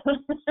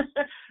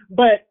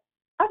 But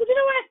I said, you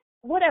know what?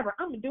 Whatever,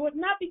 I'm going to do it.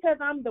 Not because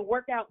I'm the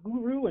workout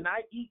guru and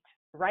I eat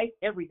right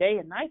every day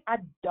and night. I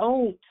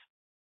don't.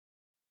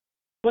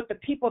 But the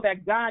people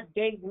that God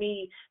gave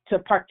me to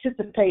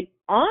participate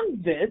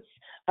on this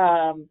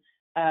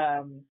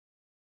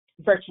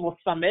virtual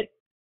summit,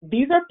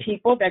 these are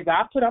people that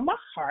God put on my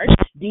heart.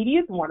 Dee Dee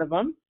is one of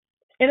them.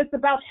 And it's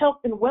about health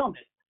and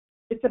wellness.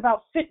 It's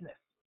about fitness.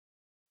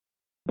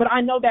 But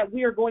I know that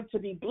we are going to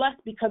be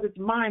blessed because it's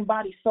mind,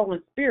 body, soul,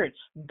 and spirit.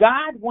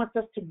 God wants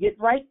us to get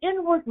right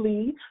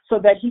inwardly so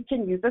that he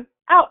can use us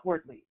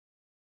outwardly.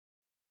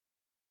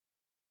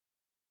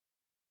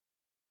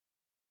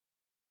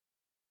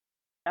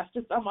 That's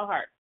just on my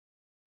heart.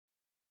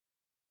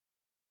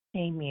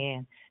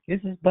 Amen.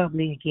 This is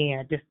Bubbly again.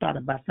 I just thought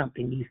about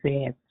something you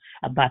said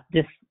about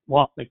this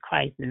walk with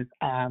Christ is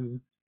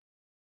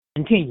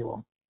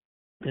continual.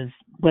 Because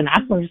when I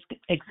first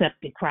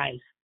accepted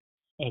Christ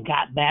and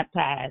got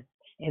baptized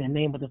in the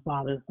name of the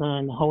Father, the Son,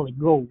 and the Holy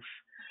Ghost,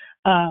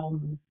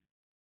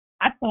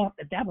 I thought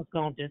that was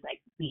going to just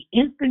like be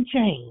instant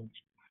change.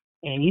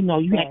 And, you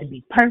had to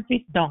be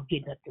perfect, don't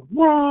get nothing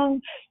wrong,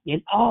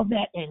 and all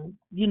that. And,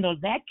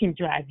 that can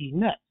drive you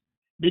nuts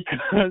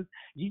because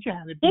you're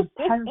trying to be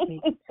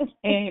perfect.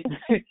 and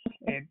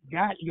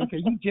God,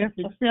 okay, you just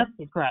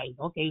accepted Christ.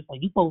 Okay, so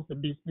you're supposed to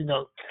be,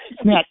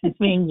 snap your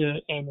finger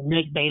and the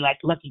next day like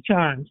Lucky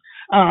Charms.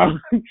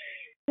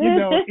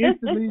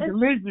 Instantly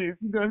delicious,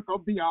 it's going to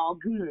be all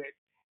good.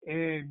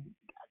 And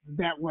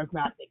that was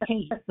not the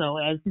case. So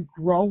as you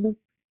grow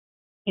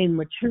in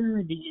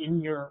maturity in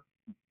your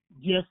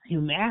just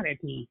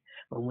humanity,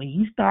 but when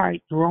you start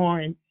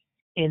growing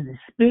in the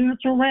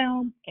spiritual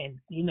realm and,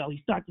 you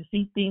start to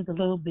see things a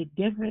little bit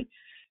different.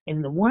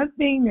 And the one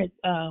thing that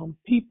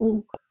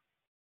people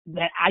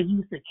that I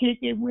used to kick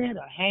it with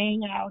or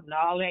hang out and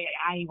all that.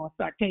 I ain't gonna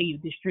start telling you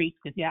the streets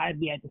because I'd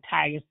be at the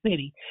Tiger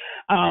City.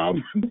 But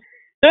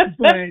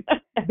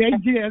they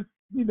just,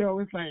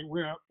 it's like,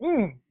 well,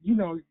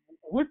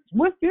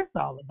 what's this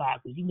all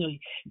about?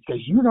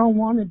 Because you don't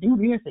want to do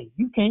this and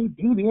you can't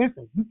do this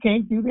and you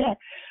can't do that.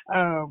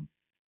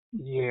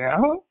 Yeah.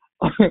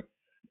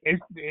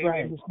 It's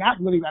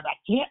not really that I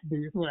can't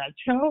do. It's what I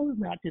chose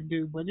not to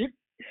do. But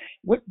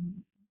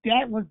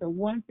that was the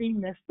one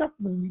thing that stuck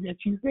with me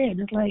that you said.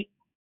 It's like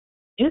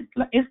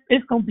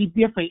it's gonna be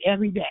different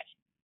every day.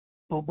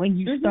 But when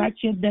you start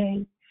your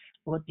day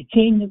with the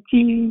King of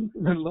Kings,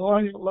 the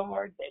Lord of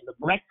Lords, and the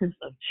Breakfast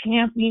of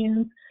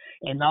Champions,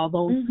 and all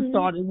those who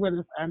started with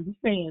us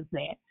understands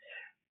that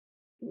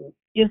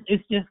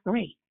it's just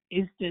great.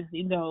 It's just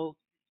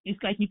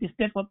it's like you can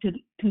step up to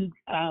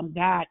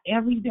God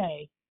every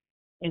day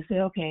and say,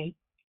 okay,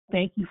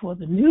 thank you for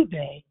the new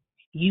day.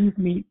 Use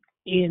me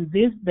in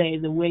this day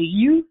the way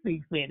you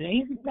see fit.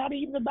 It's not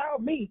even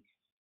about me.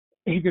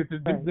 Because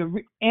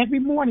every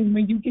morning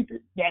when you get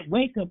that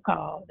wake-up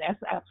call, that's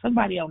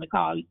somebody on the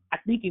call, I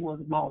think it was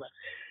Mona,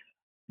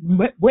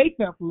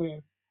 wake-up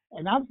list.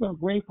 And I'm so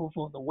grateful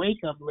for the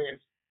wake-up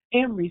list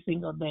every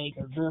single day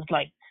because it's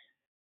like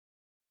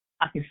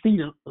I can see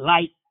the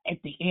light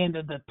at the end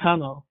of the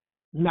tunnel.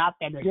 Not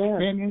that it's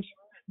finished,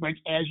 but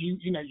as you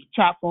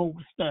chop over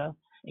stuff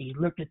and you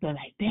look at them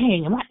like,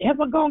 dang, am I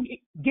ever going to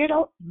get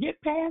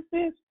past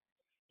this?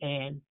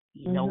 And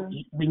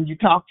when you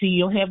talk to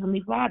your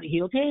Heavenly Father,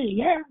 He'll tell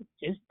you,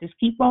 just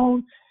keep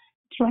on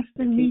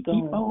trusting me,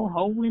 keep on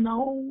holding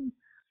on.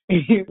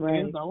 As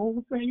the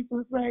old saints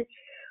would say.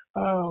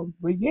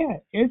 But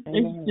it's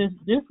just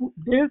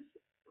this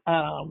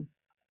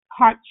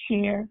heart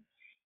share,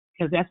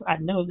 because I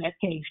know that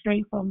came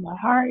straight from the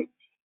heart.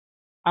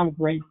 I'm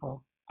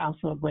grateful. I'm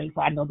so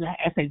grateful. I know that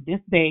this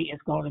day is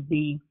going to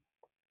be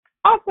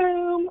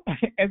awesome,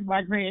 as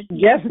my grandkids.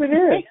 Yes, it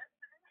is.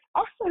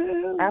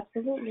 Awesome.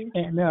 Absolutely.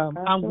 And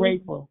I'm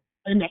grateful.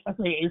 And like I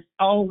say, it's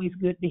always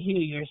good to hear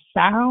your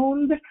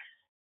sound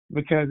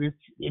because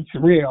it's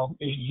real,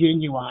 it's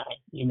genuine,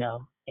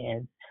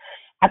 And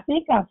I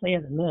think I've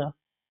said enough.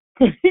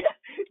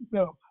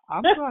 So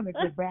I'm trying to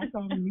get back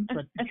on you,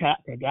 but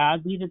to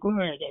God be the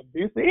glory that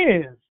this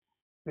is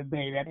the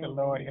day that the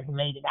Lord has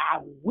made, and I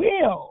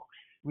will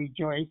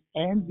rejoice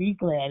and be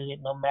glad in it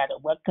no matter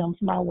what comes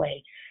my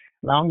way.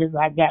 As long as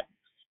I got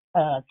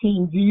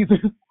King Jesus,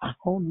 I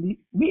don't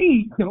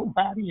need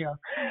nobody else.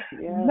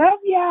 Yes. Love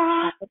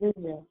ya.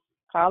 Hallelujah.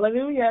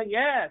 Hallelujah.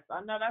 Yes,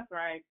 I know that's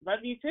right. Love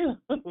you too.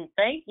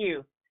 Thank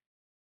you.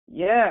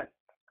 Yes.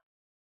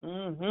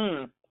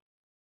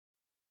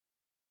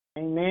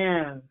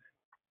 Amen.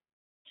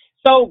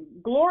 So,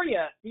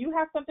 Gloria, do you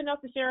have something else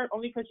to share?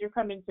 Only because you're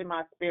coming to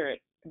my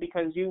spirit.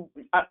 Because your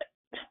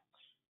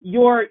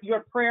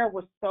prayer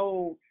was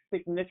so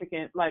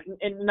significant. Like,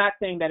 and not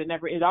saying that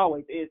it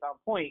always is on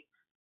point,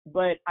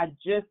 but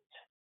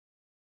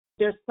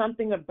there's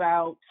something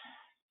about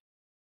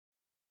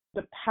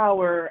the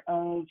power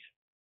of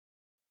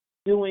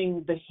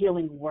doing the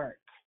healing work.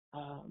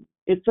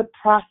 It's a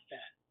process.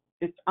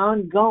 It's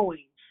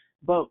ongoing.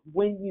 But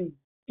when you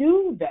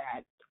do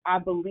that, I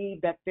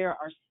believe that there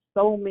are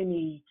so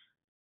many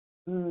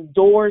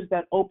doors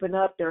that open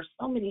up. There are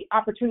so many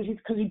opportunities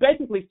because you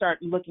basically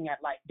start looking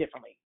at life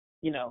differently,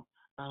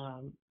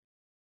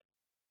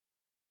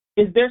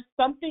 Is there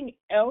something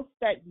else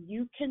that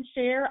you can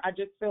share? I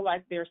just feel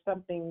like there's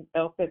something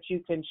else that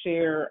you can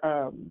share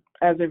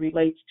as it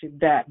relates to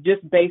that,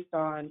 just based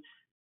on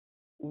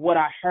what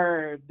I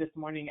heard this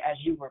morning as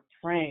you were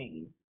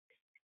praying.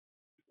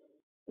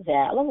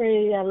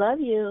 Valerie, I love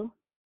you.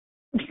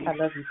 I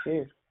love you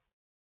too.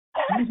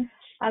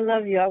 I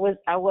love you. I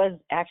was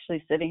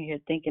actually sitting here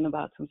thinking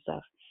about some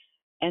stuff.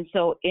 And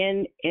so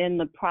in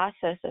the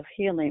process of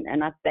healing,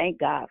 and I thank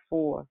God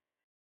for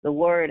the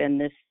word and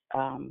this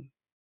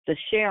the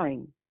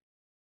sharing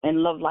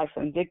in Love, Life,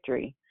 and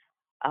Victory,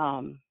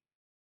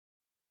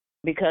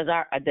 because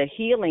the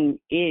healing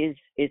is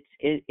it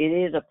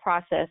is a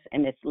process,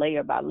 and it's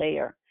layer by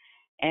layer.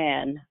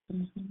 And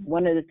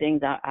one of the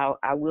things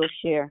I will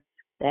share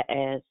that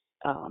as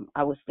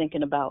I was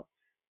thinking about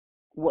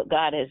what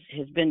God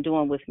has been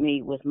doing with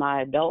me with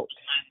my adult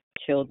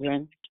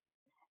children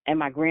and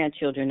my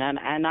grandchildren,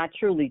 and I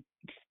truly,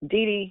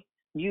 Dee Dee,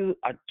 you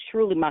are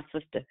truly my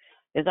sister.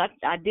 As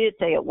I did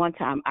say at one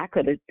time, I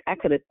could have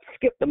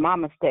skipped the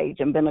mama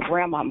stage and been a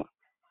grandmama,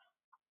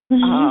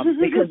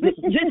 because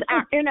just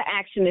our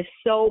interaction is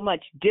so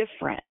much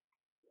different.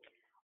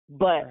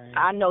 But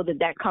I know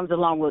that comes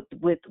along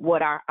with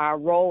what our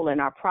role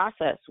and our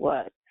process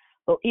was.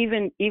 But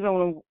even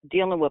when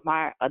dealing with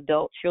my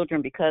adult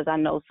children, because I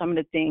know some of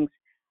the things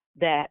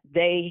that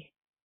they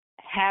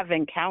have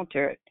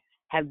encountered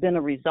have been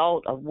a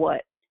result of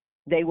what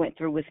they went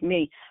through with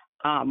me.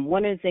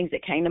 One of the things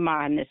that came to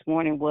mind this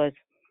morning was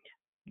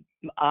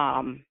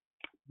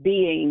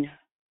being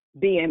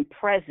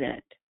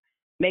present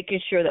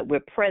making sure that we're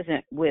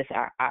present with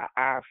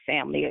our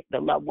family, the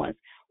loved ones,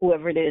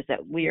 whoever it is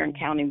that we are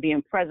encountering,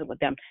 being present with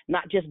them,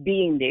 not just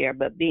being there,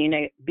 but being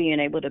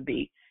able to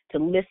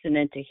listen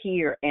and to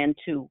hear and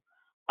to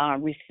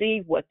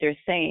receive what they're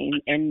saying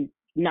and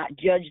not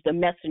judge the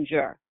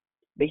messenger,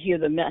 but hear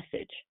the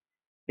message,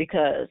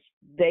 because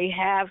they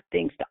have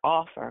things to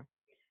offer.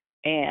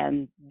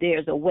 And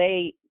there's a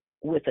way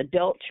with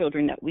adult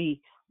children that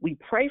we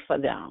pray for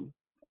them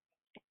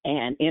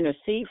and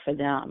intercede for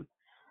them.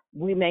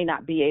 We may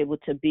not be able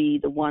to be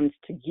the ones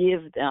to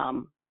give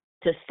them,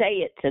 to say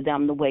it to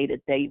them the way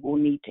that they will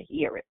need to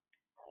hear it.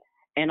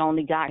 And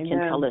only God can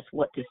tell us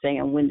what to say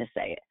and when to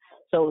say it.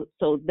 So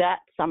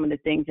that's some of the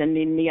things. And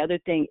then the other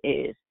thing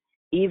is,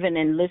 even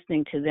in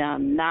listening to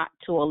them, not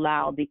to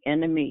allow the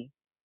enemy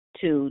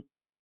to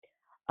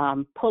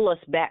pull us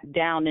back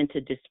down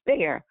into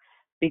despair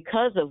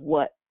because of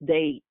what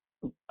they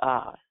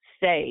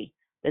say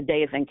that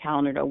they have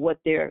encountered or what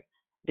their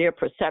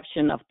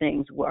perception of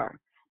things were.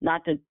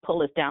 Not to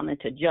pull us down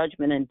into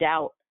judgment and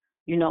doubt,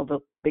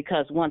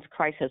 because once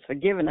Christ has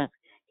forgiven us,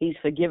 he's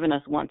forgiven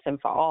us once and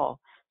for all.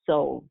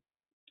 So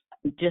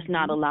just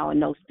not allowing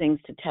those things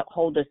to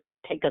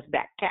take us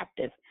back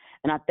captive.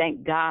 And I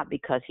thank God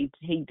because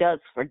he does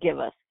forgive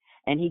us,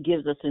 and he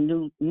gives us a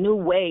new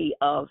way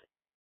of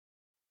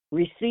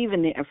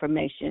receiving the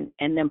information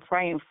and then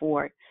praying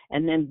for it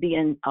and then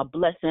being a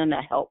blessing and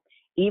a help,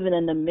 even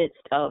in the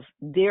midst of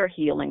their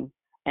healing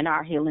and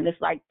our healing. It's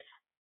like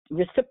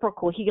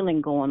reciprocal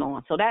healing going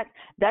on. So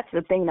that's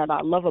the thing that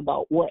I love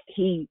about what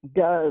he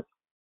does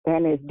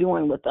and is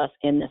doing with us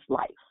in this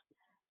life.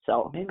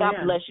 So Amen. God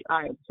bless you.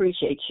 I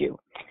appreciate you.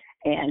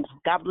 And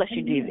God bless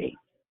you, DV.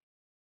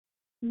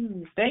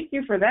 Thank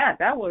you for that.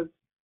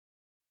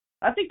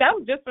 I think that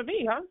was just for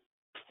me, huh?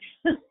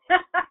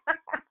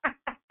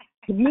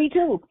 Me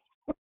too.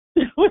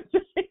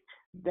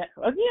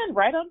 Again,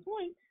 right on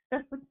point.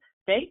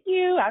 Thank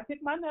you. I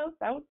took my notes.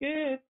 That was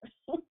good.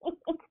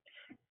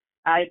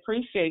 I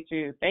appreciate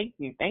you. Thank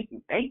you.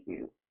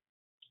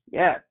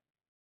 Yes.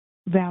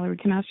 Valerie,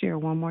 can I share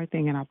one more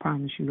thing? And I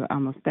promise you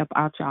I'm going to step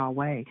out y'all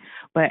way.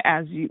 But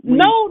as you...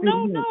 No.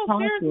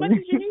 Share as much as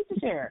you need to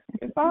share.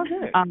 It's all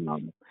good.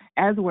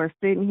 As we're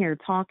sitting here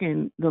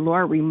talking, the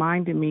Lord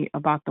reminded me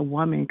about the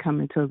woman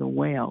coming to the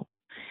well.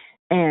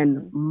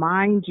 And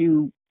mind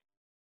you,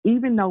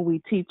 even though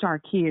we teach our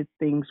kids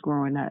things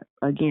growing up,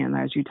 again,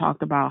 as you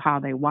talked about how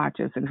they watch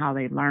us and how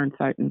they learn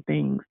certain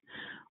things,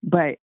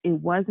 but it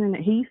wasn't,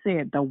 he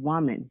said the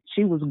woman,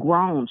 she was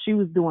grown. She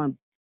was doing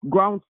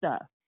grown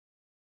stuff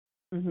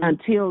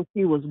until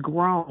she was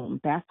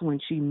grown. That's when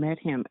she met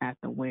him at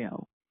the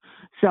well.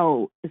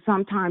 So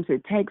sometimes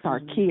it takes our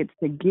kids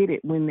to get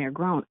it when they're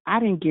grown. I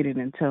didn't get it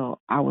until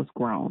I was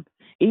grown,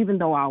 even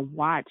though I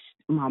watched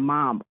my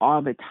mom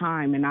all the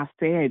time. And I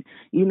said,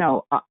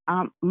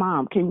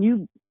 Mom, can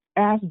you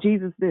ask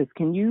Jesus this?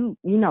 Can you,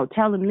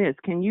 tell him this?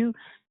 Can you?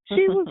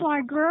 She was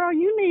like, girl,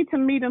 you need to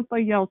meet him for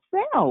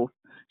yourself.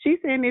 She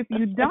said, if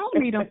you don't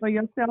meet him for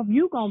yourself,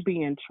 you're going to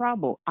be in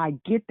trouble. I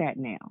get that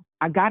now.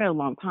 I got it a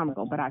long time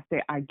ago, but I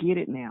said, I get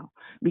it now,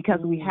 because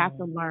we have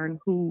to learn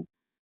who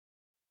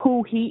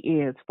he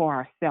is for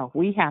ourselves.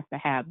 We have to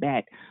have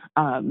that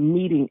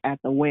meeting at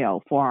the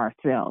well for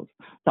ourselves.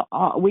 So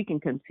we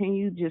can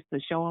continue just to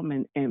show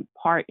them and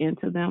part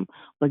into them,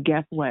 but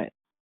guess what?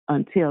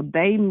 Until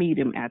they meet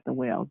him at the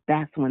well,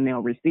 that's when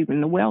they'll receive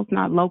him. The well's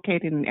not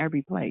located in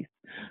every place.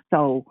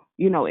 So,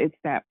 it's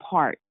that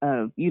part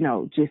of,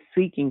 just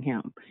seeking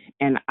him.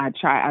 And I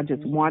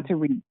just want to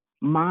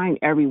remind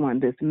everyone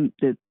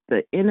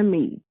the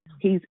enemy,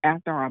 he's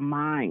after our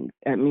minds.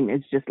 I mean,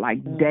 it's just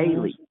like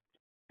daily.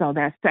 So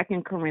that's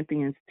 2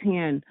 Corinthians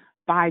 10,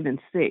 5 and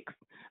 6.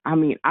 I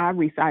mean, I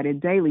recite it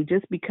daily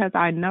just because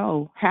I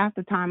know half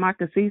the time I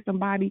could see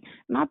somebody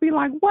and I'll be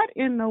like, what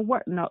in the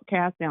world? No,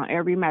 cast down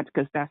every match,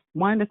 because that's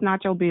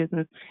not your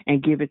business,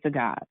 and give it to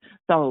God.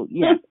 So,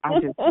 yes, I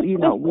just, we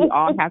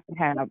all have to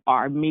have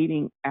our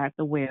meeting at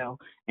the well.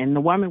 And the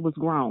woman was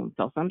grown.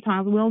 So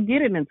sometimes we don't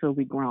get it until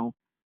we're grown.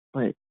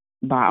 But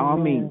by all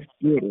means,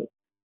 get it.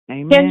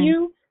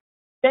 Amen.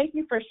 Thank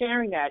you for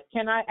sharing that.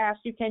 Can I ask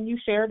you, can you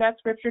share that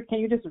scripture? Can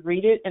you just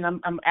read it? And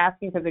I'm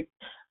asking because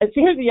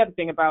here's the other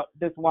thing about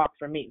this walk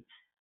for me.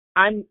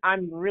 I'm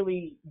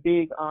really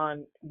big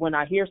on, when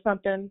I hear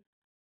something,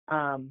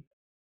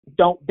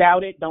 don't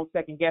doubt it, don't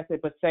second guess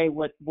it, but say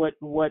what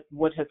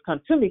has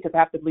come to me, because I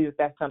have to believe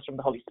that comes from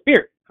the Holy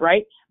Spirit,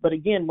 right? But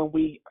again,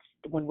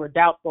 when we're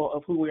doubtful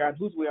of who we are and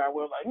whose we are,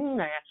 we're like,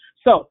 nah.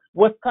 So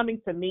what's coming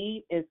to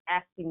me is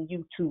asking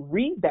you to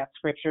read that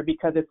scripture,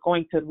 because it's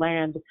going to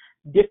land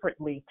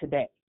differently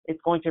today.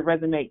 It's going to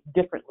resonate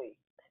differently,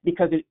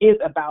 because it is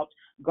about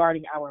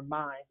guarding our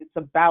minds. It's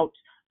about,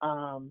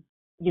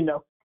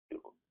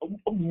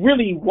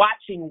 really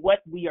watching what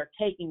we are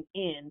taking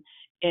in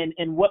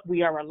and what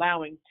we are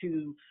allowing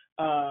to,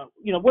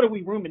 what are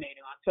we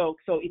ruminating on?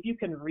 So if you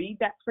can read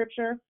that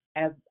scripture,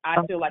 as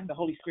I feel like the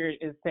Holy Spirit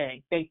is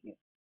saying. Thank you.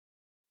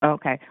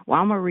 Okay. Well,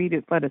 I'm going to read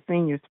it for the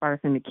seniors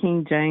first in the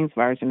King James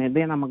Version, and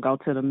then I'm going to go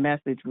to the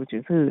Message, which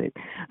is Hood,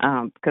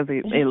 because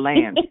it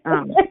lands.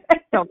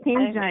 So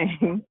King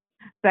James,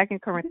 2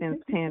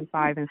 Corinthians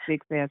 10:5-6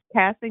 says,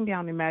 casting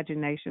down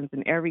imaginations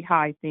and every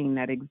high thing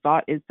that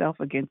exalts itself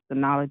against the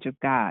knowledge of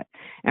God,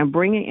 and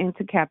bringing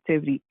into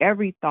captivity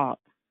every thought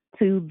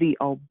to the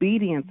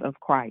obedience of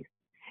Christ,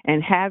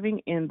 and having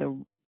in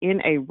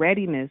a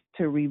readiness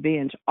to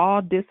revenge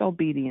all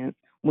disobedience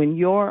when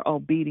your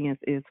obedience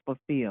is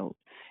fulfilled.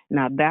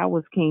 Now that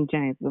was King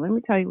James, but let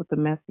me tell you what the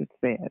Message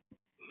says.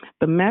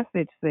 The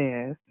Message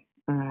says,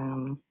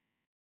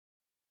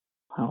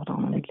 hold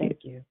on, let me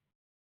Thank you.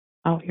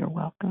 Oh, you're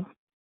welcome.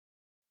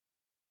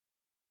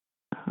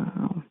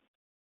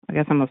 I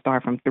guess I'm going to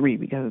start from 3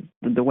 because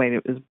the way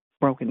it is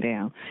broken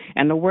down.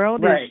 And the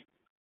world is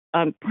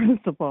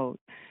unprincipled.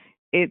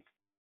 It's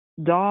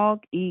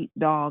dog eat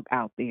dog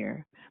out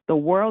there. The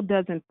world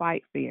doesn't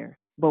fight fair,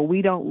 but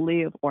we don't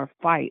live or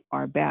fight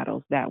our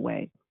battles that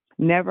way.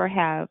 Never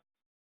have,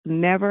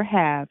 and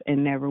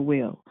never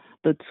will.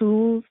 The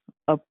tools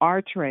of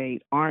our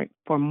trade aren't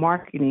for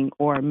marketing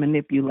or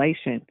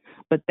manipulation,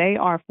 but they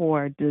are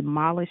for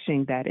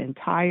demolishing that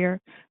entire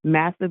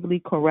massively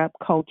corrupt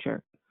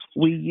culture.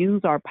 We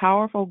use our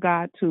powerful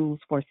God tools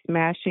for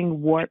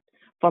smashing warped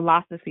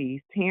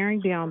philosophies,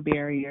 tearing down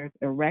barriers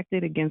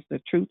erected against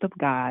the truth of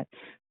God,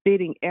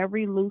 fitting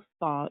every loose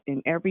thought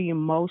and every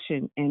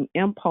emotion and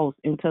impulse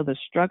into the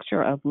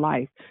structure of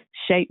life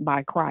shaped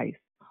by Christ.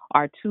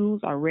 Our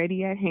tools are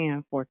ready at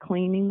hand for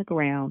cleaning the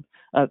ground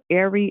of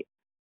every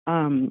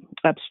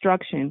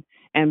obstruction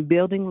and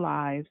building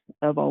lives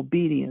of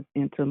obedience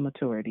into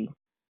maturity.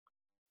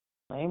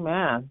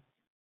 Amen.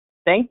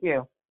 Thank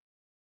you.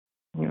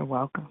 You're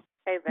welcome.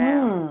 Hey,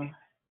 Val.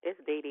 It's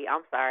Dee Dee.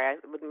 I'm sorry.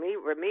 With me,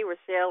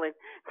 Rochelle, and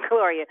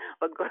Gloria.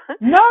 But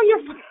no,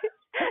 you're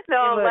no,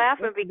 I'm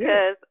laughing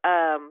because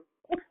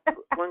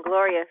when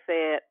Gloria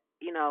said,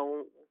 you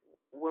know,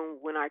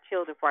 when our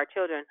children,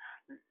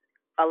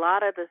 a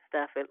lot of the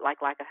stuff, like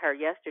I heard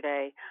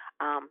yesterday,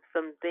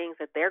 some things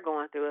that they're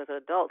going through as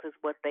adults is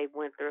what they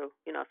went through.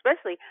 You know,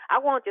 especially, I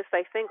won't just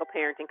say single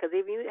parenting, because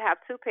if you have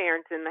 2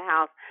 parents in the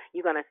house,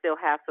 you're going to still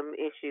have some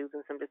issues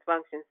and some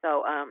dysfunction.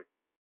 So,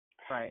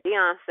 right.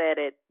 Dion said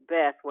it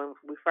best when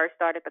we first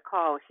started the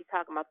call. She's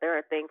talking about there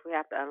are things we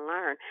have to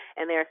unlearn,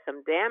 and there's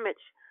some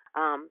damage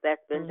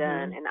that's been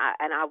done. And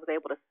I was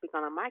able to speak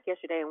on a mic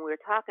yesterday, and we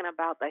were talking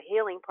about the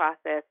healing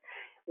process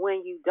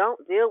when you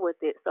don't deal with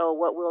it. So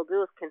what we'll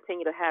do is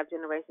continue to have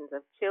generations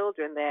of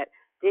children that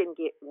didn't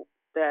get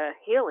the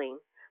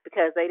healing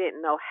because they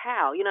didn't know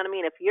how. You know what I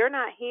mean? If you're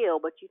not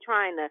healed, but you're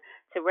trying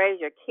to raise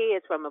your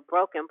kids from a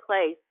broken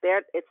place,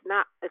 it's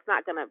not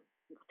going to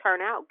turn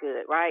out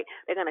good, right?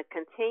 They're going to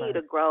continue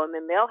to grow, and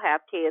then they'll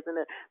have kids, and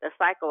the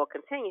cycle will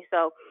continue.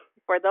 So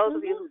for those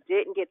of you who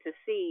didn't get to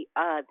see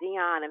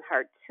Dion and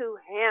her 2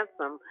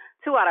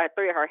 out of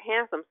 3 of her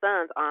handsome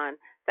sons on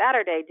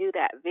Saturday do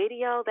that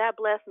video, that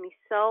blessed me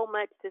so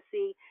much to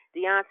see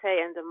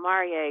Deontay and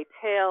Demarie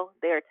tell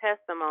their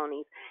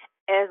testimonies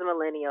as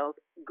millennials,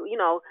 you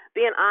know,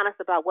 being honest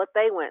about what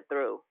they went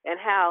through and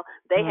how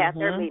they had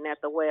their meeting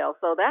at the well.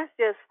 So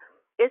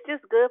it's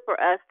just good for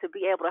us to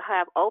be able to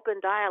have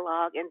open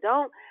dialogue and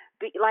don't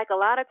be like a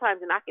lot of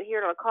times, and I can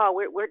hear it on the call.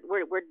 We're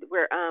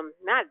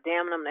not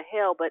damning them to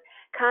hell, but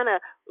kind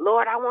of,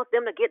 Lord, I want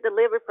them to get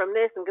delivered from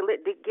this and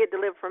get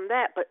delivered from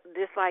that. But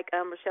just like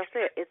Michelle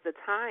said, it's the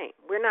time.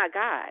 We're not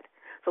God,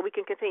 so we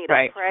can continue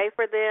to pray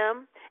for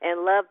them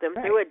and love them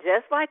through it,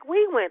 just like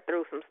we went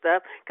through some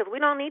stuff. Because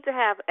we don't need to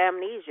have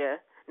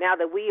amnesia now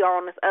that we are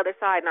on this other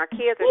side and our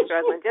kids are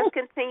struggling. Just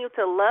continue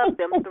to love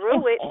them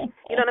through it.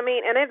 You know what I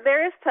mean? And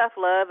there is tough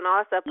love and all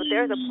that stuff, but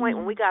there's a point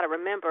when we got to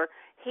remember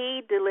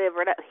He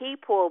delivered. He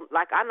pulled,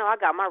 like I know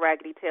I got my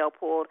raggedy tail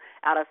pulled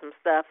out of some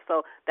stuff.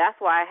 So that's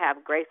why I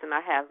have grace and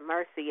I have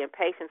mercy and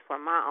patience for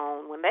my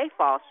own when they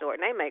fall short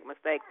and they make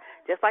mistakes,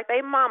 just like they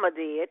mama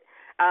did.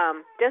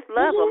 Just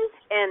love them.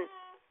 And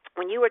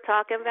when you were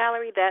talking,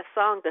 Valerie, that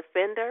song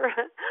Defender,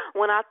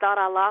 When I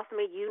Thought I Lost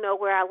Me, You Know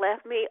Where I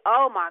Left Me,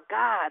 oh my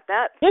God,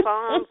 that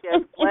song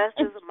just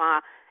blesses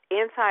my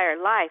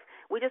entire life.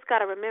 We just got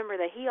to remember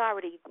that He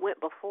already went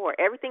before.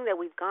 Everything that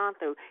we've gone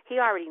through, He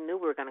already knew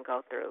we were going to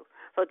go through.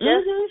 So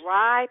just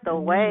ride the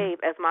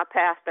wave, as my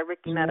pastor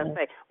Ricky Nutter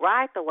say,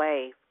 ride the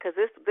wave, because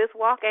this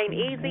walk ain't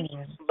easy,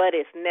 but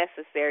it's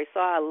necessary. So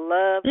I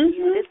love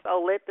you. It's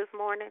so lit this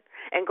morning.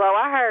 And Glo,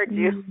 I heard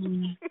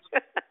you.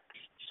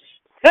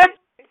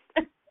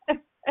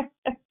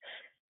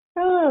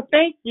 Oh,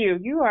 thank you.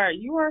 You are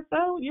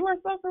so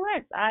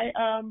correct.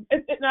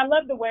 And I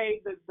love the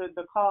way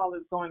the call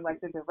is going like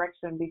the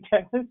direction,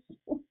 because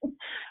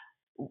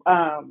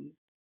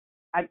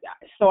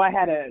I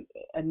had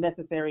a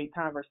necessary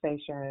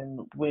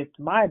conversation with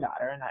my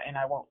daughter, and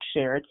I won't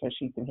share it because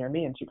she can hear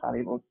me and she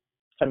probably will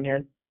come here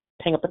and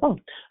hang up the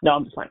phone. No,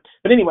 I'm just fine.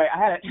 But anyway, I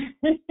had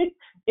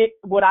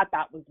what I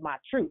thought was my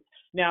truth.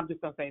 Now I'm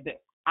just gonna say this.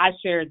 I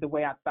shared the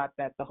way I thought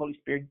that the Holy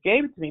Spirit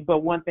gave it to me, but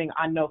one thing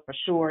I know for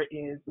sure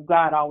is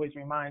God always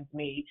reminds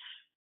me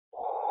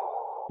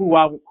who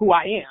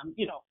I am,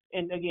 you know.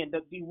 And again,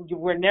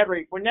 we're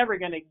never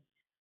going to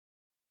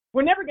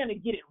we're never going to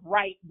get it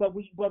right, but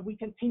we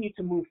continue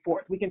to move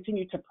forth. We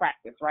continue to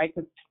practice, right?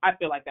 Because I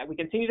feel like that. We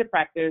continue to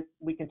practice.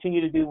 We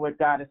continue to do what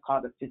God has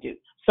called us to do.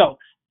 So,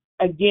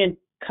 again,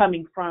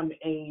 coming from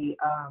a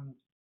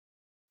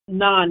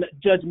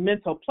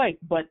non-judgmental place,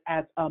 but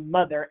as a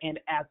mother and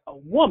as a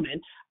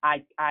woman,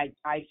 I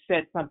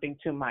said something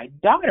to my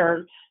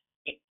daughter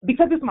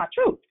because it's my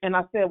truth. And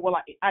I said, well,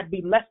 I'd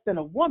be less than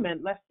a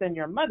woman, less than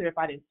your mother if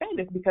I didn't say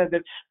this,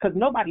 because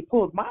nobody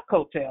pulls my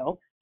coattail,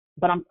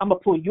 but I'm going to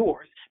pull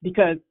yours,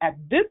 because at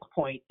this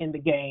point in the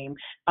game,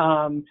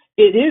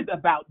 it is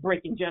about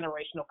breaking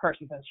generational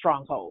curses and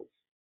strongholds.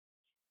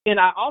 And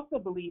I also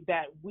believe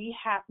that we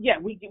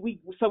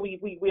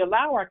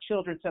allow our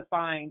children to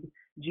find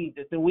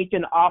Jesus, and we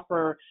can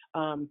offer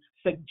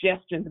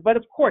suggestions. But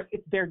of course,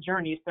 it's their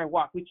journey, it's their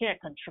walk. We can't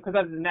control, because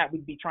other than that,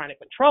 we'd be trying to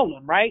control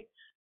them, right?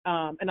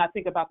 And I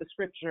think about the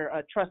scripture,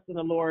 trust in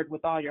the Lord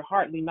with all your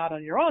heart, lean not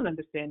on your own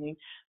understanding.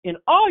 In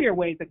all your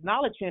ways,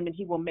 acknowledge him, and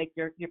he will make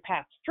your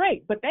path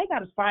straight. But they got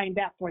to find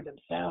that for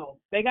themselves.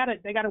 They got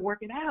to work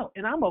it out,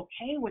 and I'm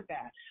okay with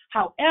that.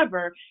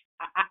 However,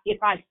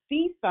 if I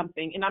see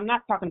something, and I'm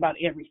not talking about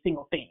every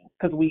single thing,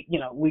 because we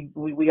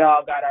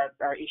all got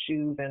our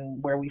issues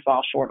and where we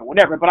fall short or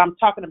whatever, but I'm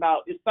talking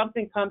about if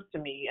something comes to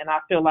me and I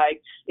feel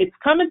like it's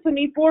coming to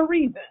me for a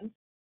reason,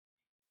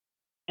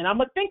 and I'm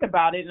gonna think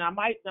about it, and I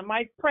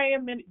might pray a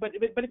minute, but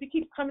if it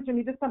keeps coming to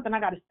me, this is something I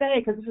got to say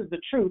because this is the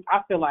truth.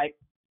 I feel like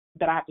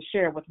that I have to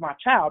share with my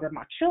child or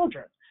my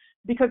children,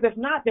 because if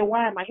not, then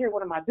why am I here?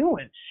 What am I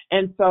doing?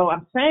 And so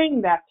I'm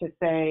saying that to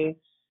say,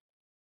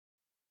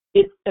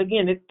 it's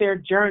their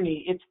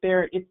journey, it's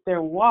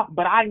their walk.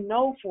 But I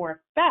know for a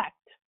fact,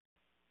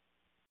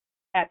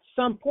 at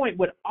some point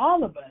with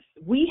all of us,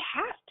 we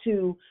have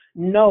to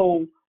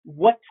know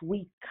what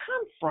we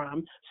come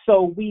from,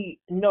 so we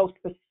know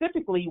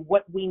specifically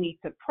what we need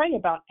to pray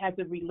about as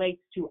it relates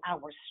to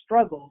our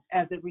struggles,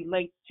 as it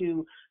relates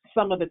to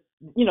some of the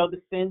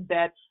the sins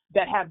that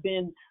have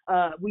been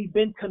we've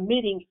been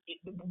committing,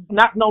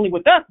 not only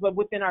with us but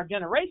within our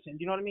generation.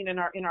 You know what I mean? In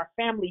our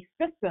family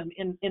system,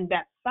 in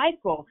that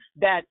cycle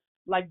that,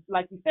 like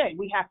you said,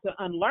 we have to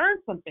unlearn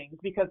some things,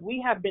 because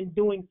we have been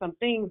doing some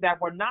things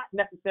that were not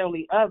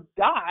necessarily of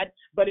God,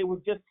 but it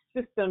was just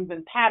systems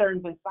and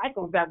patterns and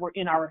cycles that were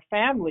in our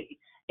family.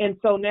 And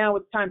so now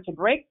it's time to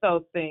break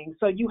those things.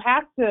 So you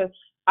have to,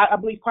 I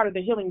believe part of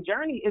the healing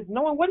journey is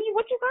knowing what you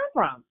come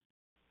from.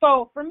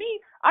 So for me,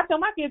 I tell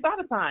my kids all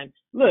the time,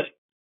 look,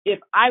 if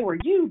I were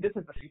you, this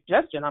is a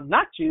suggestion, I'm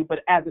not you, but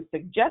as a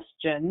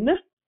suggestion,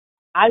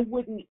 I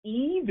wouldn't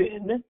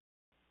even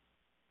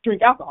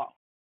drink alcohol.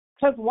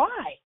 Because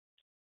why?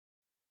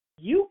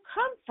 You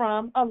come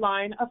from a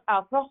line of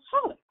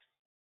alcoholics.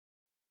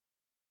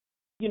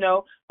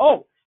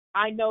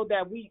 I know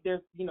that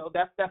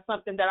that's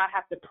something that I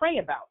have to pray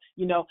about.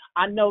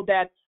 I know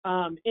that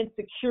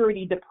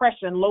insecurity,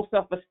 depression, low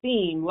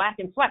self-esteem, lack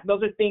and slack,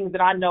 those are things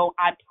that I know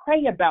I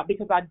pray about,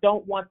 because I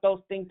don't want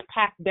those things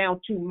passed down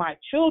to my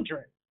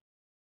children.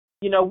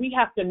 We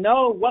have to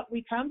know what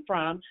we come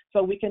from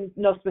so we can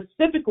know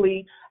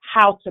specifically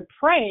how to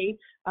pray,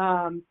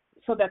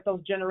 so that those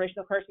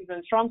generational curses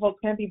and strongholds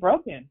can be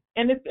broken.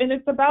 And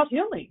it's about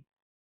healing.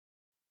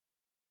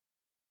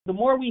 The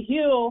more we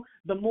heal,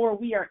 the more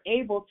we are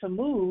able to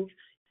move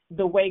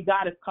the way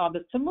God has called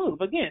us to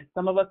move. Again,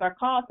 some of us are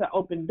called to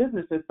open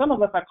businesses. Some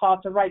of us are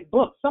called to write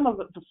books. Some of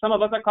us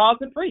are called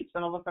to preach.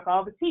 Some of us are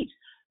called to teach.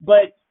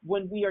 But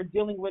when we are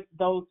dealing with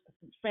those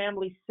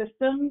family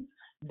systems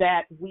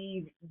that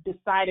we've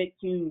decided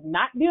to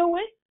not deal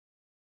with,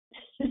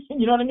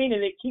 you know what I mean?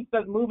 And it keeps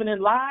us moving in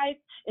lies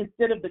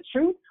instead of the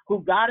truth,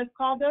 who God has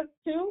called us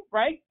to,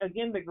 right?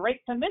 Again, the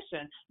Great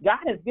Commission. God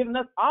has given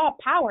us all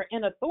power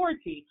and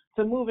authority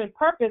to move in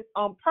purpose,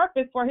 on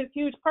purpose for his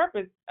huge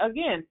purpose.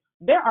 Again,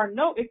 there are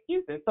no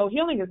excuses. So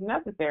healing is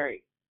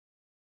necessary.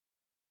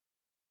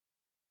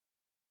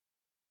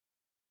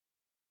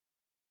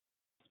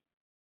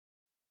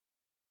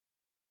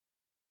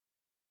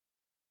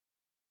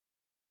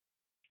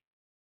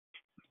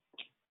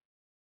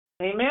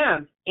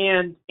 Amen.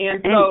 And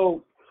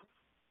so,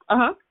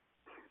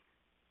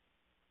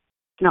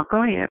 No,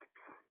 go ahead.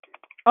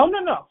 Oh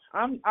no.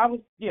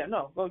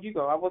 You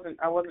go. I wasn't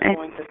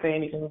going to say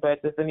anything,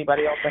 but does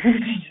anybody else have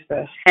anything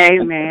to say?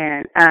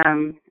 Amen.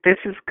 This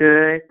is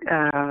good.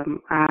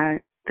 I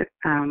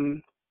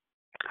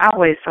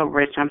always so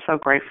rich. I'm so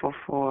grateful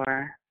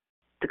for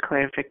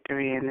Declare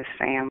Victory and this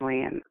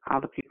family and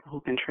all the people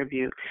who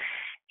contribute.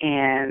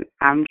 And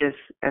I'm just,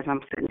 as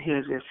I'm sitting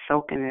here, just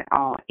soaking it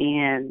all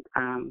in.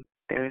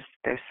 There's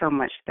so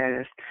much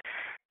that is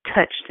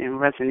touched and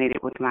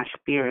resonated with my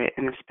spirit,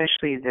 and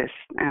especially this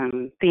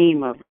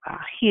theme of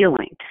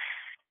healing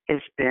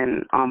has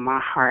been on my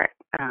heart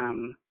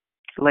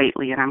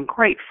lately. And I'm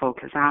grateful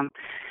because I'm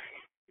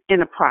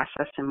in a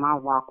process in my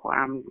walk where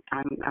I'm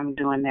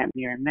doing that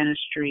mirror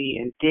ministry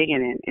and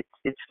digging, and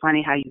it's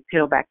funny how you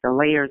peel back the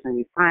layers and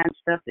you find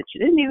stuff that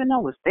you didn't even know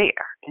was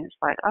there, and it's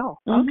like, oh,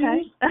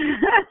 okay.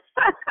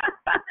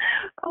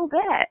 Oh,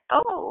 that.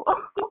 Oh,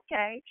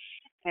 okay.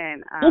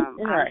 And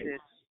right.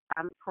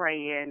 I'm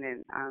praying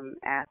and I'm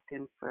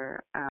asking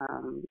for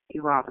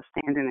you all to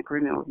stand in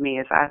agreement with me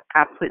as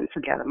I'm putting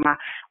together what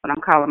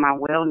I'm calling my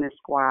wellness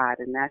squad,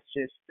 and that's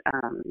just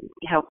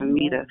helping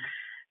me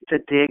to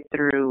dig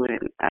through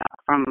and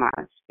from my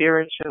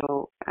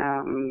spiritual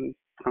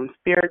from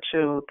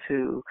spiritual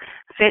to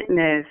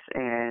fitness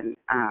and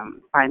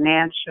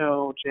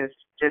financial,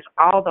 just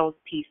all those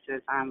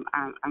pieces. I'm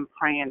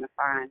praying to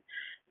find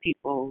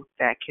people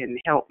that can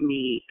help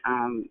me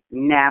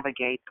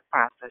navigate the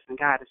process, and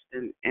God has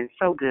been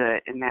so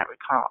good in that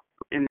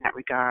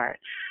regard.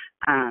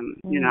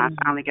 You know, I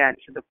finally got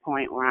to the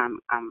point where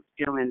I'm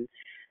feeling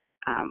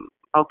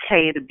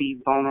okay to be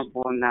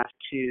vulnerable enough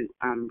to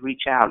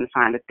reach out and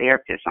find a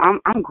therapist. So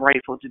I'm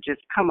grateful to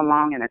just come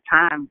along in a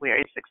time where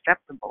it's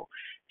acceptable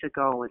to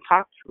go and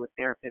talk to a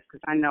therapist,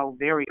 because I know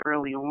very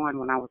early on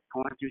when I was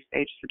going through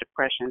stages of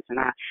depressions and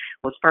I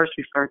was first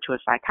referred to a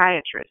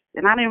psychiatrist,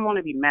 and I didn't want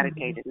to be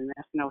medicated, and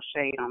that's no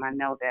shade on. I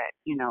know that,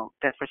 you know,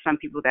 that for some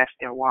people that's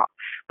their walk.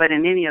 But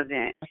in any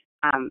event,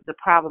 the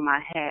problem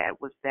I had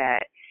was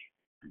that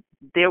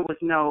there was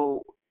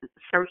no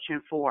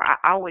searching for. I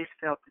always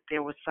felt that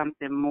there was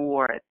something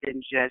more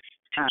than just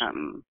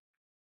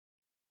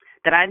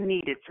that I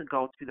needed to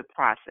go through the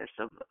process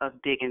of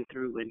digging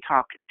through and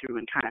talking through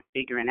and kind of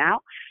figuring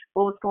out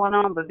what was going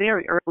on. But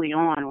very early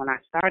on, when I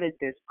started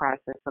this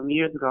process some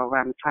years ago,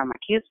 around the time my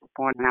kids were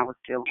born and I was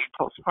still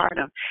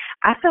postpartum,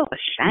 I felt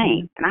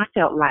ashamed and I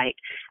felt like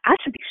I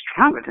should be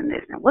stronger than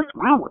this, and what's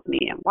wrong with me,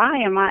 and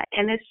why am I?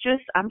 And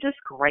I'm just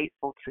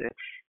grateful to,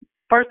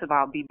 first of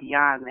all, be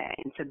beyond that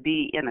and to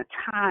be in a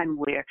time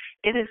where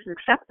it is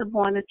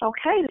acceptable and it's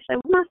okay to say,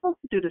 we're not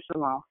supposed to do this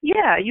alone.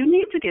 Yeah, you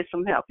need to get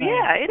some help.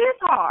 Yeah, it is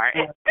hard.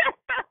 Yeah.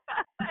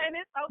 And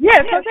it's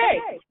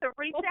okay, to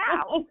reach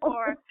out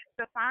or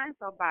to find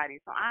somebody.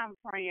 So I'm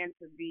praying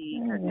to be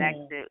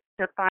connected,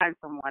 to find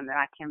someone that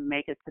I can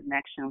make a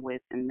connection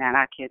with and that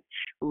I can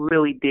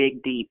really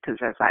dig deep, because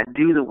as I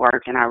do the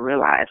work and I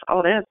realize,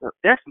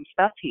 there's some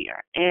stuff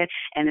here.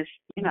 And it's,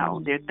 you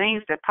know, there are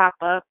things that pop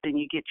up and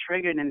you get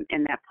triggered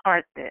in that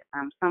part that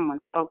someone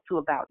spoke to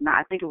about,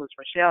 I think it was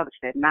Rochelle that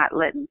said, not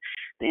letting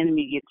the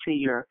enemy get to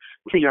your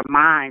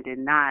mind,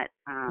 and not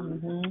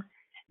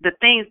the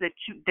things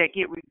that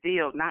get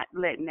revealed, not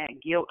letting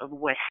that guilt of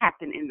what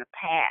happened in the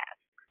past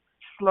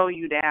slow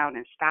you down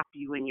and stop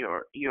you in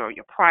your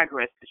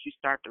progress, as you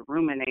start to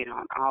ruminate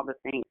on all the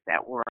things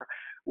that were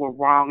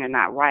wrong and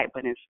not right,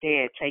 but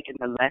instead taking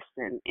the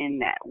lesson in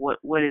that.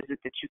 What is it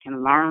that you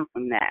can learn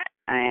from that,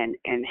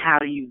 and how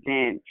do you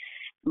then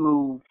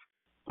move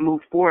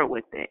forward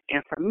with it?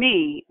 And for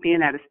me,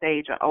 being at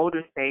an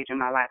older stage in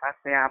my life, I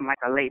say I'm like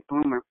a late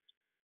bloomer.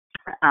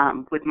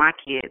 With my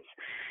kids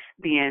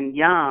being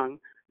young,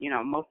 you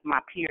know, most of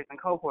my peers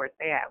and cohorts,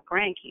 they have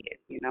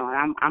grandkids, you know,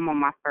 and I'm on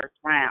my first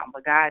round,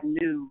 but God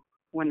knew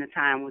when the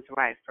time was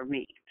right for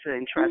me to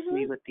entrust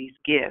me with these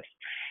gifts.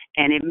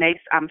 And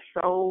I'm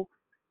so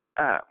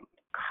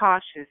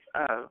cautious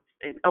of,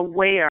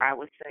 aware, I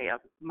would say, of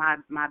my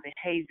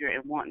behavior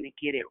and wanting to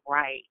get it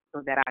right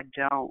so that I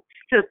don't,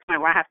 to the point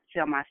where I have to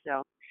tell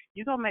myself,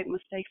 you're going to make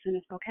mistakes and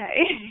it's okay.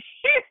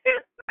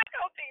 It's like,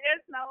 okay,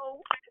 there's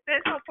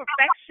no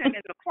perfection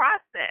in the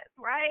process,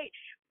 right?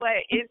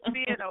 But it's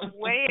being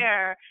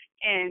aware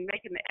and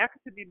making the effort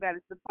to be better,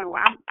 to the point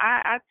where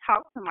I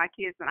talk to my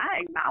kids and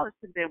I acknowledge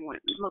to them,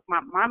 look,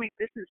 my mommy,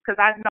 this is, because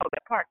I know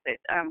the part that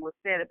was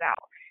said about,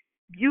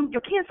 your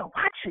kids are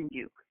watching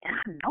you, and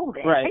I know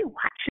that. Right. They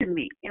watching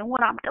me and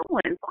what I'm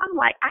doing. So I'm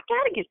like, I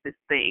got to get this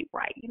thing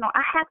right. You know,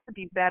 I have to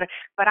be better.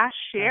 But I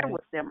share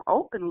with them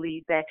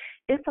openly that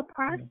it's a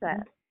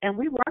process, and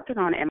we're working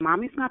on it. And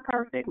mommy's not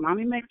perfect.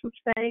 Mommy makes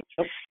mistakes,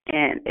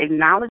 and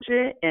acknowledge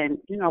it. And,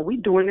 you know, we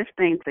doing this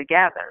thing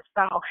together.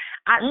 So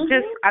I don't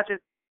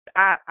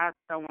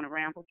want to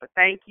ramble, but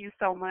thank you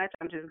so much.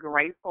 I'm just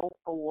grateful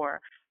for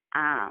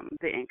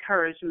the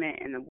encouragement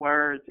and the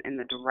words and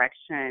the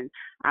direction,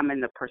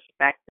 and the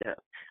perspective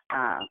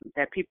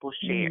that people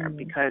share,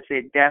 because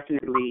it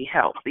definitely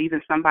helps.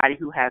 Even somebody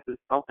who hasn't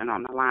spoken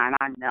on the line,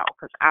 I know,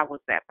 because I was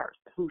that person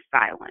who's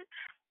silent,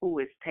 who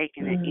is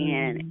taking it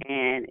in,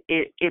 and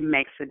it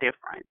makes a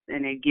difference,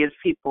 and it gives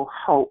people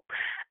hope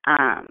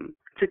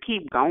to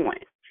keep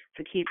going.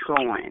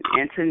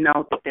 And to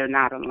know that they're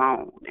not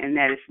alone, and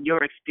that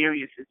your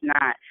experience is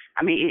not,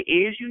 I mean, it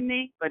is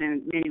unique, but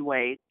in many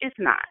ways it's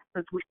not,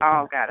 because we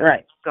all got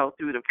to go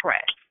through the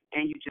press,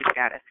 and you just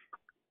got to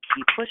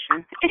keep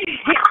pushing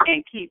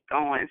and keep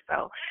going.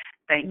 So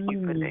thank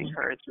you for the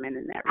encouragement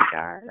in that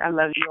regard. I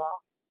love you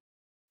all.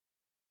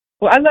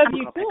 Well, I love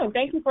you too, and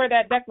thank you for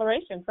that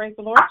declaration. Praise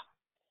the Lord.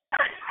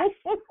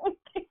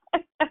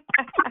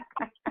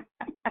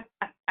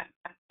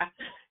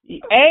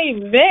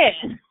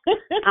 Amen.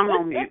 I'm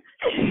on mute.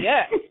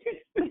 Yes.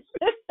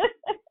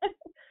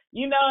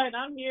 You know, and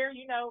I'm here.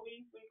 You know,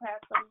 we've had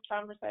some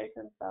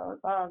conversations, so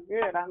it's all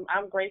good.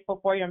 I'm grateful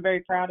for you. I'm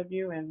very proud of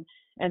you, and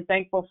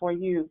thankful for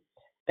you.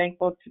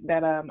 Thankful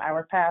that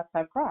our paths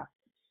have crossed,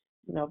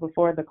 you know,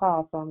 before the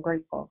call. So I'm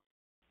grateful.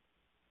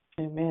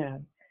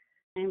 Amen.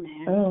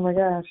 Amen. Oh my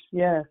gosh,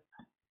 yes.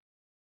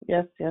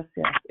 Yes.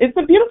 It's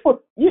a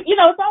beautiful,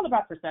 it's all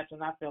about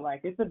perception. I feel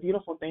like it's a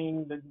beautiful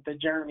thing, the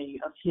journey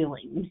of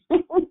healing,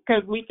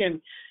 because we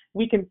can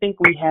think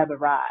we have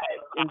arrived,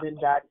 and then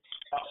God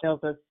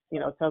tells us,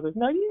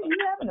 no, you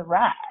haven't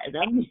arrived.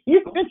 I mean,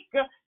 you're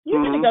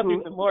gonna go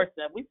through some more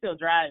stuff. We still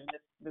driving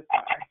this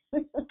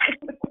car.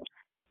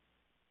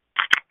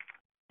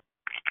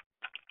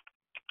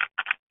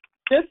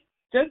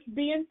 Just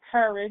be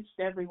encouraged,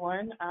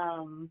 everyone.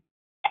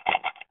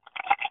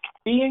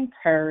 Be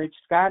encouraged.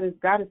 God is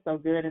so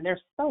good, and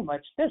there's so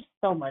much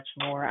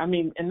more. I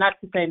mean, and not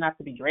to say not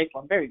to be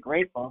grateful. I'm very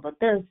grateful, but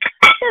there's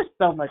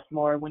so much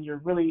more when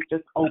you're really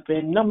just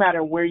open, no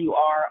matter where you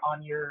are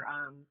on your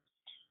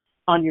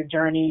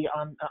journey,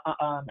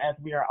 as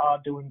we are all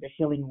doing the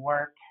healing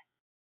work.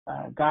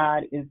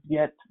 God is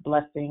yet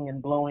blessing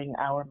and blowing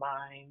our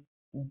minds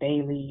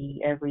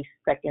daily, every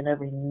second,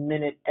 every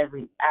minute,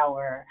 every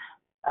hour.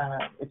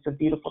 It's a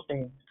beautiful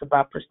thing. It's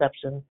about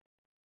perception.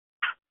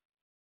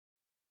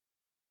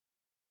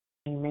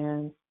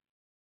 Amen.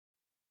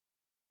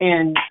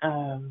 And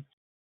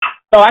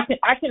so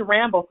I can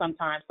ramble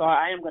sometimes, so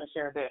I am going to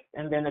share this.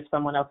 And then if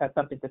someone else has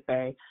something to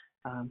say,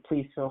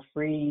 please feel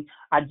free.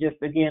 I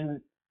just,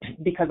 again,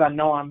 because I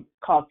know I'm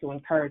called to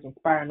encourage,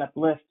 inspire, and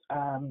uplift,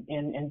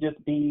 and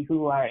just be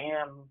who I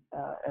am,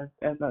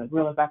 as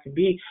real as I can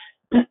be.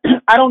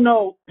 I don't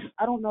know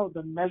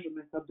the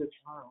measurements of this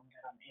room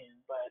that I'm in,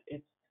 but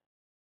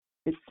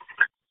it's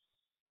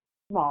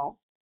small.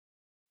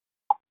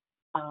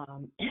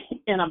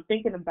 And I'm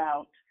thinking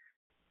about,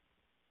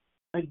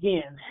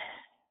 again,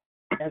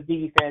 as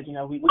Dee said,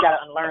 we got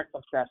to unlearn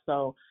some stuff.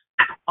 So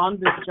on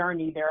this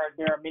journey, there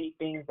are many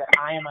things that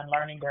I am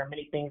unlearning. There are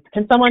many things.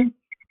 Can someone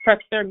press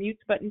their mute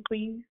button,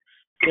 please?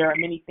 There are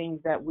many things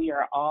that we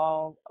are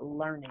all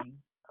learning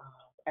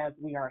as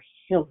we are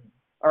healing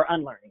or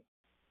unlearning,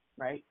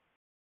 right?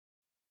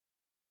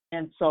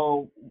 And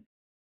so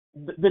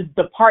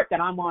the part that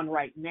I'm on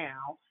right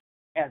now,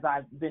 as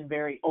I've been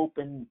very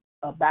open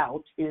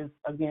about, is,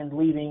 again,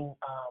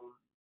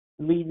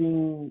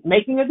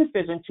 making a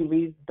decision to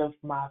leave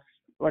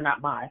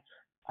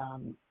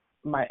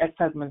my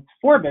ex-husband's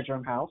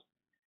 4-bedroom house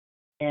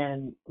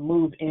and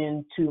move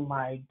into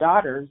my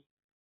daughter's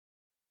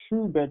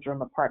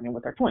 2-bedroom apartment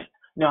with her twins.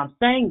 Now, I'm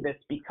saying this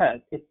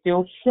because it's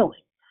still healing,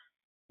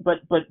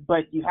 but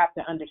you have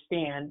to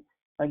understand,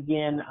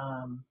 again,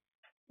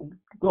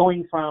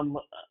 going from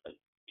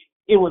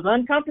it was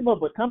uncomfortable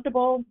but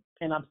comfortable,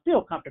 and I'm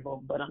still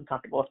comfortable but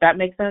uncomfortable, if that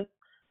makes sense.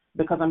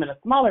 Because I'm in a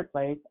smaller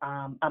place,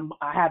 I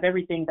have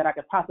everything that I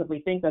could possibly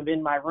think of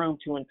in my room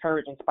to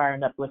encourage, inspire,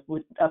 and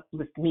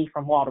uplift me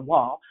from wall to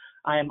wall.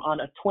 I am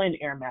on a twin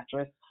air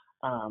mattress.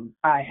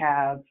 I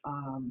have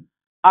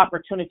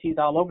opportunities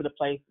all over the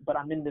place, but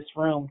I'm in this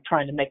room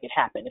trying to make it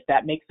happen, if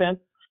that makes sense.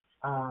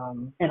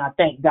 And I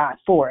thank God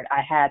for it.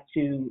 I had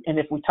to, and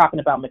if we're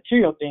talking about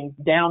material things,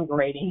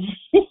 downgrading,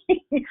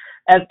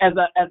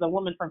 as a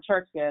woman from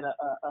church said,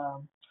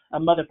 a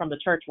mother from the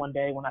church one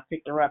day when I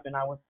picked her up, and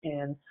I was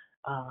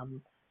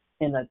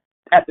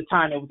at the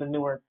time it was a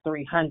newer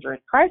 300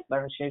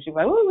 Chrysler, and she was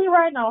like, "Ooh, we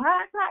riding on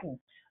high cotton."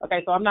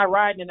 Okay, so I'm not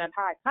riding in that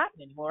high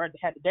cotton anymore. I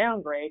had to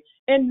downgrade,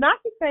 and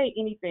not to say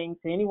anything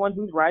to anyone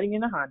who's riding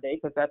in a Hyundai,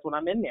 because that's what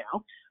I'm in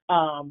now.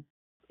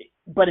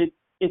 But it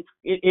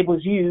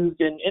was used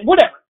and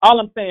whatever. All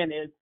I'm saying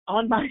is,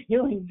 on my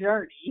healing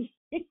journey,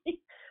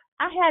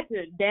 I had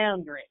to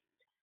downgrade,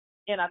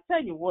 and I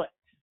tell you what,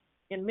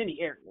 in many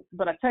areas.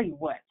 But I tell you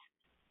what,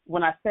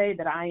 when I say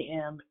that I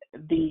am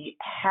the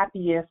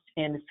happiest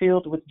and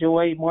filled with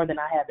joy more than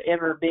I have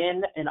ever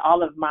been in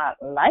all of my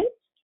life,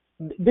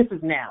 this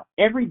is now.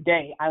 Every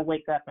day I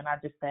wake up and I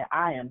just say,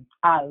 I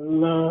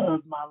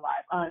love my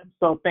life. I am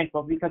so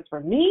thankful, because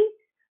for me,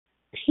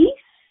 peace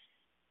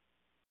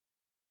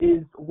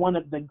is one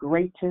of the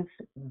greatest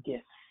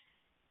gifts.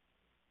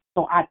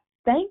 So I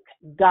thank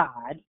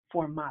God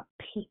for my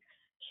peace.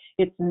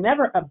 It's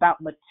never about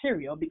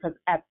material, because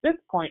at this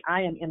point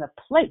I am in a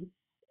place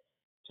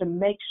to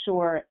make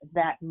sure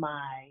that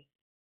my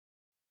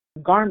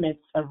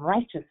garments of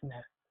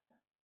righteousness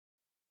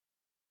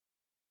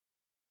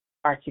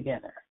are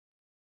together.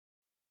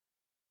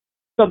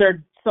 So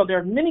there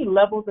are many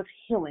levels of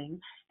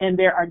healing, and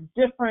there are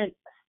different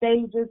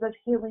stages of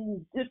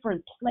healing,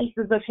 different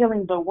places of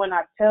healing. But when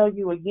I tell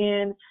you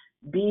again,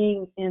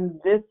 being in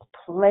this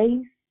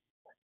place,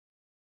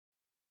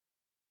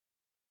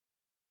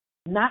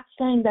 not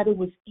saying that it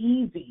was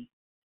easy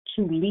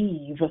to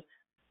leave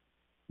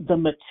the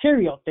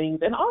material things,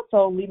 and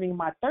also leaving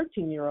my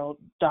 13-year-old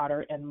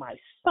daughter and my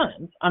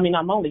son. I mean,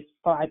 I'm only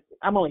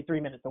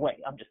 3 minutes away,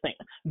 I'm just saying.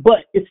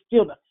 But it's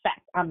still the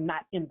fact I'm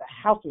not in the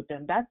house with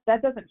them. That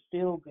doesn't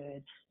feel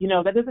good.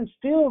 That doesn't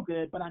feel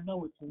good, but I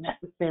know it's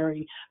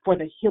necessary for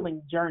the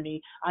healing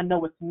journey. I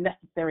know it's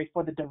necessary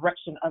for the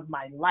direction of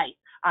my life.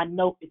 I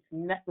know it's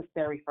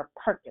necessary for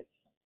purpose.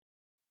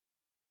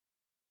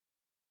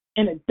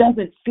 And it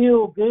doesn't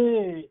feel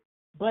good,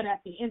 but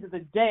at the end of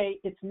the day,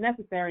 it's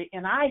necessary,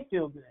 and I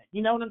feel good.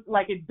 You know what I'm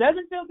like? It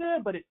doesn't feel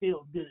good, but it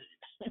feels good.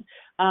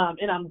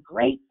 And I'm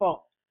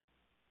grateful.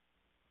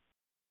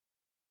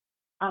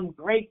 I'm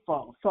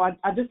grateful. So I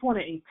just want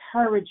to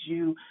encourage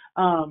you,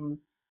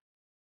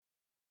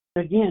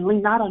 again,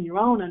 lean not on your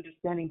own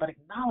understanding, but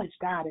acknowledge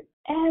God in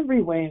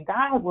every way. And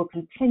God will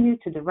continue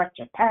to direct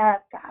your path.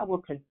 God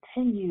will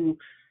continue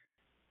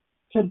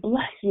to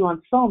bless you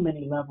on so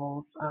many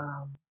levels.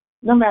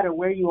 No matter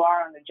where you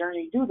are on the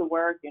journey, do the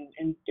work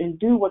and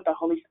do what the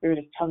Holy Spirit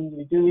is telling you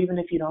to do, even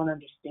if you don't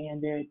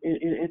understand it.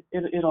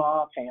 It'll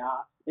all pay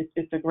off.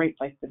 It's a great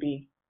place to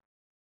be.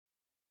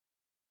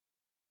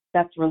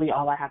 That's really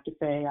all I have to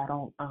say. I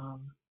don't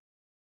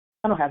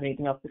have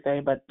anything else to say,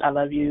 but I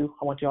love you.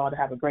 I want you all to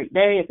have a great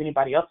day. If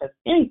anybody else has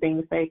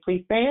anything to say,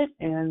 please say it.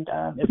 And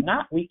if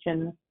not, we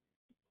can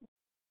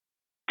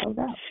close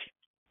out.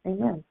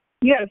 Amen.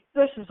 Yes,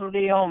 this is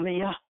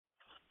Leomia.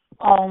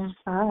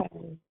 Hi.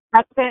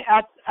 I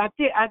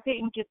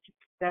didn't get to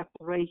the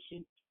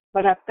declaration,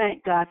 but I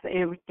thank God for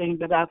everything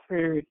that I've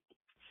heard.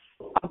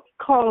 I'm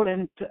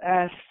calling to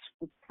ask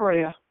for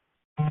prayer.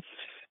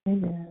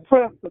 Amen.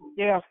 Prayer for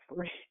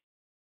Jeffrey.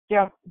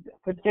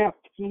 For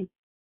Jeffrey.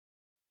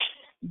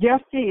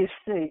 Jeffrey is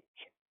sick,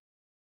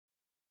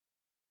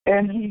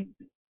 and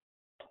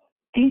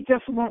he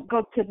just won't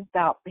go to the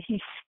doctor. He's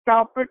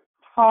stubborn,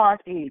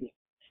 hard-headed,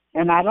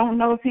 and I don't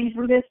know if he's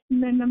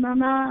listening or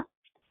not.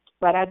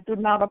 But I do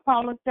not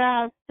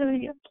apologize to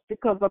you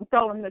because I'm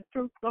telling the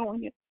truth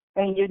on you,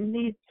 and you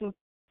need to.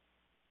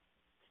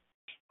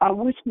 I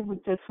wish you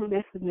would just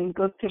listen and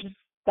go to the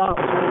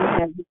doctor and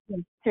have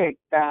you checked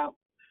out.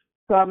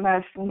 So I'm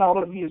asking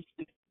all of you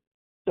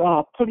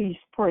to please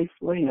pray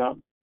for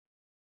him.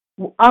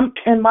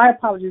 And my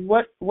apologies.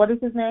 What is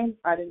his name?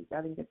 I didn't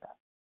get that.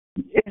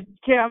 It's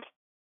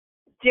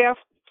Jeff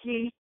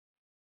G.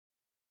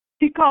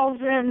 He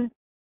calls in.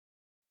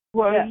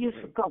 Well, yeah. He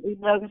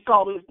doesn't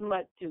call as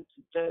much as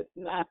he does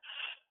now,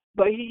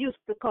 but he used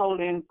to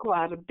call in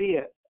quite a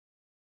bit.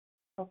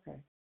 Okay.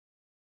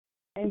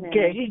 Amen.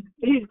 Okay,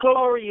 he's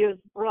Gloria's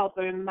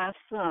brother and my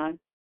son.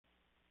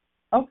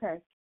 Okay.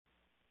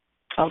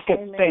 Okay,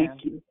 Amen.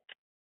 thank you.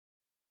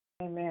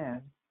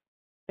 Amen.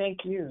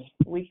 Thank you.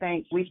 We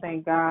thank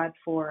God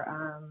for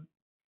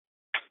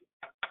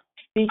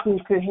speaking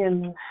to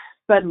him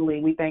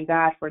suddenly. We thank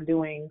God for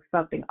doing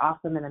something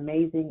awesome and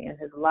amazing in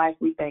his life.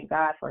 We thank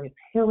God for his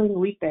healing.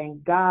 We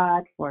thank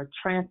God for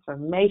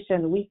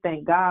transformation. We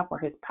thank God for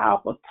his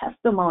powerful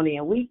testimony.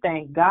 And we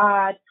thank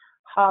God,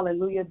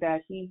 hallelujah,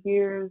 that he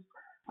hears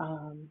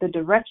the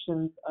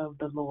directions of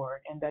the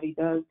Lord and that he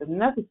does the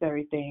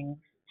necessary things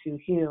to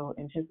heal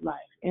in his life.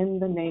 In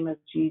the name of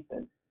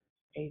Jesus,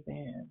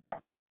 amen.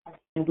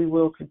 And we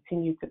will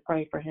continue to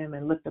pray for him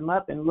and lift him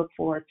up and look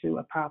forward to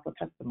a powerful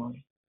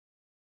testimony.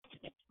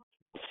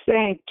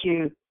 Thank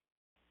you.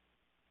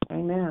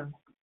 Amen.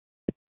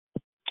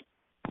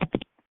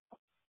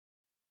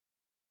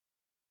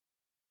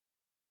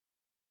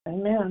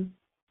 Amen.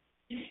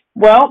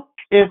 Well,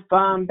 if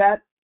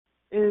that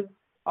is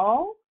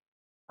all,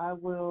 I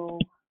will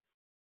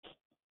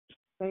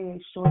say a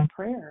short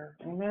prayer.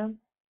 Amen.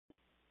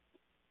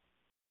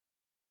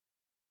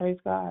 Praise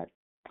God.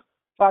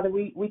 Father,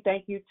 we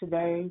thank you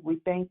today. We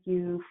thank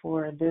you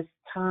for this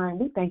time.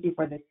 We thank you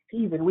for this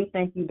season. We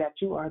thank you that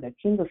you are the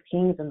King of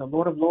Kings and the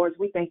Lord of Lords.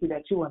 We thank you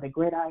that you are the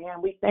great I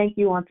am. We thank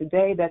you on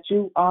today that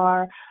you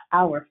are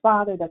our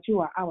Father, that you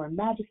are our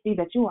majesty,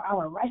 that you are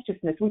our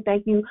righteousness. We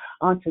thank you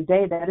on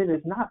today that it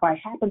is not by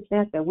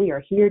happenstance that we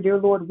are here, dear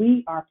Lord.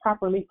 We are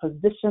properly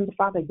positioned,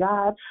 Father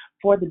God,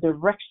 for the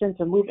direction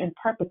to move in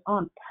purpose,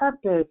 on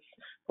purpose.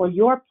 For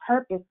your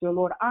purpose, dear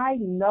Lord. I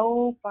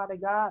know, Father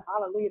God,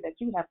 hallelujah, that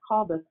you have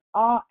called us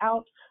all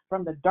out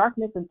from the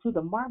darkness into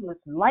the marvelous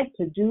light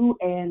to do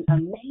an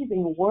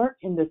amazing work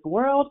in this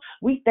world.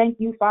 We thank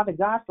you, Father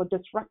God, for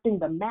disrupting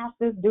the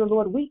masses, dear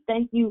Lord. We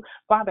thank you,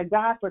 Father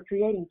God, for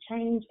creating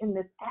change in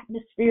this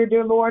atmosphere,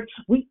 dear Lord.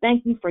 We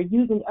thank you for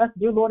using us,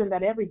 dear Lord, and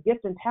that every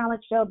gift and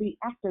talent shall be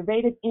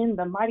activated in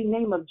the mighty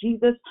name of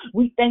Jesus.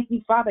 We thank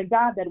you, Father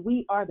God, that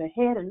we are the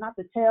head and not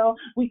the tail.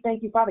 We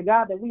thank you, Father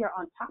God, that we are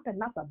on top and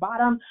not the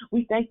bottom.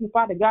 We thank you,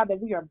 Father God, that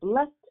we are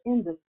blessed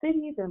in the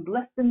cities and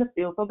blessed in the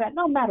field, so that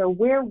no matter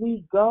where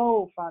we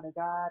go, Father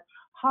God,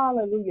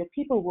 hallelujah,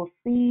 people will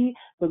see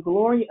the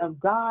glory of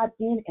God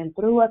in and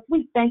through us.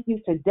 We thank you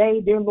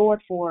today, dear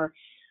Lord, for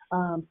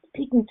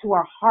speaking to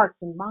our hearts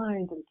and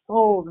minds and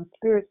souls and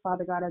spirits,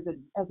 Father God, as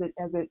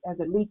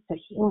it leads to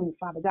healing,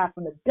 Father God,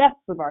 from the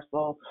depths of our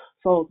souls.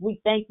 So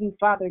we thank you,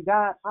 Father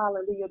God,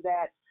 hallelujah,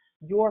 that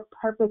your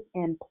purpose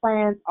and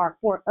plans are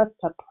for us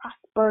to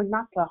prosper,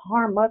 not to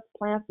harm us,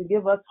 plans to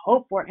give us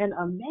hope for an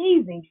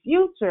amazing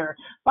future.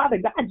 Father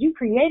God, you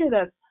created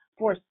us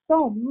for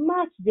so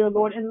much, dear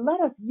Lord, and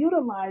let us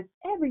utilize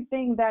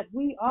everything that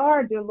we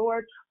are, dear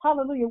Lord.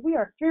 Hallelujah. We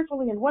are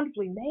fearfully and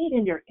wonderfully made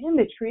in your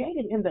image,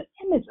 created in the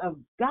image of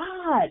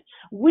God.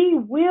 We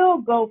will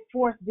go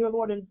forth, dear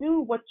Lord, and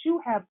do what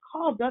you have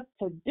called us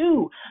to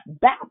do,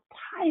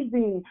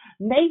 baptizing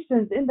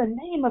nations in the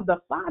name of the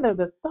Father,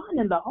 the Son,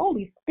 and the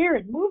Holy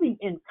Spirit, moving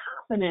in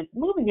confidence,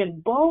 moving in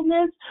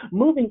boldness,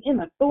 moving in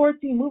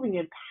authority, moving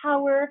in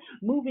power,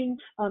 moving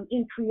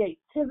in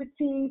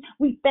creativity.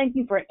 We thank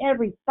you for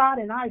every thought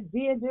and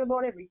idea, dear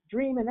Lord, every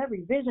dream and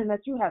every vision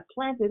that you have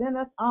planted in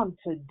us on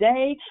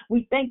today.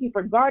 We thank you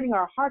for guarding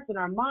our hearts and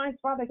our minds.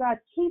 Father God,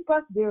 keep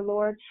us, dear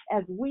Lord,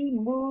 as we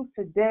move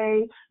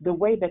today the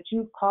way that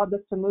you've called us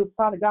to move.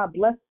 Father God,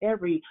 bless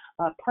every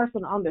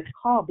person on this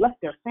call. Bless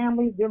their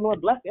families, dear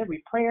Lord. Bless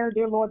every prayer,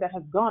 dear Lord, that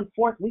has gone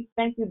forth. We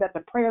thank you that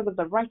the prayers of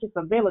the righteous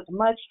availeth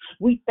much.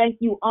 We thank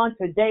you on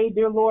today,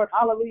 dear Lord.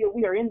 Hallelujah.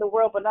 We are in the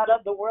world, but not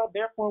of the world.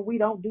 Therefore, we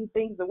don't do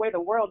things the way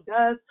the world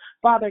does.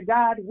 Father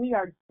God, we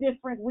are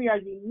different. We are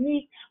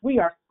unique. We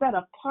are set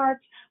apart.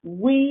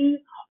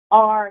 We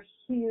are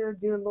here,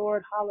 dear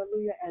Lord.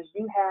 Hallelujah, as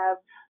you have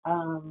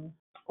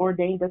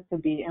ordained us to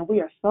be. And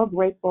we are so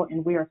grateful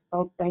and we are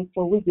so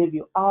thankful. We give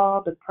you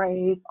all the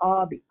praise,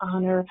 all the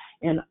honor,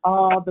 and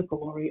all the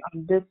glory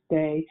on this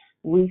day.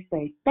 We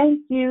say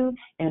thank you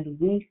and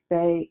we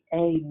say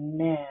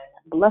amen.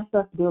 Bless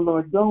us, dear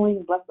Lord,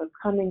 going, bless us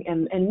coming,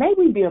 and may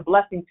we be a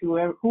blessing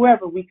to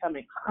whoever we come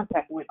in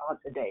contact with on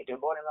today, dear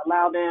Lord, and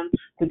allow them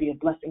to be a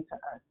blessing to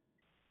us.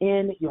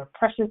 In your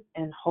precious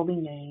and holy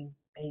name,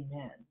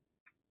 amen.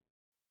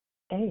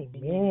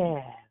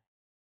 Amen.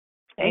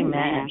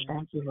 Amen.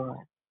 Thank you, Lord.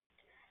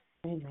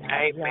 Amen.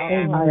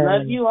 Amen. I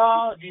love you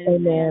all. And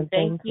Amen.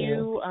 thank Thank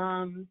you.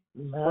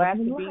 you. Glad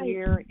to be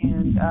here.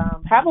 And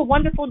have a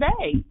wonderful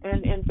day.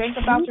 And think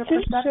about your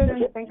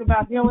perception. Think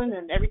about healing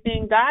and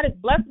everything. God is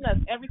blessing us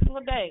every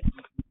single day.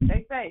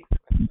 Stay safe.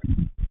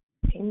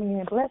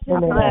 Amen. Bless you.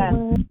 Every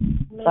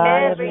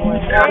Bye,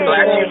 everyone. day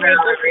is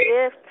a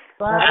gift.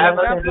 Have a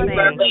Bless super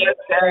everyone. blessed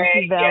day. Thank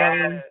you,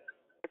 Valerie.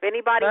 If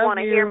anybody Love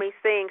want to you. hear me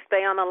sing,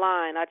 stay on the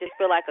line. I just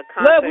feel like a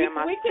concert in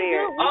my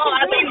spirit.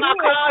 I think my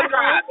call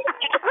dropped.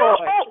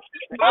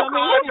 My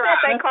call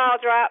dropped. They call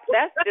drop.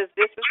 That's just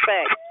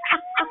disrespect.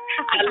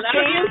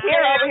 See, you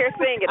here over here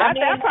singing. That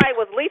probably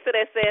was Lisa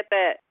that said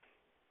that.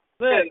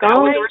 Look, that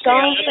was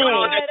Rochelle.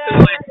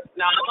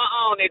 No, I'm going to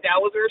own it.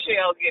 That was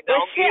Rochelle.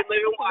 Don't get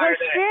living water.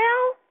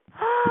 Rochelle?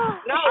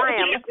 No,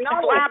 I am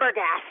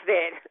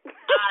flabbergasted.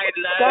 I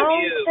love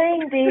Don't you.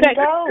 sing, Dee.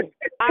 Go.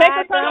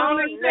 I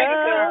don't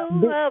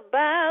know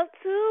about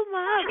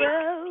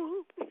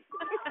tomorrow.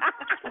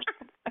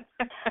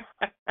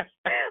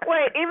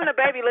 Wait, even the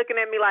baby looking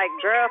at me like,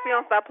 girl, if you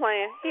don't stop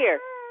playing, here.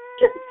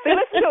 See,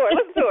 listen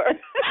to her.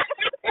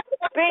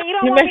 Ben, you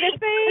don't want me to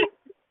sing?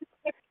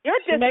 You're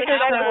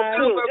disrespectful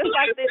too, just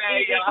like this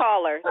easy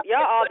caller.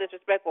 Y'all all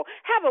disrespectful.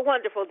 Have a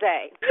wonderful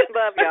day.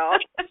 Love y'all.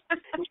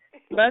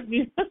 Love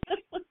you.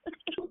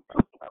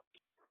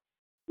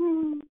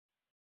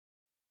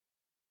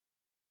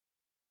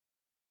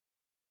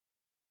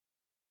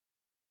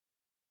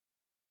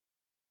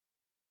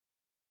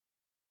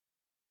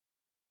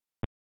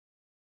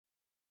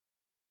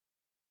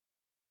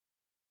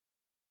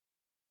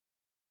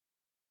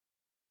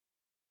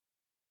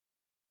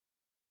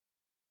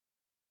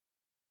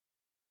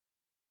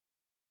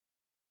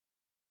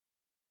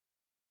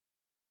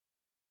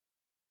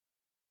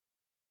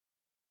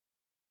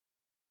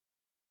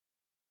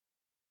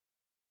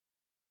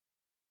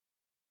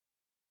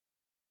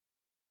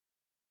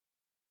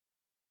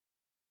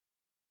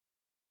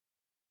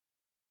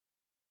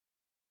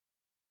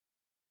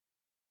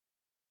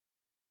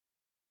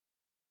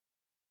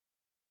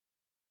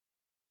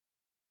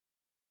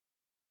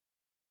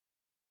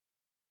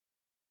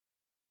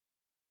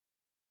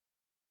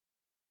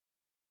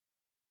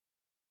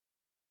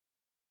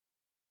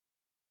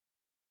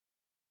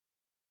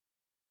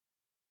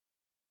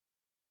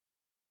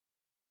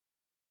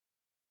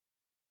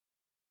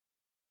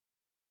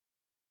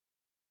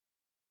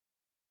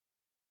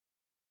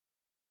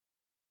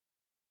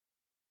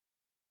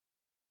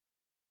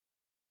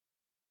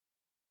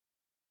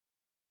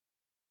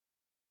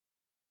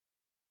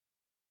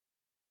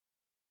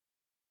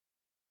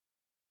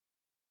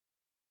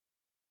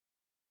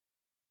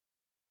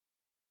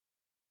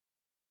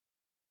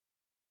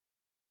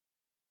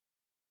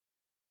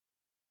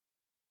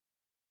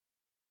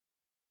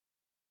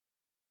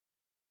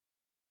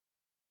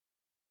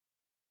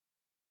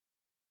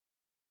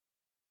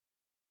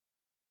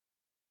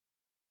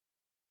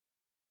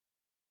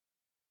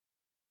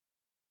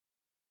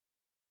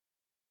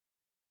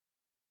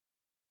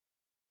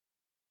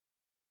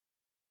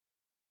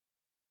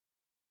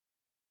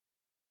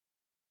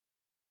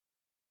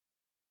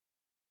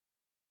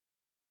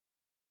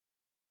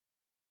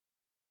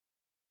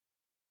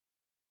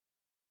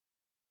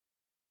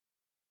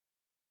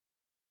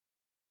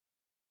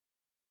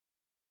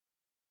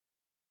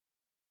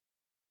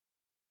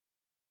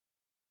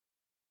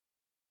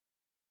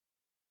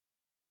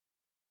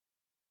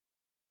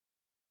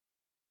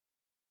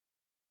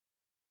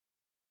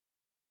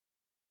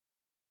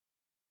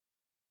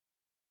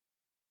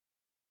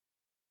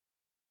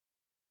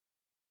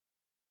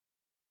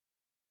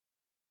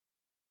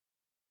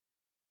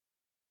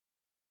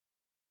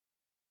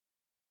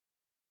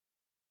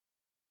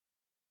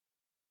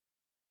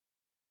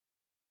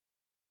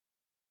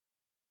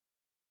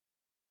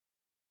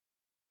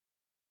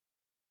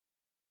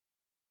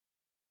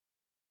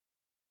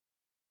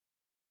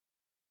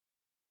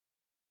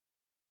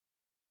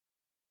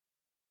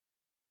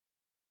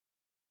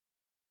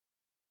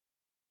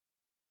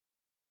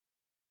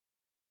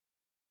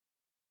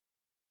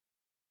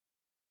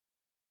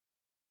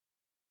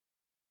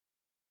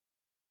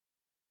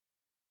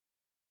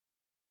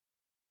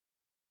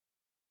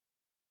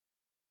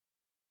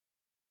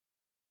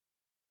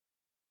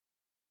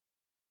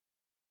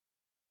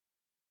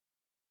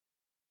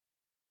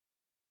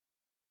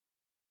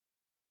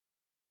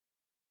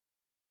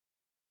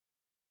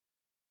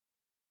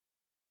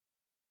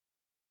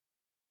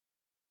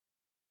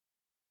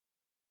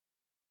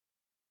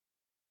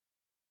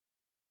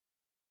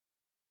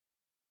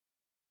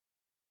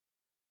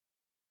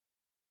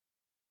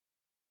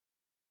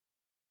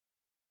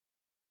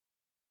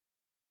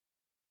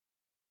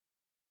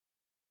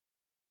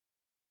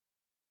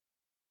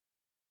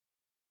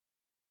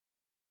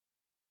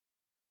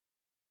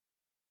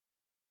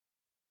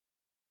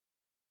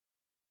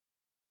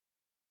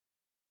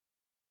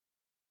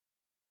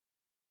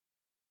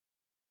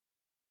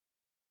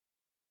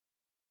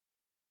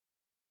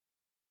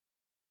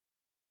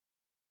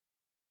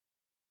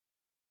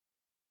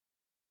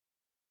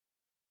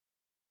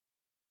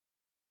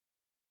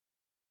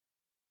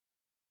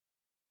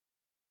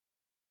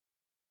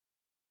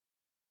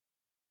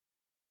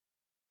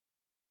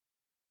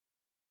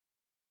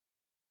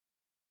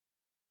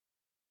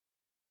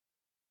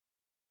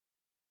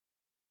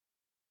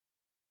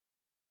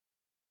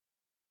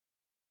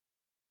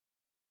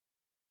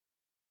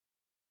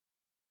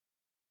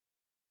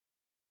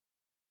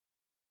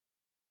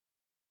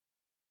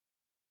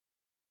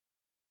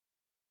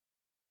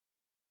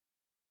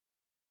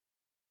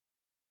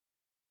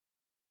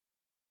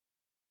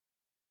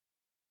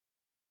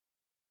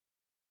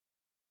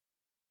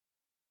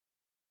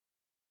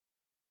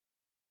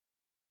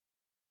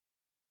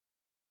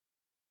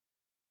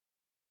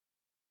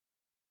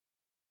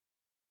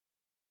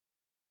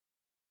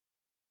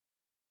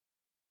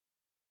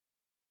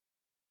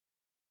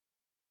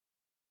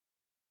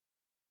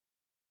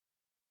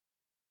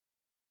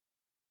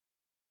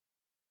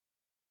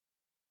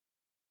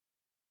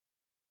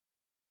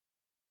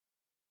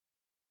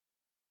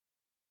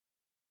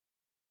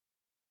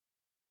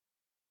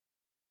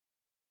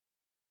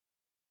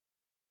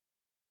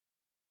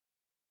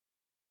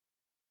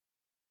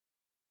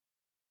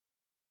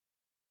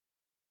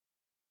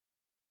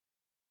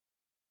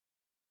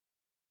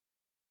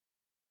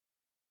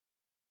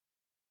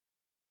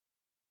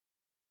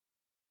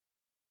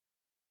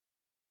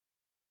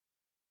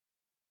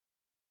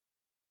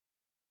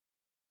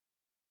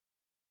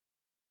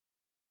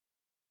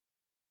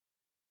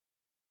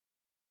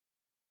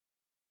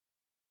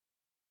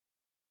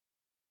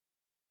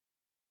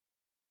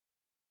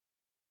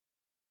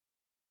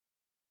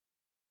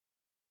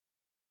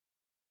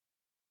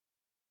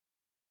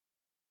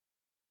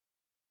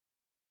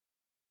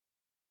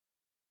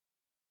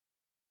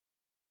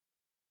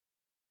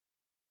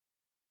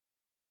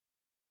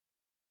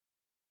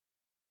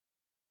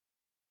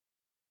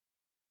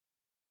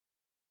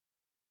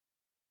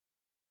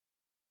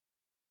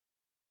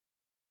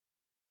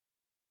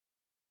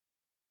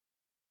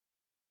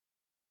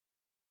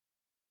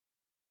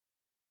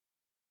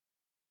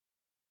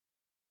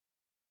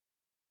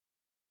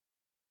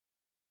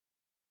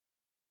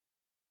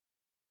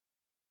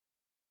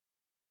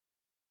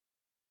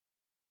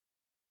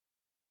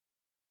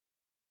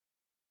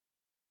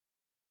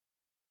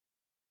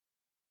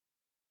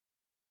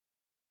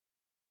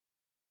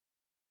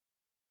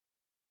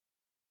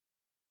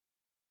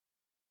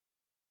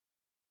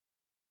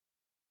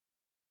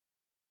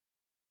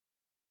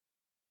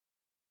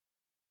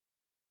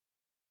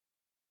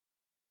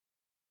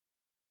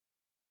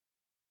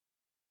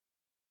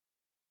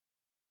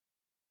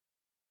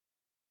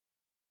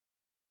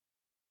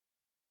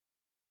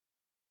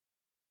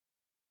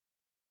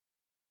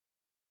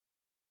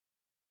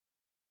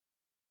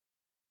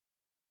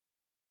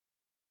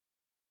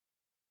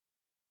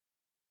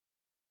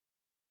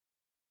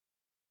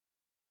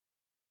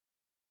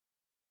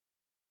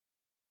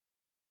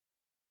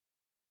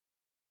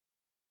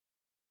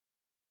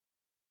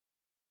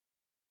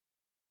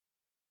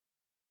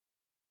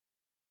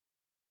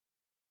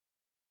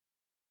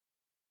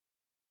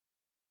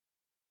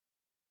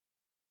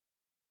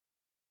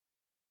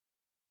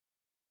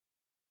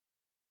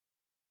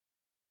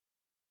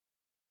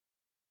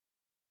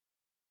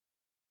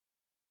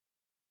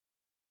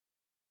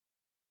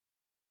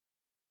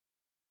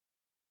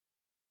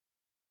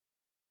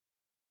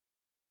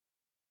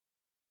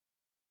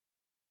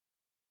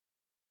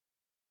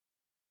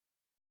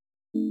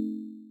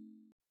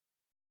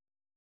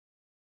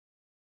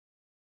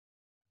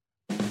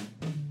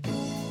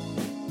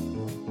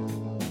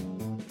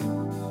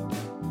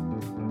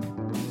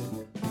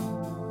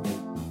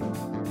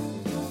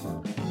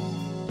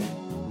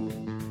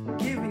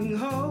 bring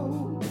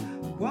hope,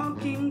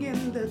 walking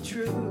in the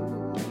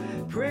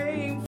truth, praying